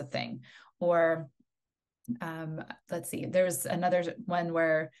 this is a thing. Or let's see, there's another one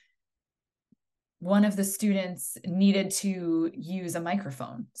where one of the students needed to use a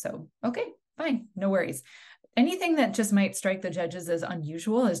microphone. So, okay, fine, no worries. Anything that just might strike the judges as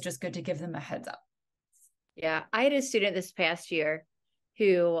unusual is just good to give them a heads up. Yeah, I had a student this past year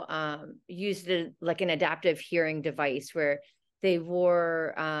who used like an adaptive hearing device where they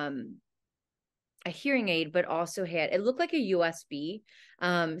wore a hearing aid, but also it looked like a USB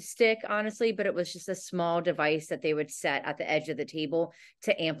stick, honestly, but it was just a small device that they would set at the edge of the table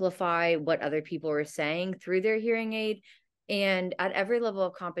to amplify what other people were saying through their hearing aid. And at every level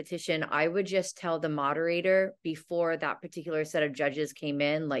of competition, I would just tell the moderator before that particular set of judges came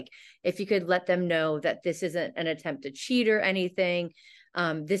in, like, if you could let them know that this isn't an attempt to cheat or anything.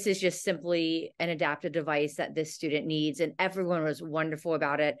 This is just simply an adaptive device that this student needs. And everyone was wonderful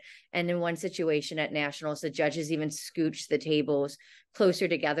about it. And in one situation at nationals, the judges even scooched the tables closer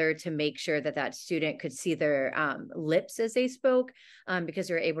together to make sure that that student could see their lips as they spoke, because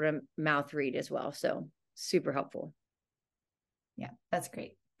they were able to mouth read as well. So super helpful. Yeah, that's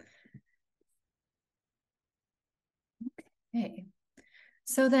great. Okay.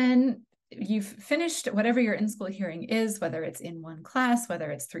 So then you've finished whatever your in-school hearing is, whether it's in one class,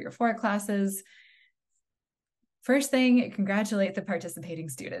 whether it's 3 or 4 classes. First thing, congratulate the participating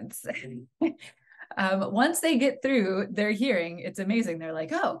students. Once they get through their hearing, it's amazing. They're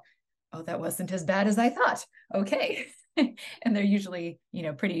like, oh, that wasn't as bad as I thought. Okay. And they're usually,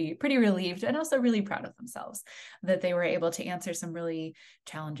 pretty relieved and also really proud of themselves that they were able to answer some really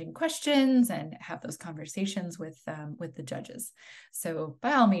challenging questions and have those conversations with the judges. So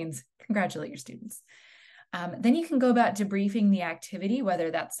by all means, congratulate your students. Then you can go about debriefing the activity,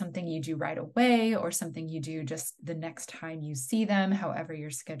 whether that's something you do right away or something you do just the next time you see them, however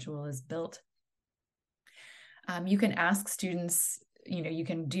your schedule is built. You can ask students, you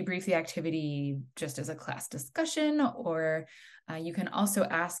can debrief the activity just as a class discussion, or you can also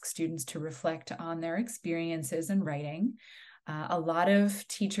ask students to reflect on their experiences in writing. A lot of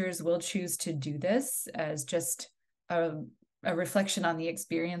teachers will choose to do this as just a reflection on the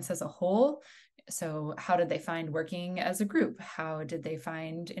experience as a whole. So how did they find working as a group? How did they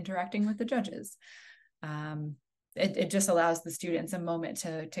find interacting with the judges? It just allows the students a moment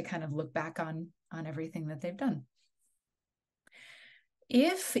to kind of look back on everything that they've done.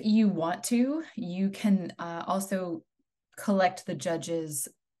 If you want to, you can also collect the judges'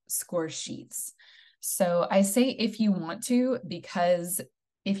 score sheets. So I say if you want to, because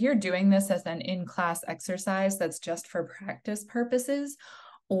if you're doing this as an in-class exercise that's just for practice purposes,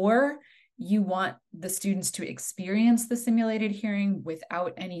 or you want the students to experience the simulated hearing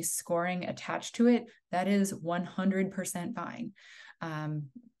without any scoring attached to it, that is 100% fine.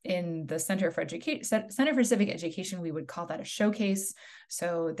 In the Center for Civic Education, we would call that a showcase.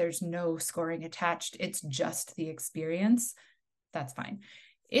 So there's no scoring attached. It's just the experience. That's fine.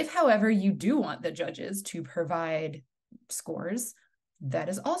 If, however, you do want the judges to provide scores, that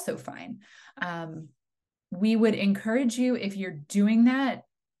is also fine. We would encourage you, if you're doing that,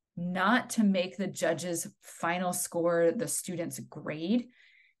 not to make the judge's final score the student's grade.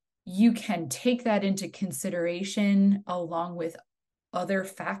 You can take that into consideration along with other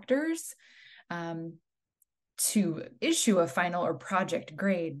factors to issue a final or project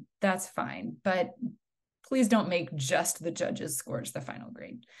grade. That's fine, but please don't make just the judge's scores the final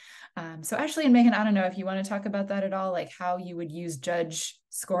grade. So Ashley and Megan, I don't know if you want to talk about that at all, like how you would use judge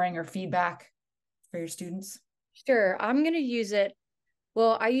scoring or feedback for your students. Sure, I'm going to use it.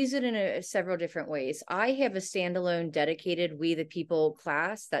 Well, I use it in several different ways. I have a standalone dedicated We the People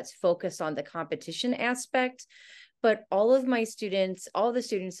class that's focused on the competition aspect, but all of my students, all the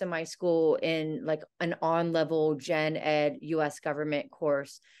students in my school in like an on-level gen ed US government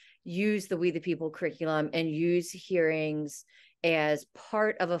course use the We the People curriculum and use hearings as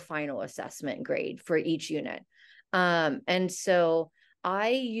part of a final assessment grade for each unit. And so I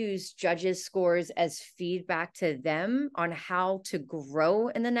use judges' scores as feedback to them on how to grow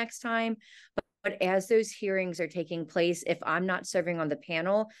in the next time. But as those hearings are taking place, if I'm not serving on the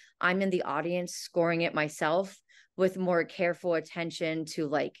panel, I'm in the audience scoring it myself with more careful attention to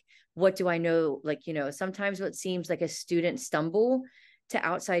like, what do I know? Like, you know, sometimes what seems like a student stumble to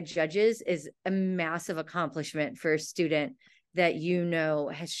outside judges is a massive accomplishment for a student that, you know,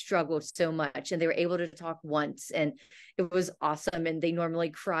 has struggled so much, and they were able to talk once and it was awesome, and they normally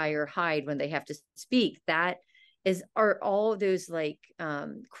cry or hide when they have to speak. That are all those like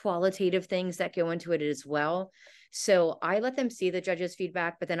qualitative things that go into it as well. So I let them see the judges'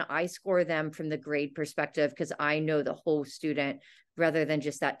 feedback, but then I score them from the grade perspective because I know the whole student rather than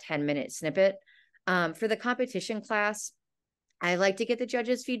just that 10-minute snippet. For the competition class, I like to get the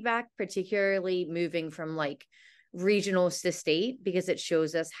judges' feedback, particularly moving from like regionals to state, because it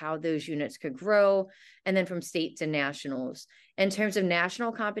shows us how those units could grow, and then from state to nationals. In terms of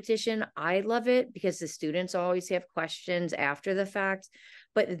national competition, I love it because the students always have questions after the fact,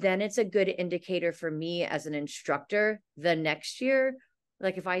 but then it's a good indicator for me as an instructor the next year.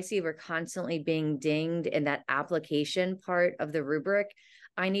 Like if I see we're constantly being dinged in that application part of the rubric,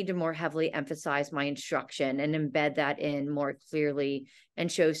 I need to more heavily emphasize my instruction and embed that in more clearly and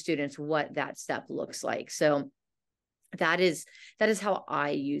show students what that step looks like. So that is how I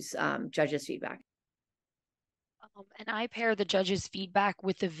use judges' feedback. And I pair the judges' feedback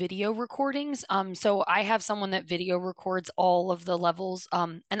with the video recordings. So I have someone that video records all of the levels.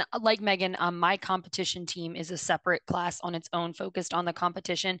 And like Megan, my competition team is a separate class on its own, focused on the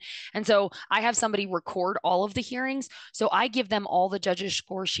competition. And so I have somebody record all of the hearings. So I give them all the judges'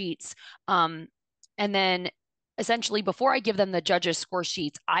 score sheets. And then essentially, before I give them the judges' score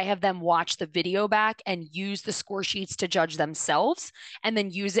sheets, I have them watch the video back and use the score sheets to judge themselves, and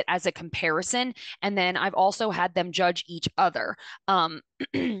then use it as a comparison. And then I've also had them judge each other.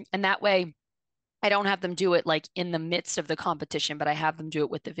 And that way, I don't have them do it like in the midst of the competition, but I have them do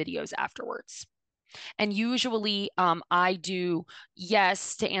it with the videos afterwards. And usually I do,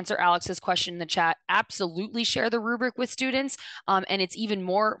 yes, to answer Alex's question in the chat, absolutely share the rubric with students. And it's even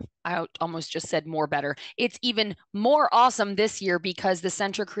more, I almost just said more better. It's even more awesome this year because the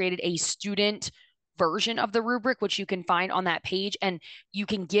center created a student version of the rubric, which you can find on that page, and you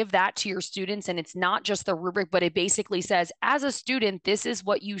can give that to your students. And it's not just the rubric, but it basically says, as a student, this is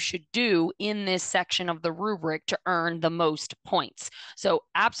what you should do in this section of the rubric to earn the most points. So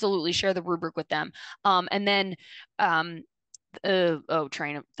absolutely share the rubric with them. And then the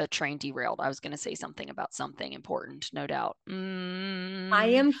train derailed. I was going to say something about something important, no doubt. I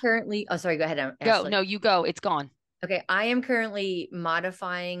am currently, oh, sorry, go ahead, Ashley. Go, no, you go, it's gone. Okay, I am currently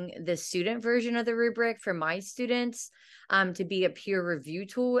modifying the student version of the rubric for my students to be a peer review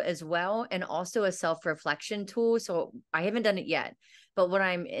tool as well, and also a self-reflection tool. So I haven't done it yet, but what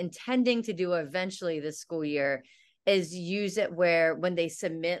I'm intending to do eventually this school year is use it where when they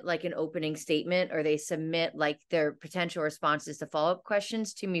submit like an opening statement, or they submit like their potential responses to follow-up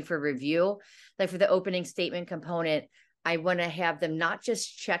questions to me for review, like for the opening statement component, I want to have them not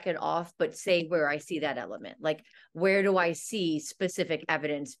just check it off, but say where I see that element. Like, where do I see specific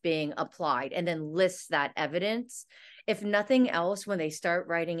evidence being applied, and then list that evidence. If nothing else, when they start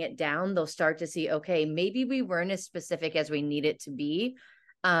writing it down, they'll start to see, okay, maybe we weren't as specific as we need it to be.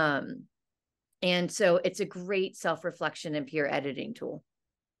 And so it's a great self-reflection and peer editing tool.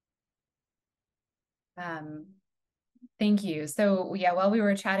 Thank you. So yeah, while we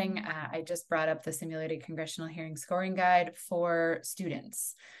were chatting, I just brought up the simulated congressional hearing scoring guide for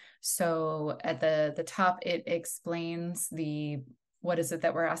students. So at the top, it explains what is it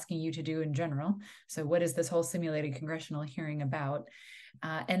that we're asking you to do in general. So what is this whole simulated congressional hearing about?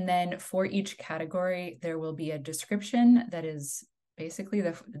 And then for each category, there will be a description that is basically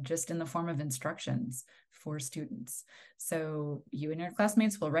just in the form of instructions for students. So you and your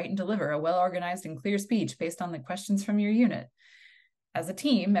classmates will write and deliver a well-organized and clear speech based on the questions from your unit. As a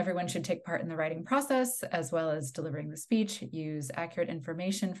team, everyone should take part in the writing process as well as delivering the speech. Use accurate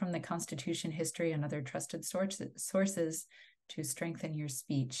information from the Constitution, history, and other trusted sources to strengthen your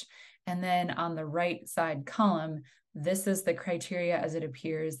speech. And then on the right side column, this is the criteria as it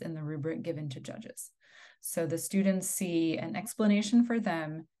appears in the rubric given to judges. So the students see an explanation for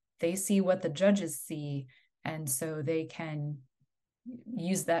them, they see what the judges see, and so they can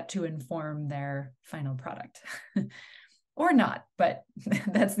use that to inform their final product. Or not, but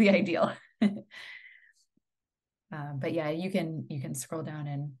that's the ideal. But yeah, you can scroll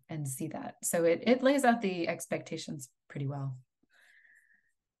down and see that. So it lays out the expectations pretty well.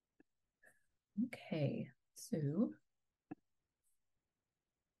 Okay, so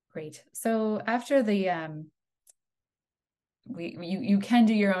great. So after the you can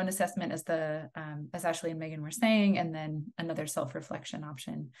do your own assessment as Ashley and Megan were saying, and then another self-reflection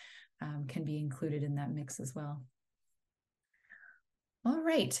option can be included in that mix as well. All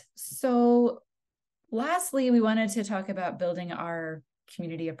right, so lastly, we wanted to talk about building our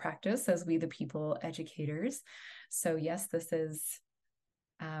community of practice as We the People educators. So yes, this is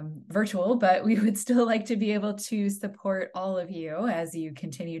virtual, but we would still like to be able to support all of you as you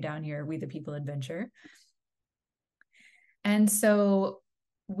continue down your We the People adventure. And so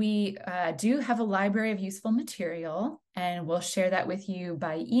we do have a library of useful material, and we'll share that with you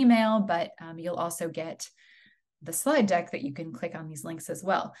by email, but you'll also get the slide deck that you can click on these links as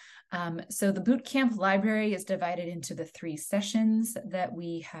well. So the Bootcamp library is divided into the 3 sessions that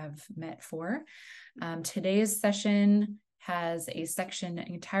we have met for. Today's session has a section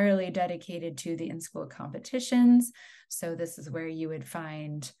entirely dedicated to the in-school competitions. So this is where you would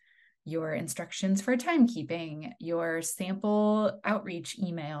find your instructions for timekeeping, your sample outreach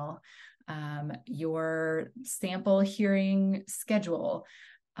email, your sample hearing schedule.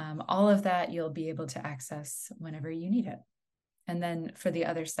 All of that you'll be able to access whenever you need it. And then for the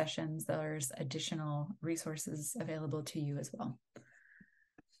other sessions, there's additional resources available to you as well,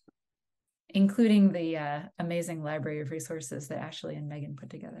 including the amazing library of resources that Ashley and Megan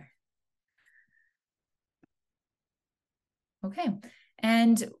put together. Okay,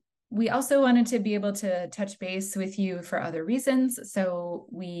 and we also wanted to be able to touch base with you for other reasons. So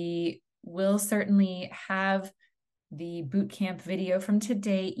we will certainly have the bootcamp video from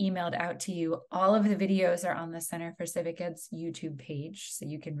today emailed out to you. All of the videos are on the Center for Civic Ed's YouTube page, so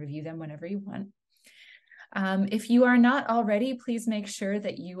you can review them whenever you want. If you are not already, please make sure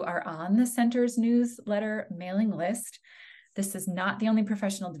that you are on the center's newsletter mailing list. This is not the only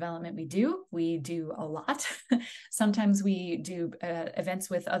professional development we do. We do a lot. Sometimes we do events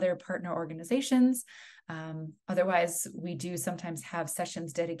with other partner organizations. Otherwise, we do sometimes have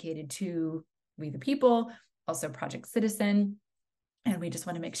sessions dedicated to We the People, also Project Citizen, and we just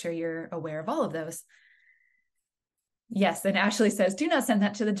want to make sure you're aware of all of those. Yes, and Ashley says, do not send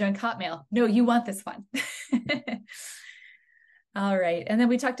that to the junk hotmail. No, you want this one. All right, and then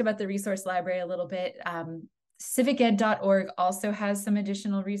we talked about the resource library a little bit. Civiced.org also has some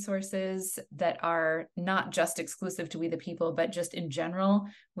additional resources that are not just exclusive to We the People, but just in general.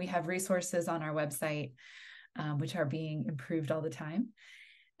 We have resources on our website, which are being improved all the time.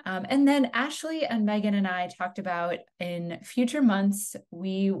 And then Ashley and Megan and I talked about in future months,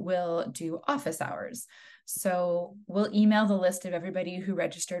 we will do office hours. So we'll email the list of everybody who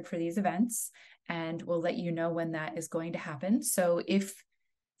registered for these events, and we'll let you know when that is going to happen. So if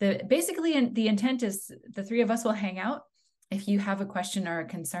basically the intent is the 3 of us will hang out. If you have a question or a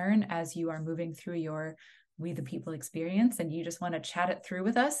concern as you are moving through your We the People experience and you just want to chat it through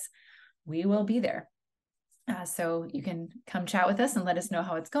with us, we will be there. So you can come chat with us and let us know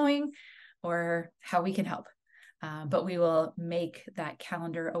how it's going or how we can help. But we will make that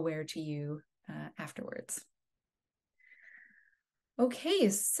calendar aware to you afterwards. Okay,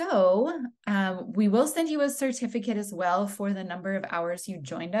 so we will send you a certificate as well for the number of hours you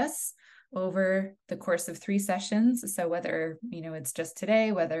joined us over the course of 3 sessions. So whether it's just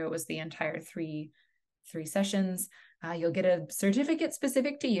today, whether it was the entire three sessions, you'll get a certificate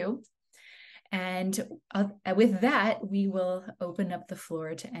specific to you. And with that, we will open up the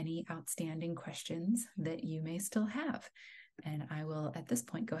floor to any outstanding questions that you may still have. And I will, at this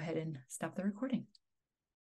point, go ahead and stop the recording.